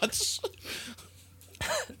spell slots.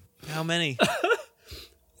 How many?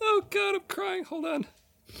 Oh, God, I'm crying. Hold on.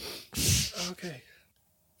 Okay.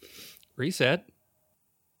 Reset.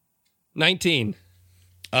 19.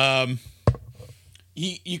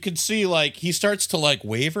 You can see, like, he starts to, like,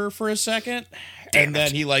 waver for a second, and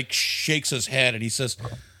then he, like, shakes his head, and he says,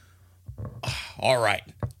 "All right,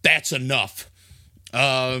 that's enough."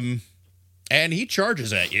 And he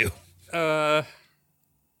charges at you.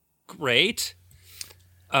 Great.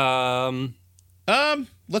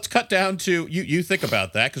 Let's cut down to, you think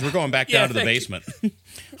about that, because we're going back down to the basement.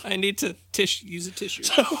 I need to use a tissue.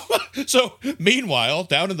 So, meanwhile,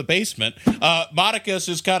 down in the basement, Modicus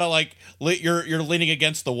is kind of like you're leaning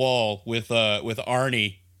against the wall with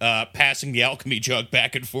Arnie passing the alchemy jug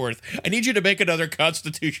back and forth. I need you to make another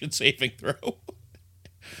Constitution saving throw.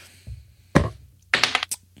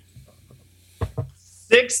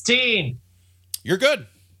 16. You're good.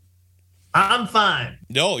 I'm fine.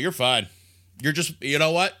 No, you're fine. You're just, you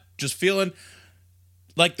know what? Just feeling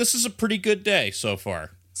like this is a pretty good day so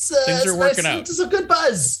far. Things are working out. It's a good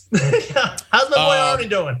buzz. How's my boy Arnie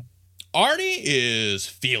doing? Arnie is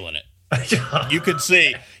feeling it. You can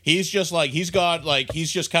see he's just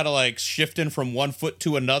kind of like shifting from one foot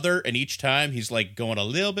to another, and each time he's like going a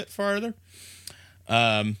little bit farther.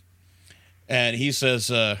 And he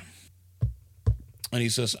says, I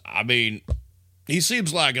mean, he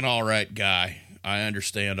seems like an all right guy. I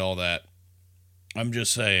understand all that. I'm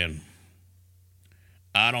just saying,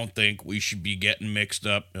 I don't think we should be getting mixed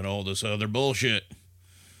up in all this other bullshit.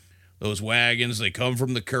 Those wagons, they come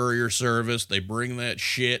from the courier service. They bring that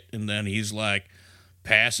shit, and then he's like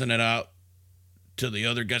passing it out to the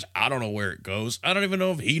other guys. I don't know where it goes. I don't even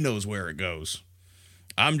know if he knows where it goes.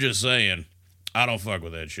 I'm just saying, I don't fuck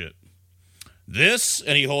with that shit. This,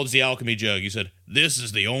 and he holds the alchemy jug. He said, this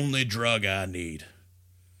is the only drug I need.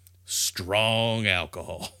 Strong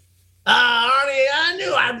alcohol. Arnie, I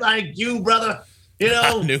knew I'd like you, brother. You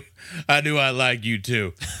know, I knew I liked you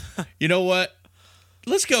too. You know what?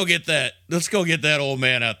 Let's go get that old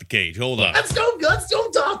man out the cage. Hold on. Let's go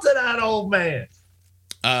talk to that old man.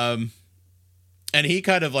 And he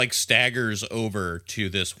kind of like staggers over to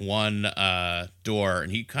this one door,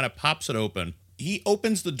 and he kind of pops it open. He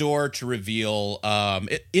opens the door to reveal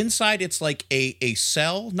inside it's like a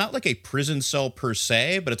cell, not like a prison cell per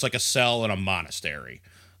se, but it's like a cell in a monastery.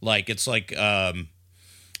 Like it's like a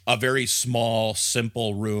very small,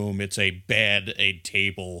 simple room. It's a bed, a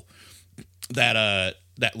table that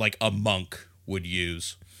like a monk would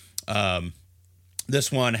use.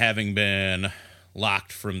 This one, having been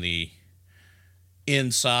locked from the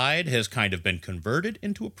inside, has kind of been converted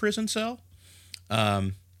into a prison cell.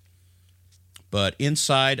 But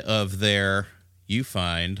inside of there, you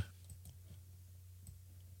find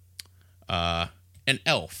an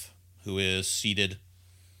elf who is seated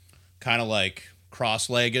kind of like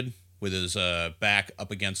cross-legged with his back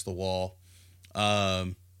up against the wall.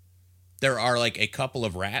 There are like a couple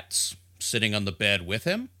of rats sitting on the bed with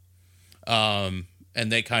him. And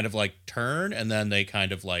they kind of like turn, and then they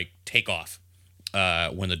kind of like take off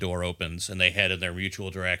when the door opens, and they head in their mutual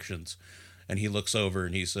directions. And he looks over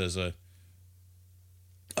and he says,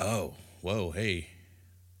 oh, whoa, hey.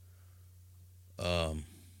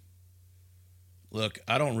 Look,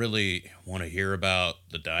 I don't really want to hear about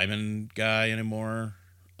the diamond guy anymore.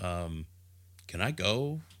 Can I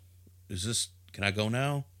go? Can I go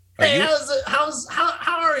now? Hey,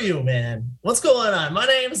 how are you, man? What's going on? My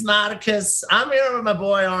name is Modicus. I'm here with my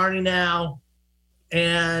boy Arnie now.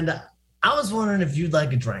 And I was wondering if you'd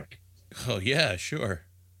like a drink. Oh, yeah, sure.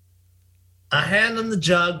 I hand him the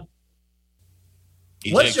jug.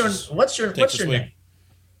 What's your name?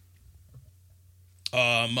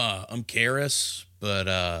 I'm Karis, but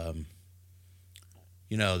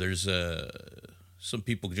there's some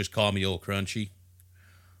people just call me Old Crunchy.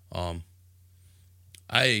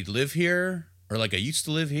 I live here, or like I used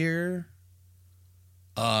to live here.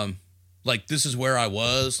 Like this is where I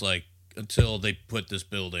was, like until they put this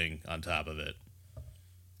building on top of it.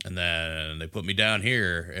 And then they put me down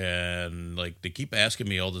here, and like they keep asking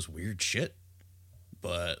me all this weird shit.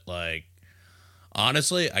 But like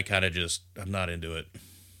honestly, I'm not into it.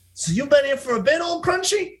 So you've been here for a bit, Old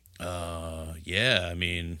Crunchy? Yeah, I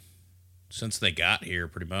mean, since they got here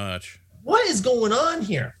pretty much. What is going on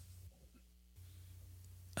here?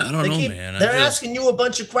 I don't know, man. They're asking you a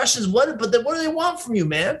bunch of questions. What do they want from you,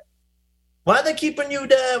 man? Why are they keeping you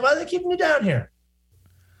down here?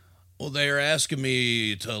 Well, they're asking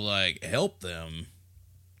me to like help them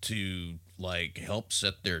to like help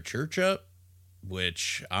set their church up,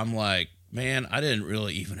 which I'm like, man, I didn't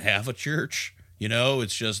really even have a church. You know,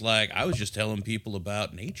 it's just like I was just telling people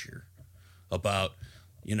about nature, about,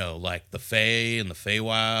 like the Fae and the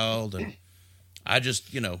Feywild, and I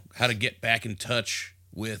just, how to get back in touch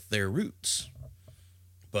with their roots.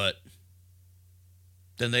 But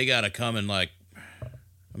then they got to come and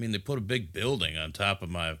they put a big building on top of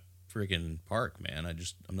my freaking park, man.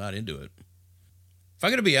 I'm not into it. If I'm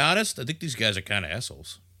going to be honest, I think these guys are kind of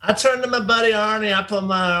assholes. I turned to my buddy Arnie. I put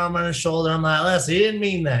my arm on his shoulder. I'm like, listen, he didn't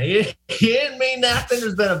mean that. He didn't mean that. I think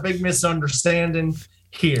there's been a big misunderstanding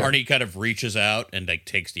here. Arnie kind of reaches out and like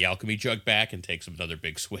takes the alchemy jug back and takes another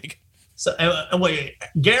big swig. So wait,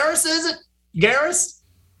 Garrus, is it? Garrus?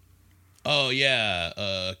 Oh yeah,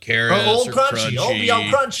 Karis, Old or Crunchy.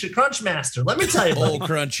 Old Crunch Master. Let me tell you, buddy. Old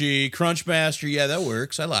Crunchy, Crunch Master. Yeah, that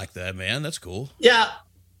works. I like that, man. That's cool. Yeah,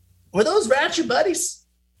 were those rats your buddies?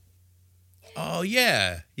 Oh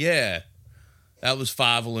yeah. That was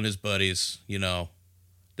Fievel and his buddies.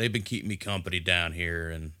 They've been keeping me company down here,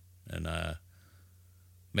 and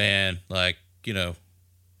man, like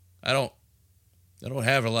I don't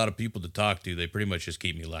have a lot of people to talk to. They pretty much just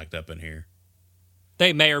keep me locked up in here.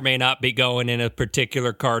 They may or may not be going in a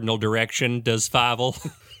particular cardinal direction, does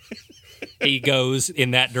Fievel. He goes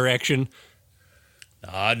in that direction. No,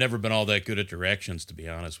 I've never been all that good at directions, to be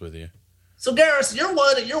honest with you. So, Garrus, you're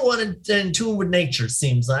one in tune with nature,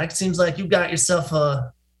 seems like. Seems like you got yourself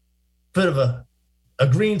a bit of a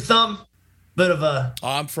green thumb, bit of a.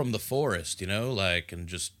 I'm from the forest, and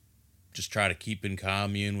just try to keep in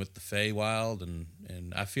commune with the Feywild,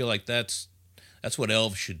 and I feel like that's what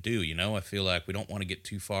elves should do. I feel like we don't want to get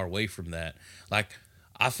too far away from that. Like,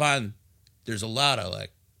 I find there's a lot of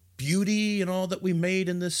like beauty and all that we made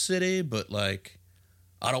in this city, but like,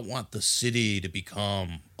 I don't want the city to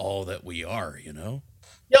become all that we are. Yo,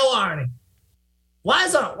 Arnie, why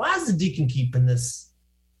is the deacon keeping this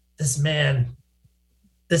man,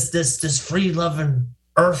 this free loving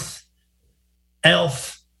earth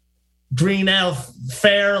elf, green elf,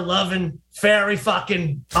 fair loving fairy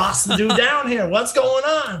fucking awesome dude down here? What's going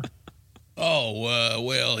on? Oh,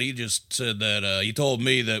 well, he just said that he told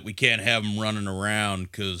me that we can't have him running around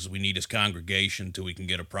because we need his congregation till we can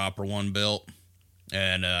get a proper one built.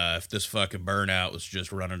 And if this fucking burnout was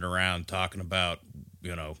just running around talking about,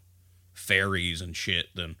 fairies and shit,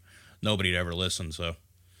 then nobody'd ever listen. So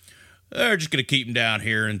they're just going to keep him down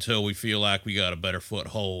here until we feel like we got a better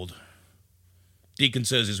foothold. Deacon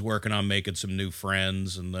says he's working on making some new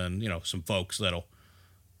friends and then, some folks that'll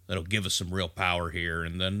give us some real power here.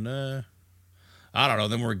 And then, I don't know,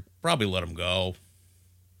 then we'll probably let him go.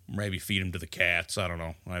 Maybe feed him to the cats. I don't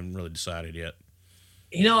know. I haven't really decided yet.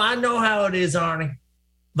 I know how it is, Arnie,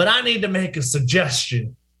 but I need to make a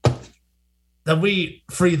suggestion that we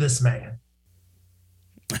free this man.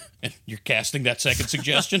 You're casting that second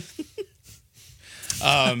suggestion?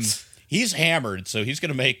 He's hammered, so he's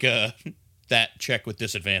going to make that check with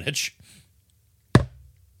disadvantage.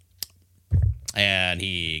 And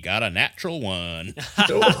he got a natural 1.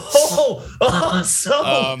 So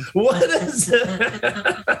what is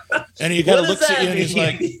it? And he kind of looks at you and he's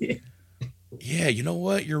like, yeah, you know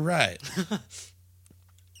what? You're right.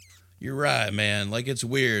 You're right, man. Like, it's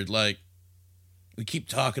weird. Like, we keep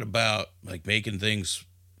talking about, like, making things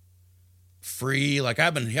free. Like,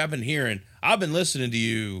 I've been listening to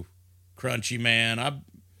you, Crunchy, man. I'm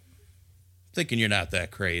thinking you're not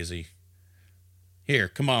that crazy. Here,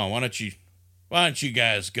 come on. Why don't you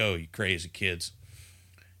guys go, you crazy kids?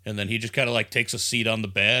 And then he just kind of, like, takes a seat on the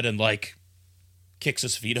bed and, like, kicks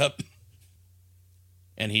his feet up.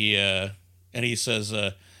 And he says,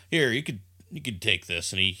 here, you could take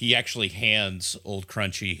this. And he actually hands old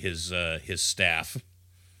Crunchy his staff.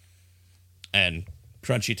 And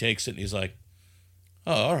Crunchy takes it and he's like,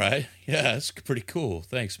 oh, all right. Yeah, that's pretty cool.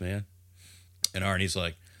 Thanks, man. And Arnie's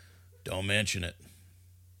like, don't mention it.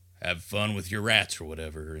 Have fun with your rats or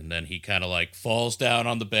whatever. And then he kind of like falls down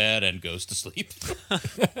on the bed and goes to sleep. Good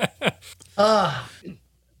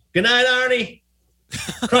night, Arnie.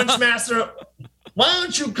 Crunchmaster, why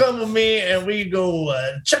don't you come with me and we go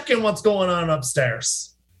check in what's going on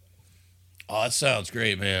upstairs? Oh, that sounds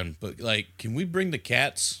great, man. But like, can we bring the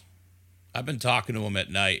cats? I've been talking to them at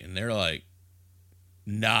night and they're like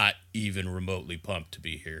not even remotely pumped to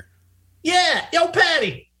be here. Yeah. Yo,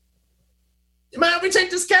 Patty. You mind if we take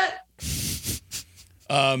this cat?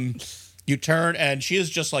 You turn and she is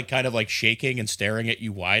just like kind of like shaking and staring at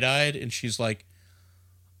you wide-eyed, and she's like,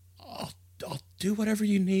 I'll do whatever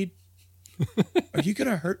you need. Are you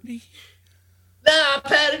gonna hurt me? Nah,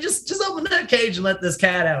 Patty, just open that cage and let this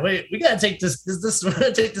cat out. Wait, we gotta take this we're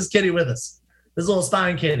gonna take this kitty with us. This little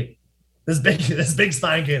spine kitty. This big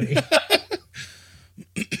spine kitty.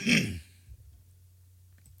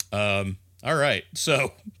 All right,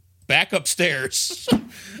 so back upstairs.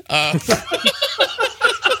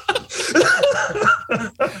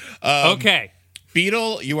 Okay.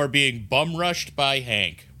 Beetle, you are being bum rushed by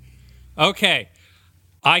Hank. Okay.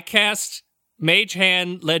 I cast Mage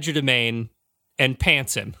Hand Legerdemain and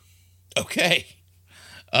pants him. Okay.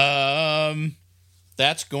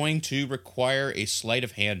 That's going to require a sleight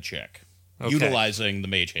of hand check. Okay. Utilizing the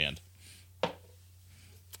Mage Hand.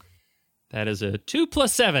 That is a 2 +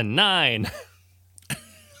 7, 9.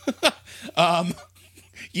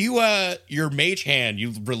 Your Mage Hand,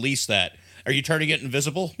 you release that. Are you turning it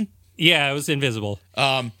invisible? Yeah, it was invisible.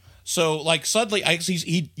 So like suddenly,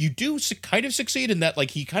 you do kind of succeed in that.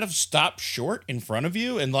 Like he kind of stops short in front of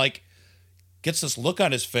you and like gets this look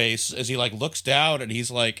on his face as he like looks down and he's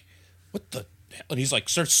like, "What the hell?" And he's like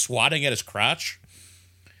starts swatting at his crotch,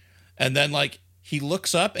 and then like he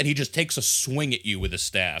looks up and he just takes a swing at you with his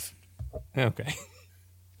staff. Okay.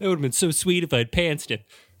 That would have been so sweet if I'd pantsed him.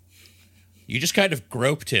 You just kind of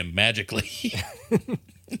groped him magically.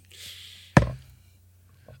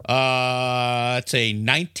 It's a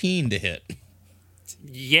 19 to hit.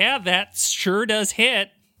 Yeah, that sure does hit.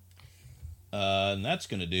 And that's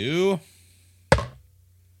going to do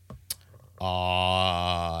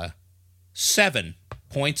 7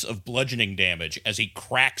 points of bludgeoning damage as he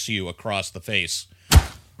cracks you across the face.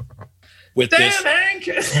 with this. Damn, Hank!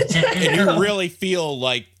 And you really feel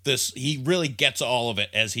like this. He really gets all of it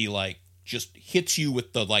as he like just hits you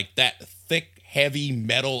with the like that thick, heavy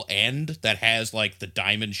metal end that has like the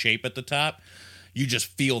diamond shape at the top. You just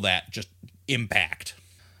feel that just impact.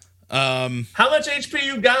 How much HP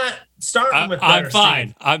you got starting with there, I'm fine.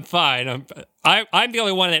 Steve? I'm fine. I'm the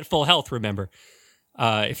only one at full health, remember?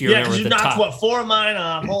 If you Yeah, remember because you the knocked, top. what, 4 of mine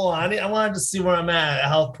off. Hold on. I wanted to see where I'm at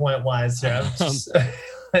health point-wise here. I'm just...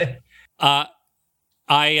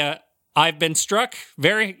 I've been struck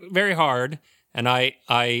very, very hard, and I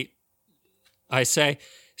say,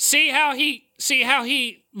 see how he,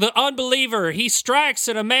 the unbeliever, he strikes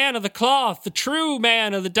at a man of the cloth, the true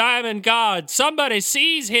man of the diamond god. Somebody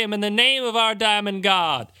seize him in the name of our diamond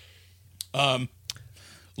god.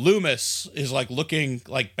 Loomis is like looking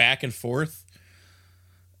like back and forth.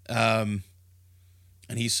 And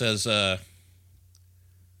he says,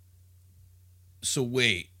 so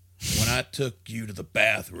wait, when I took you to the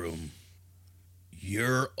bathroom,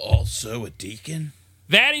 you're also a deacon?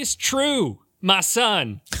 That is true, my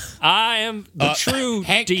son. I am the true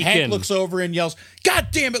deacon. Hank looks over and yells, God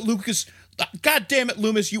damn it, Lucas. God damn it,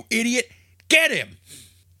 Loomis, you idiot. Get him.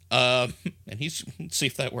 And let's see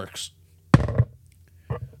if that works.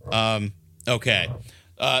 Okay.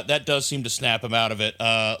 That does seem to snap him out of it.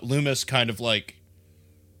 Loomis kind of like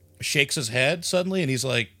shakes his head suddenly and he's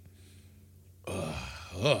like,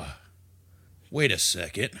 wait a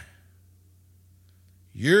second.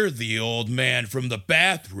 You're the old man from the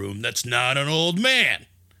bathroom that's not an old man.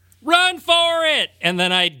 Run for it! And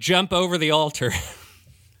then I jump over the altar.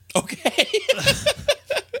 Okay.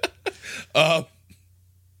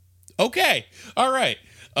 Okay. All right.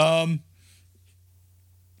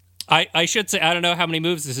 I should say, I don't know how many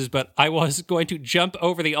moves this is, but I was going to jump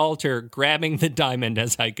over the altar, grabbing the diamond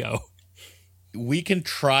as I go. We can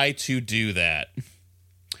try to do that.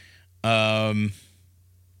 I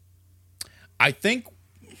think...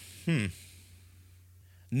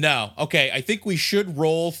 No. Okay, I think we should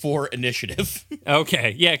roll for initiative.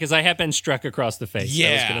 Okay, yeah, because I have been struck across the face. Yeah,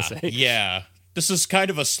 I was going to say. yeah. This is kind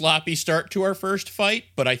of a sloppy start to our first fight,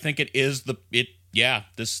 but I think it is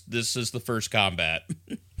this is the first combat.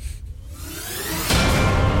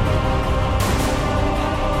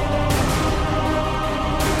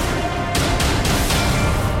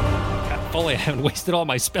 If only I haven't wasted all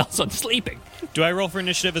my spells on sleeping. Do I roll for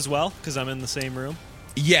initiative as well? Because I'm in the same room.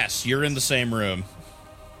 Yes, you're in the same room.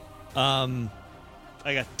 I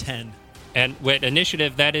got 10. And with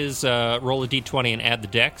initiative, that is roll a d20 and add the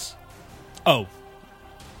dex. Oh,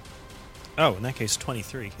 in that case,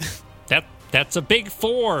 23. That's a big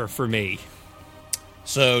 4 for me.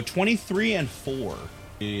 So 23 and 4.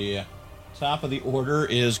 The top of the order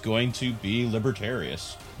is going to be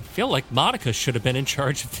Libertarius. I feel like Monica should have been in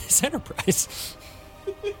charge of this enterprise.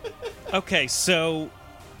 Okay, so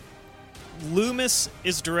Loomis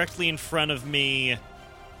is directly in front of me,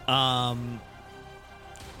 and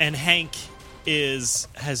Hank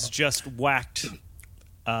has just whacked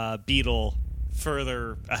Beetle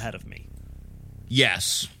further ahead of me.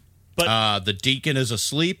 Yes. But the deacon is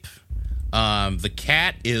asleep. The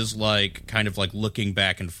cat is like kind of like looking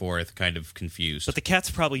back and forth, kind of confused. But the cat's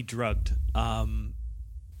probably drugged. Yeah,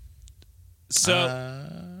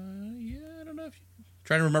 I don't know if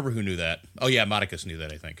trying to remember who knew that. Oh yeah, Modicus knew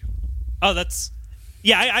that, I think. Oh, that's...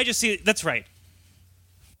 Yeah, I just see... That's right.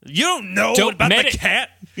 You don't know Don't about the cat?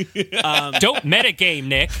 Don't metagame,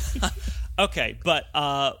 Nick. Okay, but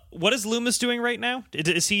what is Loomis doing right now?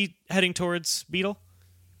 Is he heading towards Beetle?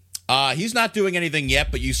 He's not doing anything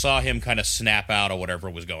yet, but you saw him kind of snap out of whatever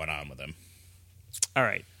was going on with him. All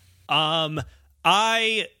right.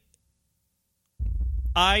 I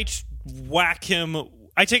whack him.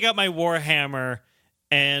 I take out my warhammer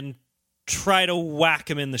and try to whack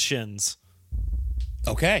him in the shins.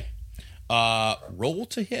 Okay. Roll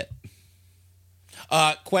to hit.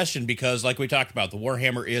 Question, because like we talked about, the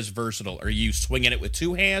warhammer is versatile. Are you swinging it with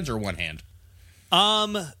 2 hands or 1 hand?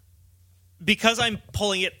 Because I'm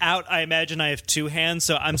pulling it out, I imagine I have 2 hands,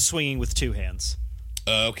 so I'm swinging with 2 hands.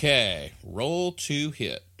 Okay. Roll to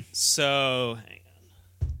hit. So, hang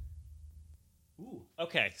on. Ooh,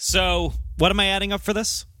 okay, so what am I adding up for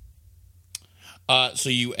this? So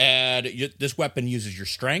you add... This weapon uses your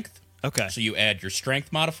strength. Okay. So you add your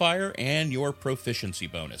strength modifier and your proficiency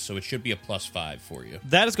bonus. So it should be a +5 for you.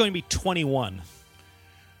 That is going to be 21.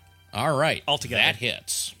 All right. Altogether. That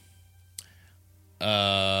hits.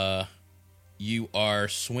 You are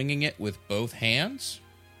swinging it with both hands.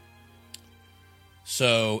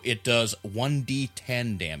 So it does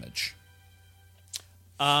 1d10 damage.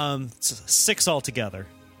 6 altogether.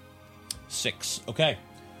 6. Okay.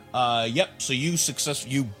 Yep. So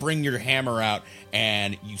you bring your hammer out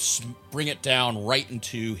and you bring it down right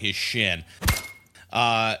into his shin.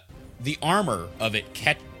 The armor of it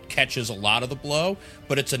catches a lot of the blow,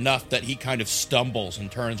 but it's enough that he kind of stumbles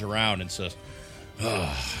and turns around and says,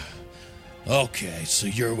 okay, so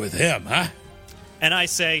you're with him, huh? And I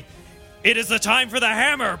say, it is the time for the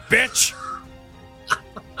hammer, bitch!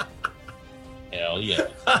 Hell yeah.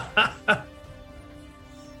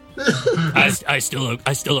 I still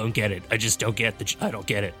don't get it. I just don't get I don't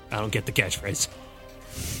get it. I don't get the catchphrase.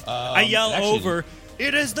 I yell over,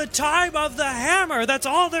 it is the time of the hammer! That's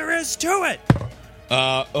all there is to it!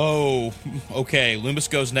 Okay. Loomis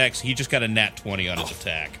goes next. He just got a nat 20 on his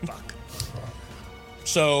attack. Fuck.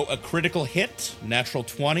 So a critical hit, natural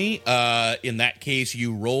 20. In that case,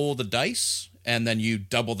 you roll the dice, and then you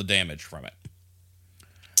double the damage from it.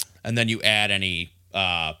 And then you add any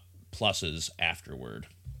pluses afterward.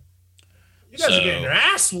 You guys are getting your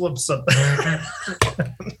ass whooped something.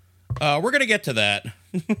 We're going to get to that.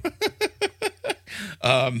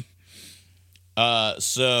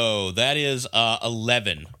 So that is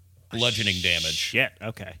 11 bludgeoning damage. Shit,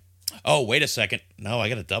 okay. Oh, wait a second. No, I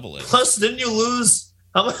got to double it. Plus, didn't you lose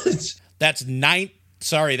how much? That's 19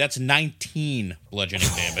 bludgeoning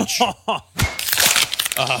damage.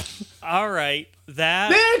 All right,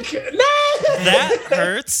 that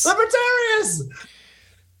hurts. Libertarians.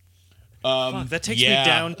 Fuck, that takes me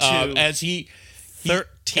down to as he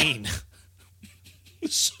 13.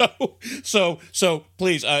 So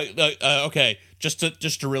please, okay, just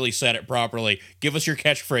to really set it properly, give us your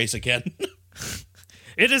catchphrase again.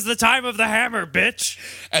 It is the time of the hammer, bitch.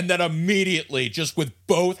 And then immediately, just with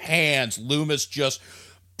both hands, Loomis just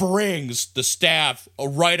brings the staff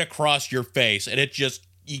right across your face, and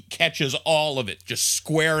he catches all of it, just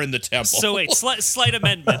square in the temple. So wait, slight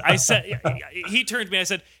amendment. I said, he turned to me. I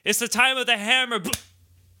said, "It's the time of the hammer."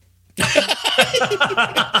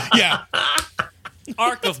 Yeah.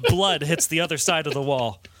 Arc of blood hits the other side of the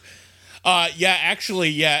wall. Yeah. Actually,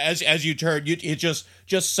 yeah. As you turn, it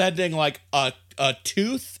just sending like a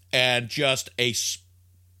tooth and just a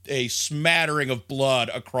smattering of blood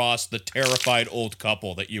across the terrified old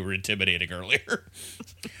couple that you were intimidating earlier.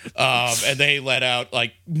 And they let out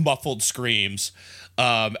like muffled screams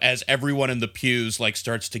as everyone in the pews like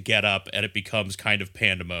starts to get up, and it becomes kind of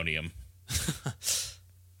pandemonium.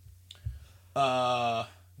 The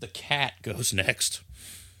cat goes next.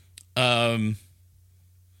 The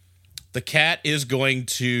cat is going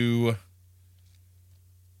to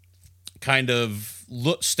kind of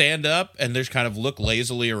stand up and just kind of look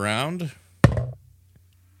lazily around.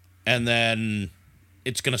 And then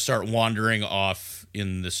it's going to start wandering off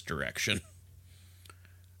in this direction.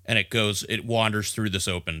 And it wanders through this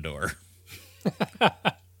open door.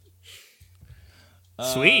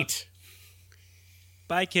 Sweet.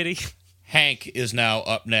 Bye, kitty. Hank is now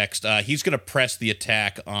up next. He's going to press the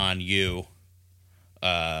attack on you,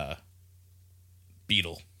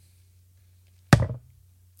 Beetle.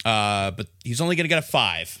 But he's only going to get a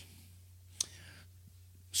 5.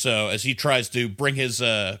 So as he tries to bring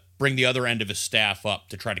the other end of his staff up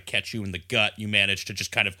to try to catch you in the gut, you manage to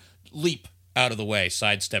just kind of leap out of the way,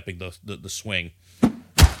 sidestepping the swing.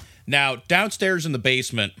 Now, downstairs in the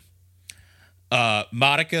basement,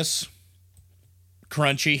 Modicus,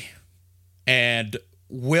 Crunchy, and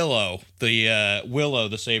Willow,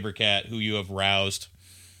 the saber cat who you have roused,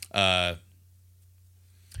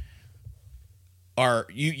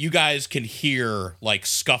 you guys can hear like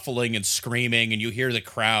scuffling and screaming, and you hear the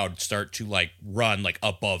crowd start to like run like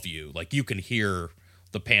above you. Like you can hear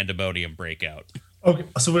the pandemonium break out. Okay,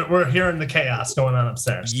 so we're hearing the chaos going on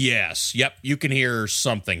upstairs. Yes, yep, you can hear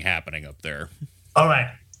something happening up there. All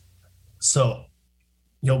right, so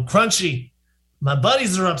Crunchy, my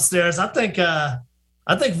buddies are upstairs. I think we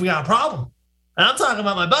got a problem, and I'm talking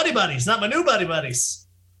about my buddies, not my new buddies.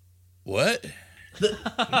 What? Look,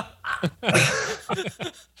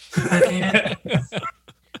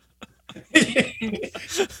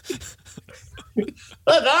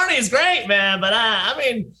 Arnie's great, man, but I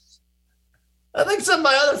mean, I think some of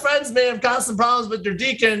my other friends may have caused some problems with your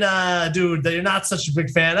deacon dude that you're not such a big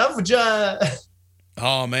fan of. Would you?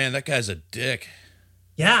 Oh man, that guy's a dick.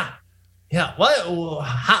 Yeah.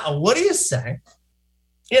 What do you say?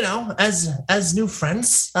 As new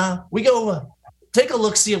friends, we go take a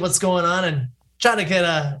look, see what's going on, and try to get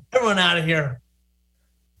everyone out of here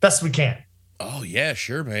best we can. Oh yeah,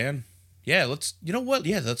 sure, man. Yeah, let's. You know what?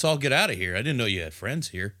 Yeah, let's all get out of here. I didn't know you had friends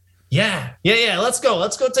here. Yeah. Let's go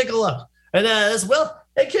take a look. And as well,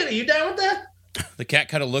 hey Kitty, you down with that? The cat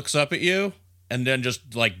kind of looks up at you and then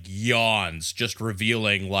just like yawns, just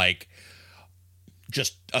revealing like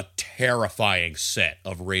just a terrifying set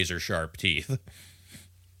of razor sharp teeth.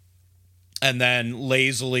 And then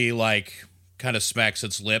lazily, like, kind of smacks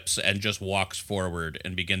its lips and just walks forward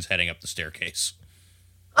and begins heading up the staircase.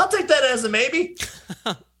 I'll take that as a maybe.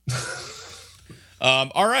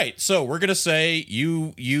 All right, so we're gonna say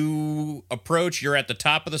you approach. You're at the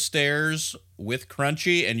top of the stairs with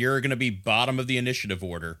Crunchy, and you're gonna be bottom of the initiative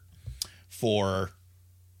order for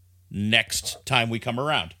next time we come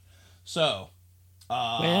around. So,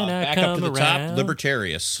 back up to the top,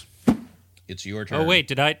 Libertarius. It's your turn. Oh wait,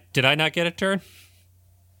 did I not get a turn?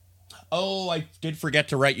 Oh, I did forget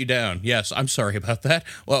to write you down. Yes, I'm sorry about that.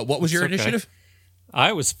 Well, what was your initiative?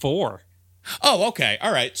 I was 4. Oh, okay.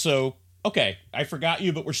 All right. So, okay, I forgot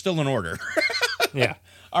you, but we're still in order. Yeah.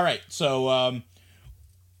 All right. So,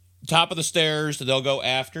 top of the stairs, they'll go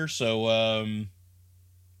after. So,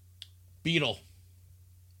 Beetle,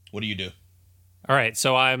 what do you do? All right.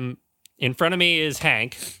 So I'm in front of me is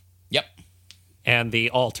Hank. Yep. And the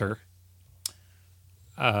altar.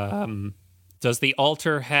 Does the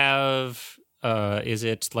altar have, is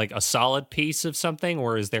it like a solid piece of something,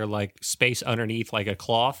 or is there like space underneath, like a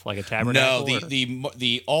cloth, like a tabernacle? No,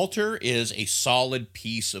 the altar is a solid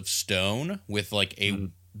piece of stone with like a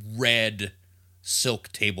red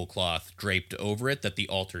silk tablecloth draped over it that the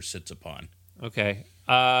altar sits upon. Okay.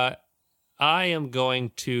 I am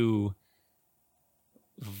going to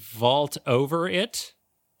vault over it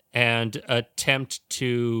and attempt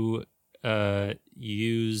to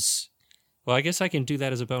use... Well, I guess I can do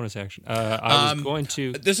that as a bonus action. I was going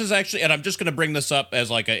to... This is actually... And I'm just going to bring this up as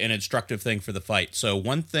like an instructive thing for the fight. So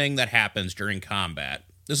one thing that happens during combat...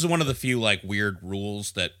 This is one of the few like weird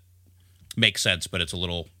rules that make sense, but it's a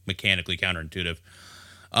little mechanically counterintuitive.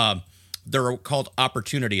 They're called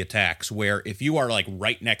opportunity attacks, where if you are like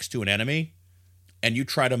right next to an enemy and you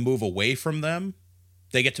try to move away from them,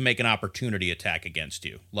 they get to make an opportunity attack against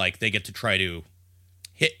you. Like they get to try to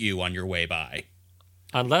hit you on your way by.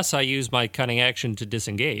 Unless I use my cunning action to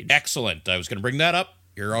disengage. Excellent. I was going to bring that up.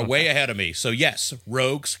 You're way ahead of me. So yes,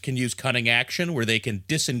 rogues can use cunning action where they can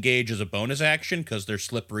disengage as a bonus action because they're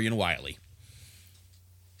slippery and wily.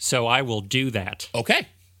 So I will do that. Okay.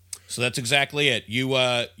 So that's exactly it.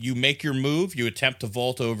 You make your move. You attempt to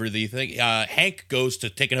vault over the thing. Hank goes to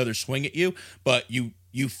take another swing at you, but you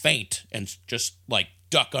feint and just like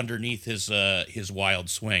duck underneath his wild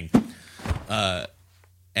swing.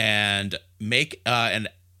 And make an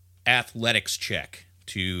athletics check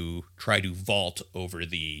to try to vault over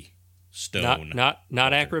the stone.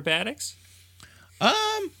 Not acrobatics?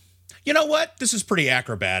 You know what? This is pretty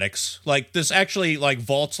acrobatics. Like this actually, like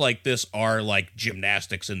vaults like this are like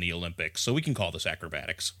gymnastics in the Olympics, so we can call this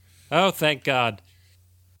acrobatics. Oh, thank God.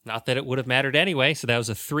 Not that it would have mattered anyway. So that was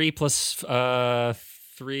a 3 plus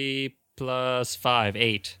 5,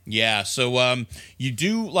 8. Yeah, so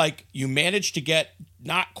you manage to get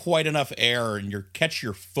not quite enough air and you catch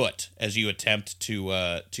your foot as you attempt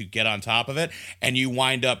to get on top of it, and you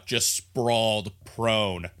wind up just sprawled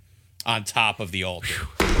prone on top of the altar.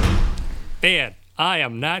 Man, I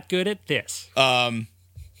am not good at this.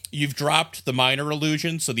 You've dropped the minor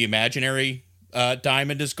illusion, so the imaginary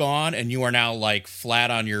diamond is gone, and you are now like flat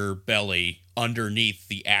on your belly underneath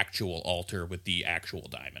the actual altar with the actual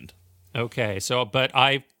diamond. Okay, so, but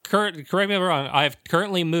correct me if I'm wrong, I've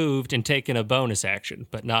currently moved and taken a bonus action,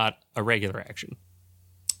 but not a regular action.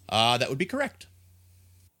 That would be correct.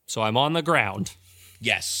 So I'm on the ground.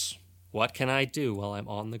 Yes. What can I do while I'm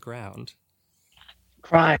on the ground?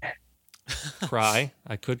 Cry. Cry?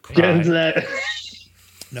 I could cry. Get into that.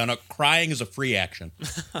 No, crying is a free action.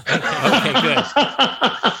 Okay, good.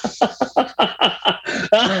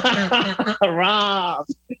 Rob.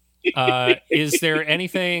 Is there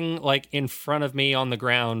anything like in front of me on the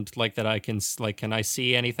ground, like that I can I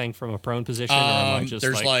see anything from a prone position? Or am I just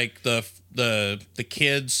there's like the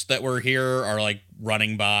kids that were here are like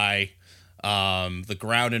running by. The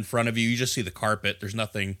ground in front of you just see the carpet. There's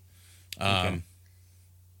nothing. Okay.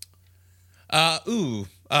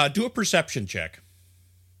 Do a perception check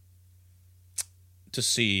to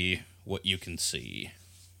see what you can see.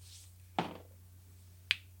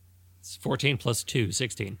 It's 14 plus 2,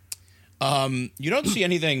 16. You don't see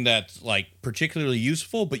anything that's like particularly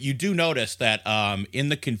useful, but you do notice that in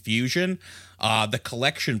the confusion, the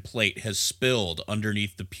collection plate has spilled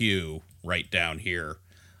underneath the pew right down here.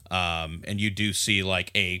 And you do see like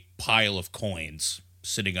a pile of coins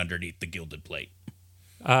sitting underneath the gilded plate.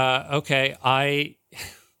 Okay, I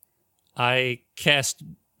cast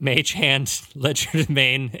Mage Hand,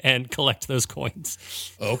 Legerdemain, and collect those coins.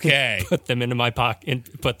 Okay. Put them into my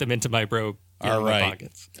pocket. Put them into my robe. All right. My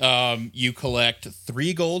pockets. You collect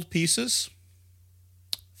 3 gold pieces,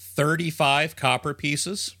 35 copper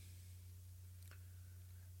pieces,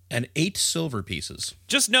 and 8 silver pieces.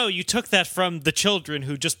 Just know you took that from the children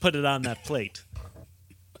who just put it on that plate.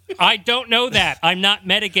 I don't know that. I'm not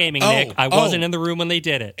metagaming, Nick. I wasn't in the room when they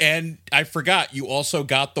did it. And I forgot, you also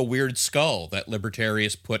got the weird skull that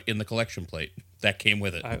Libertarius put in the collection plate. That came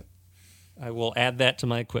with it. I will add that to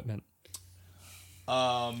my equipment.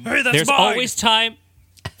 Hey, that's There's mine. always time.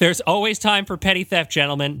 There's always time for petty theft,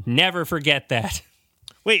 gentlemen. Never forget that.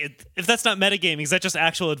 Wait, if that's not metagaming, is that just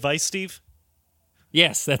actual advice, Steve?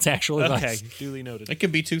 Yes, that's actual advice. Okay, duly noted. It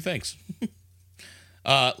can be 2 things.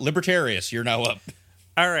 Libertarius, you're now up.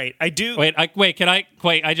 All right, I do.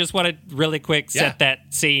 I just want to really quick set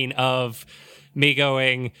that scene of me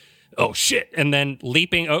going, oh shit, and then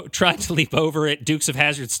trying to leap over it, Dukes of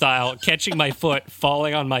Hazzard style, catching my foot,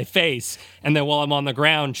 falling on my face, and then while I'm on the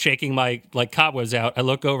ground shaking my cobwebs out, I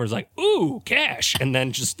look over, it's like, ooh, cash, and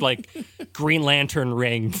then just Green Lantern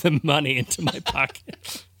ring the money into my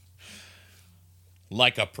pocket.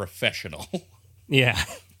 Like a professional. Yeah.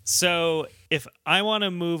 So if I want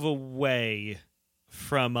to move away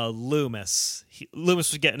from Loomis,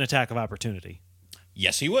 Loomis would get an attack of opportunity.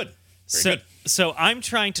 Yes, he would. Very good. So I'm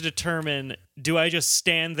trying to determine, do I just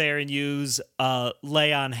stand there and use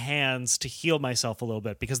lay on hands to heal myself a little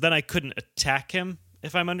bit? Because then I couldn't attack him,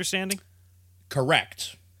 if I'm understanding.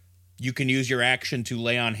 Correct. You can use your action to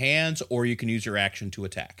lay on hands, or you can use your action to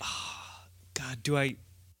attack. God, do I...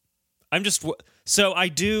 I'm just... So I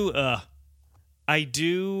do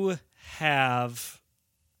have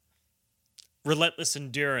relentless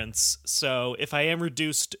endurance, so if I am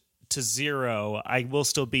reduced to 0, I will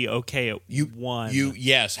still be okay at 1.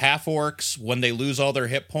 Yes, half orcs, when they lose all their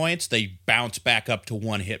hit points, they bounce back up to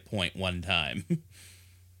 1 hit point one time.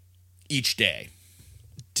 Each day.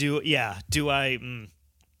 Do I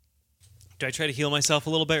try to heal myself a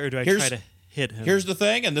little bit, or do I try to hit him? Here's the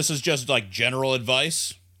thing, and this is just general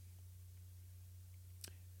advice.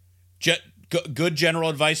 Good general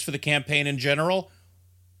advice for the campaign in general.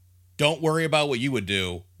 Don't worry about what you would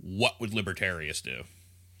do. What would Libertarius do?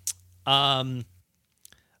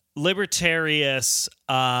 Libertarius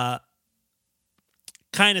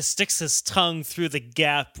kind of sticks his tongue through the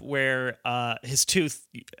gap where his tooth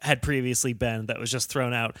had previously been that was just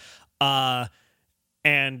thrown out.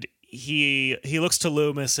 And he looks to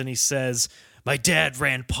Loomis and he says, "My dad,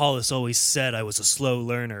 Rand Paulus, always said I was a slow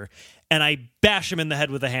learner." And I bash him in the head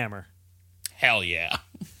with a hammer. Hell yeah.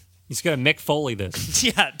 He's going to Mick Foley this.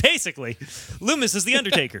 Yeah, basically. Loomis is the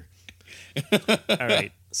Undertaker. All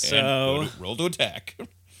right. So roll to attack.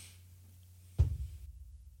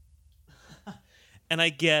 And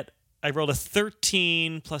I rolled a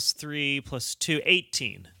 13 plus 3 plus 2,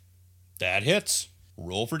 18. That hits.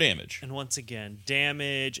 Roll for damage. And once again,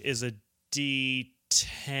 damage is a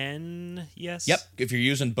D10, yes? Yep. If you're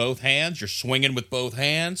using both hands, you're swinging with both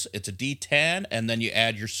hands. It's a D10, and then you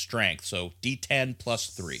add your strength. So D10 plus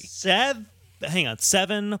 3. 7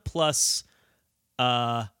 plus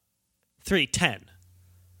 3, 10.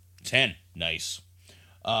 10. Nice.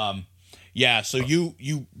 Yeah, so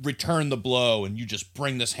you return the blow, and you just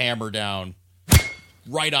bring this hammer down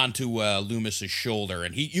right onto Loomis's shoulder,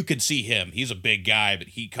 and you can see him. He's a big guy, but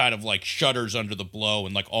he kind of shudders under the blow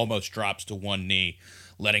and almost drops to one knee,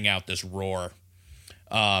 letting out this roar.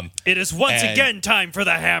 It is once again time for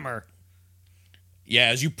the hammer. Yeah,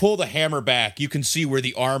 as you pull the hammer back, you can see where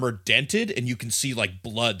the armor dented, and you can see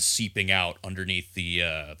blood seeping out underneath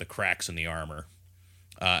the cracks in the armor.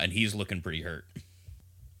 And he's looking pretty hurt.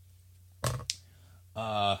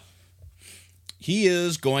 He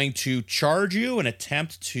is going to charge you and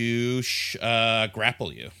attempt to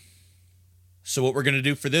grapple you. So what we're going to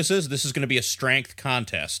do for this is going to be a strength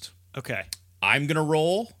contest. Okay. I'm going to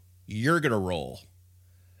roll, you're going to roll.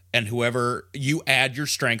 And whoever, you add your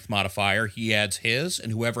strength modifier, he adds his,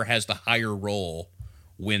 and whoever has the higher roll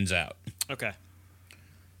wins out. Okay.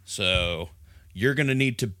 So you're going to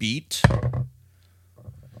need to beat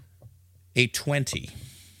a 20.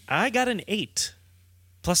 I got an 8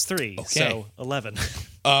 plus 3, okay. So 11.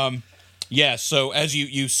 Yeah, so as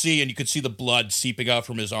you see, and you can see the blood seeping out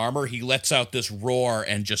from his armor, he lets out this roar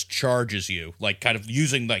and just charges you, kind of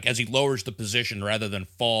using, as he lowers the position rather than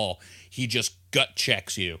fall, he just gut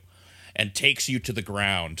checks you and takes you to the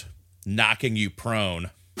ground, knocking you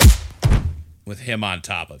prone with him on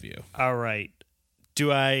top of you. All right.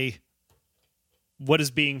 What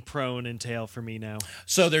does being prone entail for me now?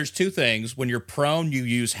 So there's 2 things. When you're prone, you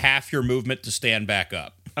use half your movement to stand back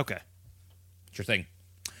up. Okay. It's your thing.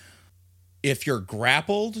 If you're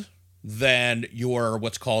grappled, then you're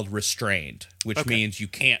what's called restrained, which means you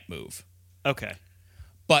can't move. Okay.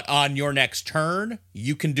 But on your next turn,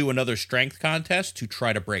 you can do another strength contest to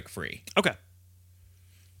try to break free. Okay.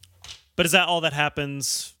 But is that all that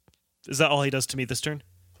happens? Is that all he does to me this turn?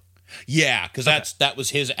 Yeah, because that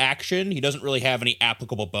was his action. He doesn't really have any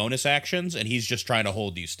applicable bonus actions, and he's just trying to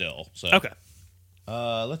hold you still. So Okay.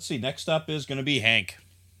 Let's see. Next up is going to be Hank.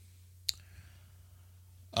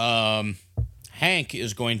 Hank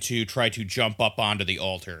is going to try to jump up onto the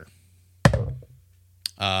altar.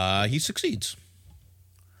 He succeeds.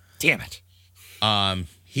 Damn it.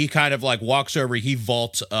 He kind of like walks over, he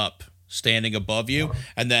vaults up, standing above you,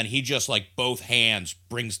 and then he just like both hands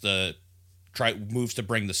moves to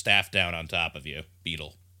bring the staff down on top of you,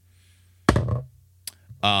 Beetle.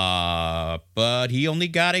 But he only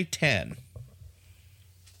got a 10.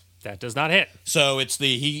 That does not hit. So it's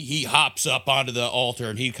he hops up onto the altar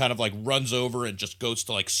and he kind of like runs over and just goes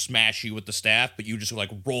to like smash you with the staff, but you just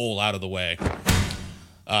like roll out of the way.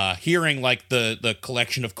 Hearing like the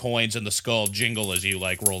collection of coins and the skull jingle as you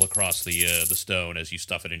like roll across the stone as you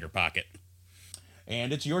stuff it in your pocket.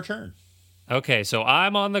 And it's your turn. Okay, so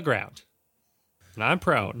I'm on the ground. And I'm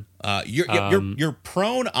prone. You're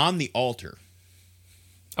prone on the altar.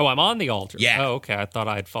 Oh, I'm on the altar. Yeah. Oh, okay. I thought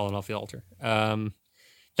I had fallen off the altar.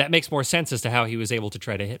 That makes more sense as to how he was able to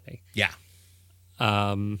try to hit me. Yeah.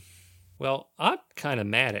 Well, I'm kind of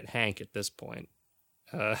mad at Hank at this point.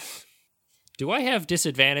 Do I have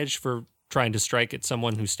disadvantage for trying to strike at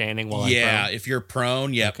someone who's standing while I'm prone? Yeah, if you're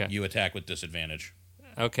prone, Okay. You attack with disadvantage.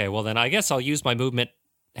 Okay, well then I guess I'll use my movement,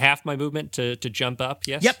 half my movement to jump up,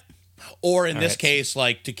 yes? Yep. Or in this right. case,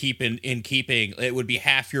 like to keep in keeping, it would be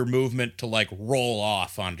half your movement to like roll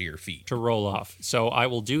off onto your feet. To roll off. So I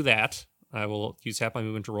will do that. I will use half my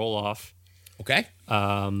movement to roll off. Okay.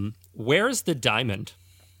 Where's the diamond?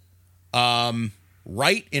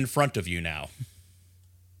 Right in front of you now.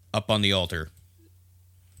 Up on the altar.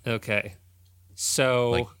 Okay.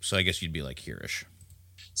 So So I guess you'd be like here-ish.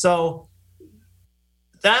 So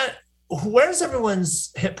where's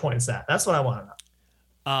everyone's hit points at? That's what I want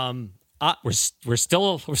to know. we're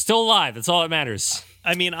still alive. That's all that matters.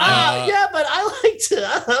 I mean, Yeah, but I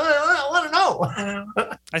want to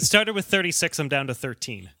know. I started with 36. I'm down to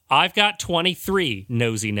 13. I've got 23,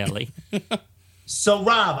 Nosy Nelly. So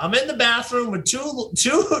Rob, I'm in the bathroom with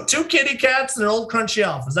two kitty cats and an old crunchy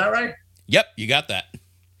elf. Is that right? Yep, you got that.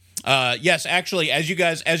 Yes, actually, as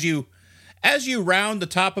you round the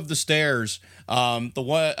top of the stairs,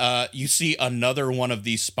 you see another one of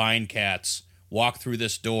these spine cats walk through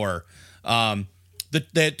this door.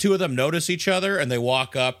 The two of them notice each other and they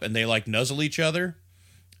walk up and they like nuzzle each other,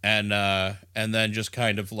 and then just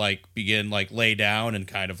kind of like begin like lay down and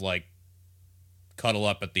kind of like cuddle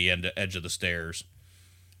up at the edge of the stairs.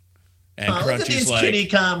 And Look at these kitty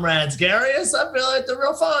comrades, Gary. I feel like they're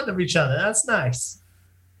real fond of each other. That's nice.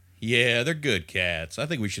 Yeah, they're good cats. I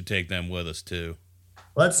think we should take them with us too.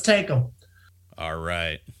 Let's take them. All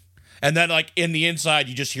right. And then like in the inside,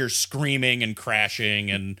 you just hear screaming and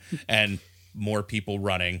crashing and more people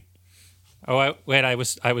running. Oh, I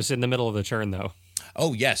was in the middle of the turn though.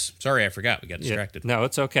 Oh, yes. Sorry, I forgot. We got distracted. Yeah, no,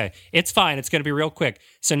 it's okay. It's fine. It's going to be real quick.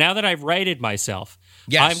 So now that I've righted myself,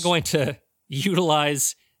 Yes. I'm going to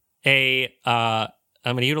utilize a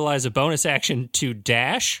bonus action to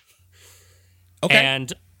dash. Okay.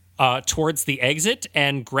 And towards the exit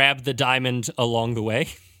and grab the diamond along the way.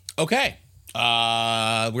 Okay.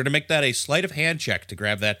 We're going to make that a sleight of hand check to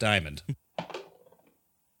grab that diamond.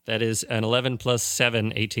 That is an 11 plus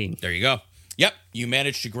 7, 18. There you go. Yep. You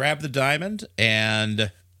managed to grab the diamond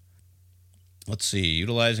and let's see,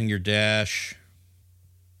 utilizing your dash.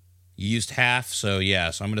 You used half, so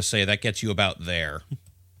yeah, so I'm going to say that gets you about there.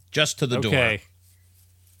 Just to the door. Okay.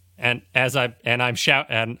 And as I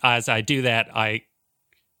do that, I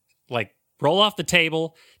like roll off the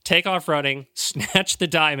table, take off running, snatch the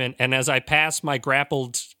diamond, and as I pass my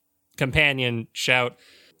grappled companion, shout,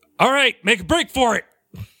 "All right, make a break for it!"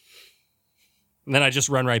 And then I just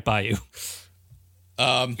run right by you.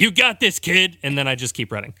 You got this, kid! And then I just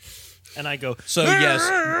keep running. And I go, So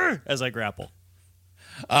yes, as I grapple.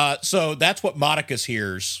 so that's what Modicus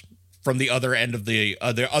hears from the other end of the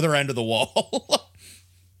other end of the wall.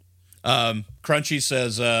 Crunchy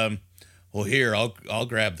says, "Well, here I'll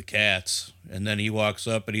grab the cats," and then he walks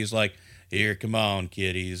up and he's like, "Here, come on,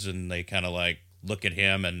 kitties," and they kind of like look at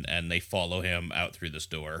him and they follow him out through this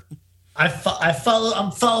door. I follow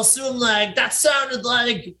suit. I'm like, that sounded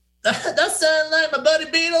like my buddy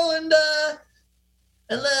Beetle and the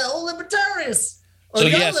old Libertarius. So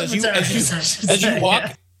yes,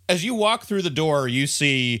 as you walk through the door, you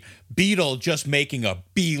see Beetle just making a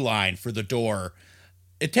beeline for the door.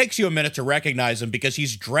 It takes you a minute to recognize him because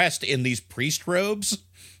he's dressed in these priest robes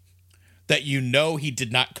that you know he did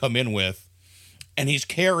not come in with, and he's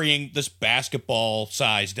carrying this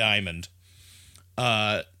basketball-sized diamond.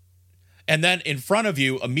 And then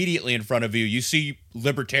immediately in front of you, you see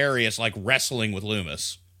Libertarius like wrestling with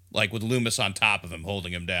Loomis, like with Loomis on top of him,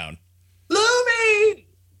 holding him down. Loomy,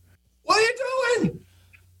 what are you doing?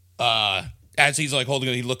 As he's like holding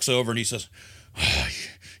it, he looks over and he says,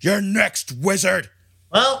 "You're next, wizard."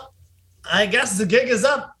 Well, I guess the gig is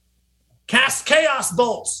up. Cast chaos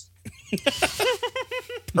bolts.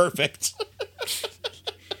 Perfect.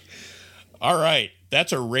 All right,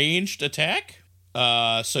 that's a ranged attack.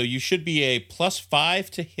 So you should be a +5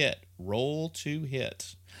 to hit. Roll to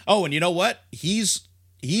hit. Oh, and you know what? He's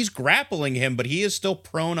grappling him, but he is still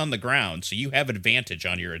prone on the ground, so you have advantage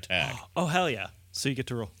on your attack. Oh, hell yeah. So you get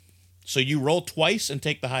to roll. So you roll twice and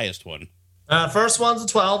take the highest one. First one's a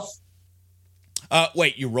 12.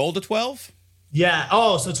 Wait, you rolled a 12? Yeah.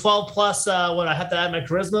 Oh, so 12 plus what? I have to add my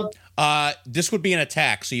charisma? This would be an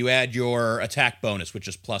attack, so you add your attack bonus, which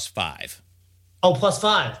is +5. Oh,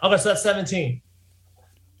 +5. Okay, so that's 17.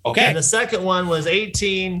 Okay. And the second one was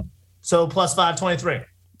 18, so +5, 23.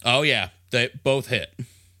 Oh, yeah. They both hit.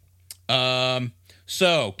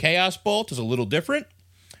 So Chaos Bolt is a little different.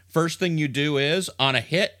 First thing you do is, on a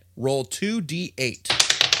hit, roll 2d8.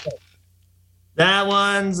 That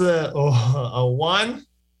one's a 1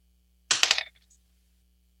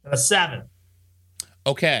 and a 7.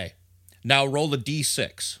 Okay. Now roll a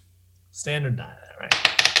d6. Standard die, right?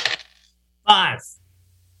 5.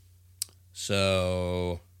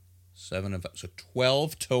 So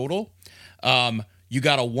 12 total. You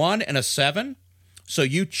got a 1 and a 7. So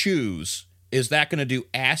you choose. Is that going to do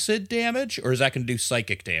acid damage or is that going to do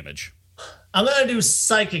psychic damage? I'm going to do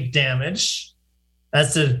psychic damage.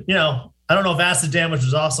 That's I don't know if acid damage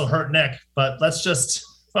was also hurt Nick, but let's just,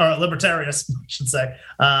 or Libertarius, I should say.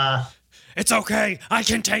 It's okay. I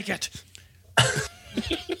can take it.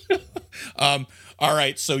 All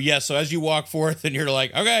right. So as you walk forth and you're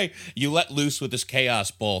like, okay, you let loose with this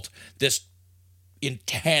chaos bolt, this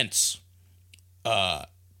intense,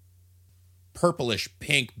 purplish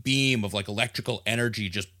pink beam of like electrical energy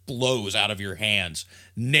just blows out of your hands,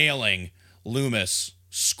 nailing Loomis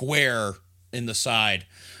square in the side.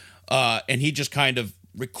 And he just kind of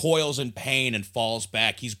recoils in pain and falls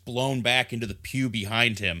back. He's blown back into the pew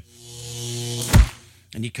behind him.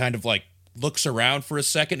 And he kind of like looks around for a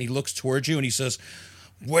second. He looks towards you and he says,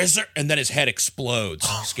 "Wizard," and then his head explodes,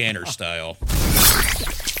 scanner style.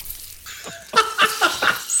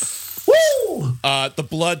 Woo! The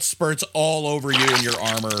blood spurts all over you and your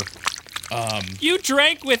armor. You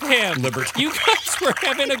drank with him. Liberty. You guys were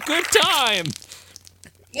having a good time.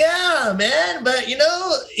 Yeah, man, but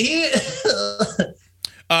he...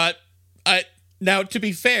 Now, to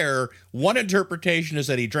be fair, one interpretation is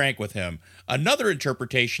that he drank with him. Another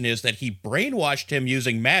interpretation is that he brainwashed him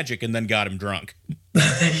using magic and then got him drunk.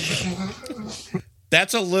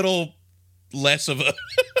 That's a little less of a,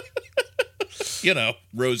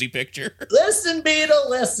 rosy picture. Listen, Beetle,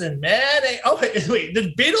 listen, man. Hey, oh, wait,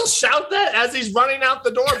 did Beetle shout that as he's running out the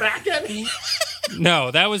door back at me? No,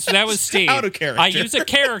 that was Steve. Out of character. I use a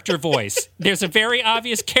character voice. There's a very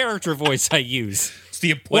obvious character voice I use. It's the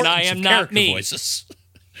importance when I am of not character me. voices.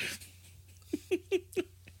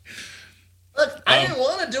 Look, I didn't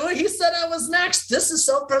want to do it. He said I was next. This is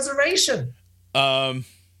self-preservation. So,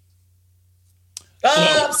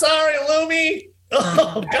 I'm sorry, Loomy.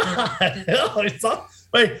 Oh, God.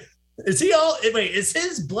 Wait, is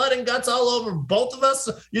his blood and guts all over both of us?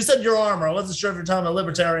 You said your armor. I wasn't sure if you're talking about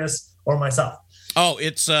Libertarius or myself. Oh,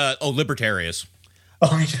 it's Libertarius.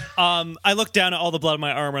 Oh, I look down at all the blood on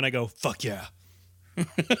my armor and I go, "Fuck yeah."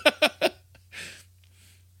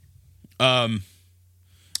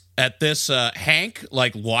 At this, Hank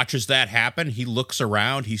watches that happen. He looks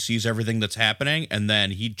around, he sees everything that's happening, and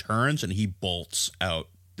then he turns and he bolts out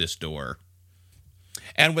this door.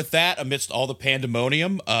 And with that, amidst all the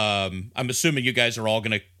pandemonium, I'm assuming you guys are all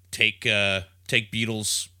going to take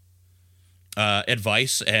Beetle's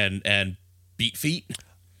advice and beat feet.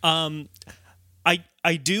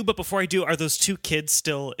 I do, but before I do, are those two kids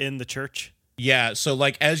still in the church? Yeah, so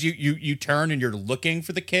as you turn and you're looking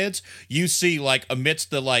for the kids, you see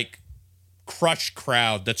amidst the crushed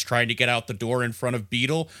crowd that's trying to get out the door in front of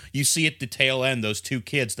Beetle, you see at the tail end those two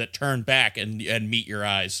kids that turn back and meet your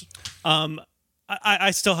eyes.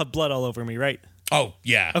 I still have blood all over me, right? Oh,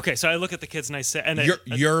 yeah. Okay, so I look at the kids and I say,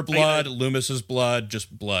 your blood, Loomis's blood,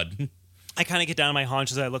 just blood. I kind of get down on my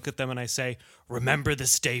haunches. I look at them and I say, "Remember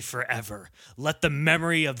this day forever. Let the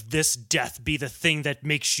memory of this death be the thing that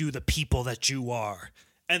makes you the people that you are."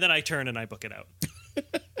 And then I turn and I book it out.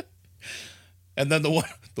 And then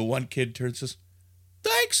the one kid turns and says,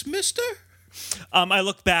 "Thank Thanks, mister. I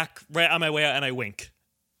look back right on my way out and I wink.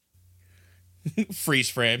 Freeze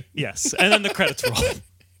frame. Yes, and then the credits roll.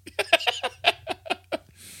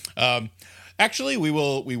 Actually,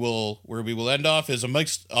 where we will end off is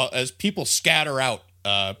amongst as people scatter out,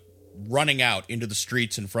 running out into the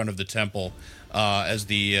streets in front of the temple, as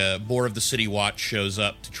the board of the city watch shows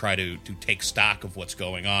up to try to take stock of what's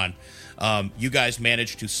going on. You guys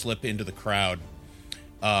manage to slip into the crowd.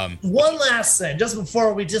 One last thing, just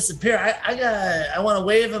before we disappear, I want to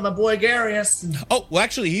wave at my boy Garius. Oh, well,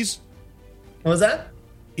 actually, What was that?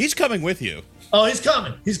 he's coming with you. Oh, he's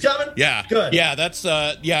coming. He's coming. Yeah, Good. Yeah, that's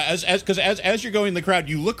as you're going in the crowd,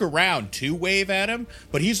 you look around to wave at him,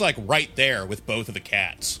 but he's like right there with both of the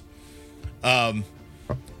cats. And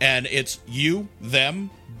it's you,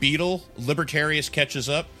 them, Beetle, Libertarius catches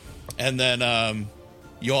up, and then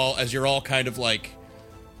you're all kind of like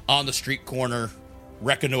on the street corner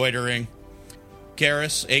reconnoitering.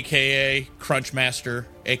 Garrus, aka Crunchmaster,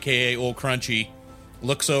 aka Old Crunchy,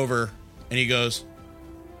 looks over and he goes,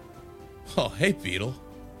 "Oh, hey, Beetle.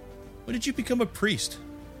 When did you become a priest?"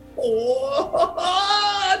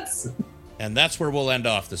 What? And that's where we'll end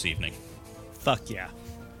off this evening. Fuck yeah.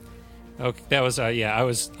 Okay, that was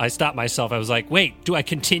I stopped myself. I was like, wait, do I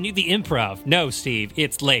continue the improv? No, Steve,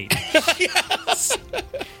 it's late.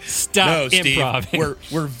 Stop No, Steve,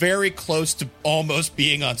 improv. we're very close to almost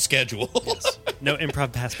being on schedule. Yes. No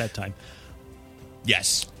improv past bedtime.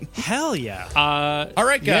 Yes. Hell yeah. All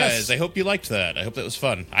right, guys. Yes. I hope you liked that. I hope that was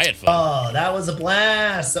fun. I had fun. Oh, that was a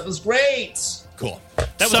blast. That was great. Cool.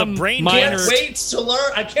 That was Some a brain minor- Can't wait to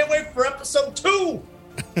learn. I can't wait for episode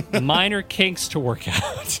 2. Minor kinks to work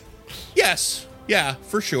out. Yes. Yeah,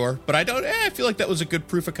 for sure. But I feel like that was a good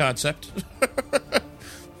proof of concept.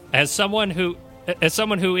 As someone who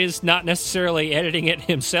is not necessarily editing it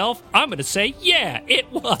himself, I'm going to say, yeah,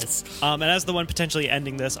 it was. And as the one potentially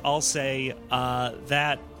ending this, I'll say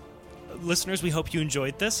that, listeners, we hope you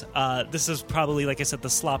enjoyed this. This is probably, like I said, the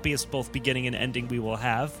sloppiest both beginning and ending we will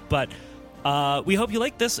have. But we hope you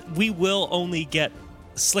like this. We will only get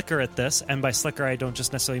slicker at this. And by slicker, I don't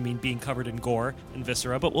just necessarily mean being covered in gore and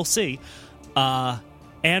viscera, but we'll see.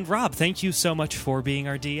 And Rob, thank you so much for being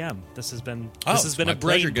our DM. This has been It's a my brain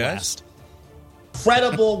pleasure, guys. blast.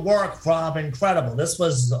 Incredible work, Rob. Incredible. This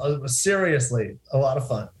was seriously a lot of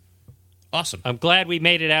fun. Awesome. I'm glad we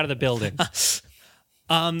made it out of the building.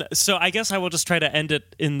 So I guess I will just try to end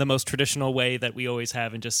it in the most traditional way that we always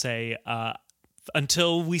have and just say,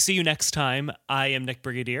 until we see you next time, I am Nick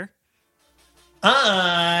Brigadier.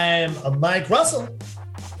 I'm Mike Russell.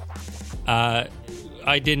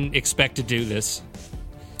 I didn't expect to do this.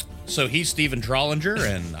 So he's Stephen Trollinger,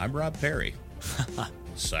 and I'm Rob Perry.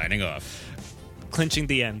 Signing off. Clinching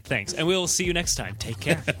the end. Thanks. And we'll see you next time. Take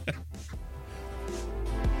care.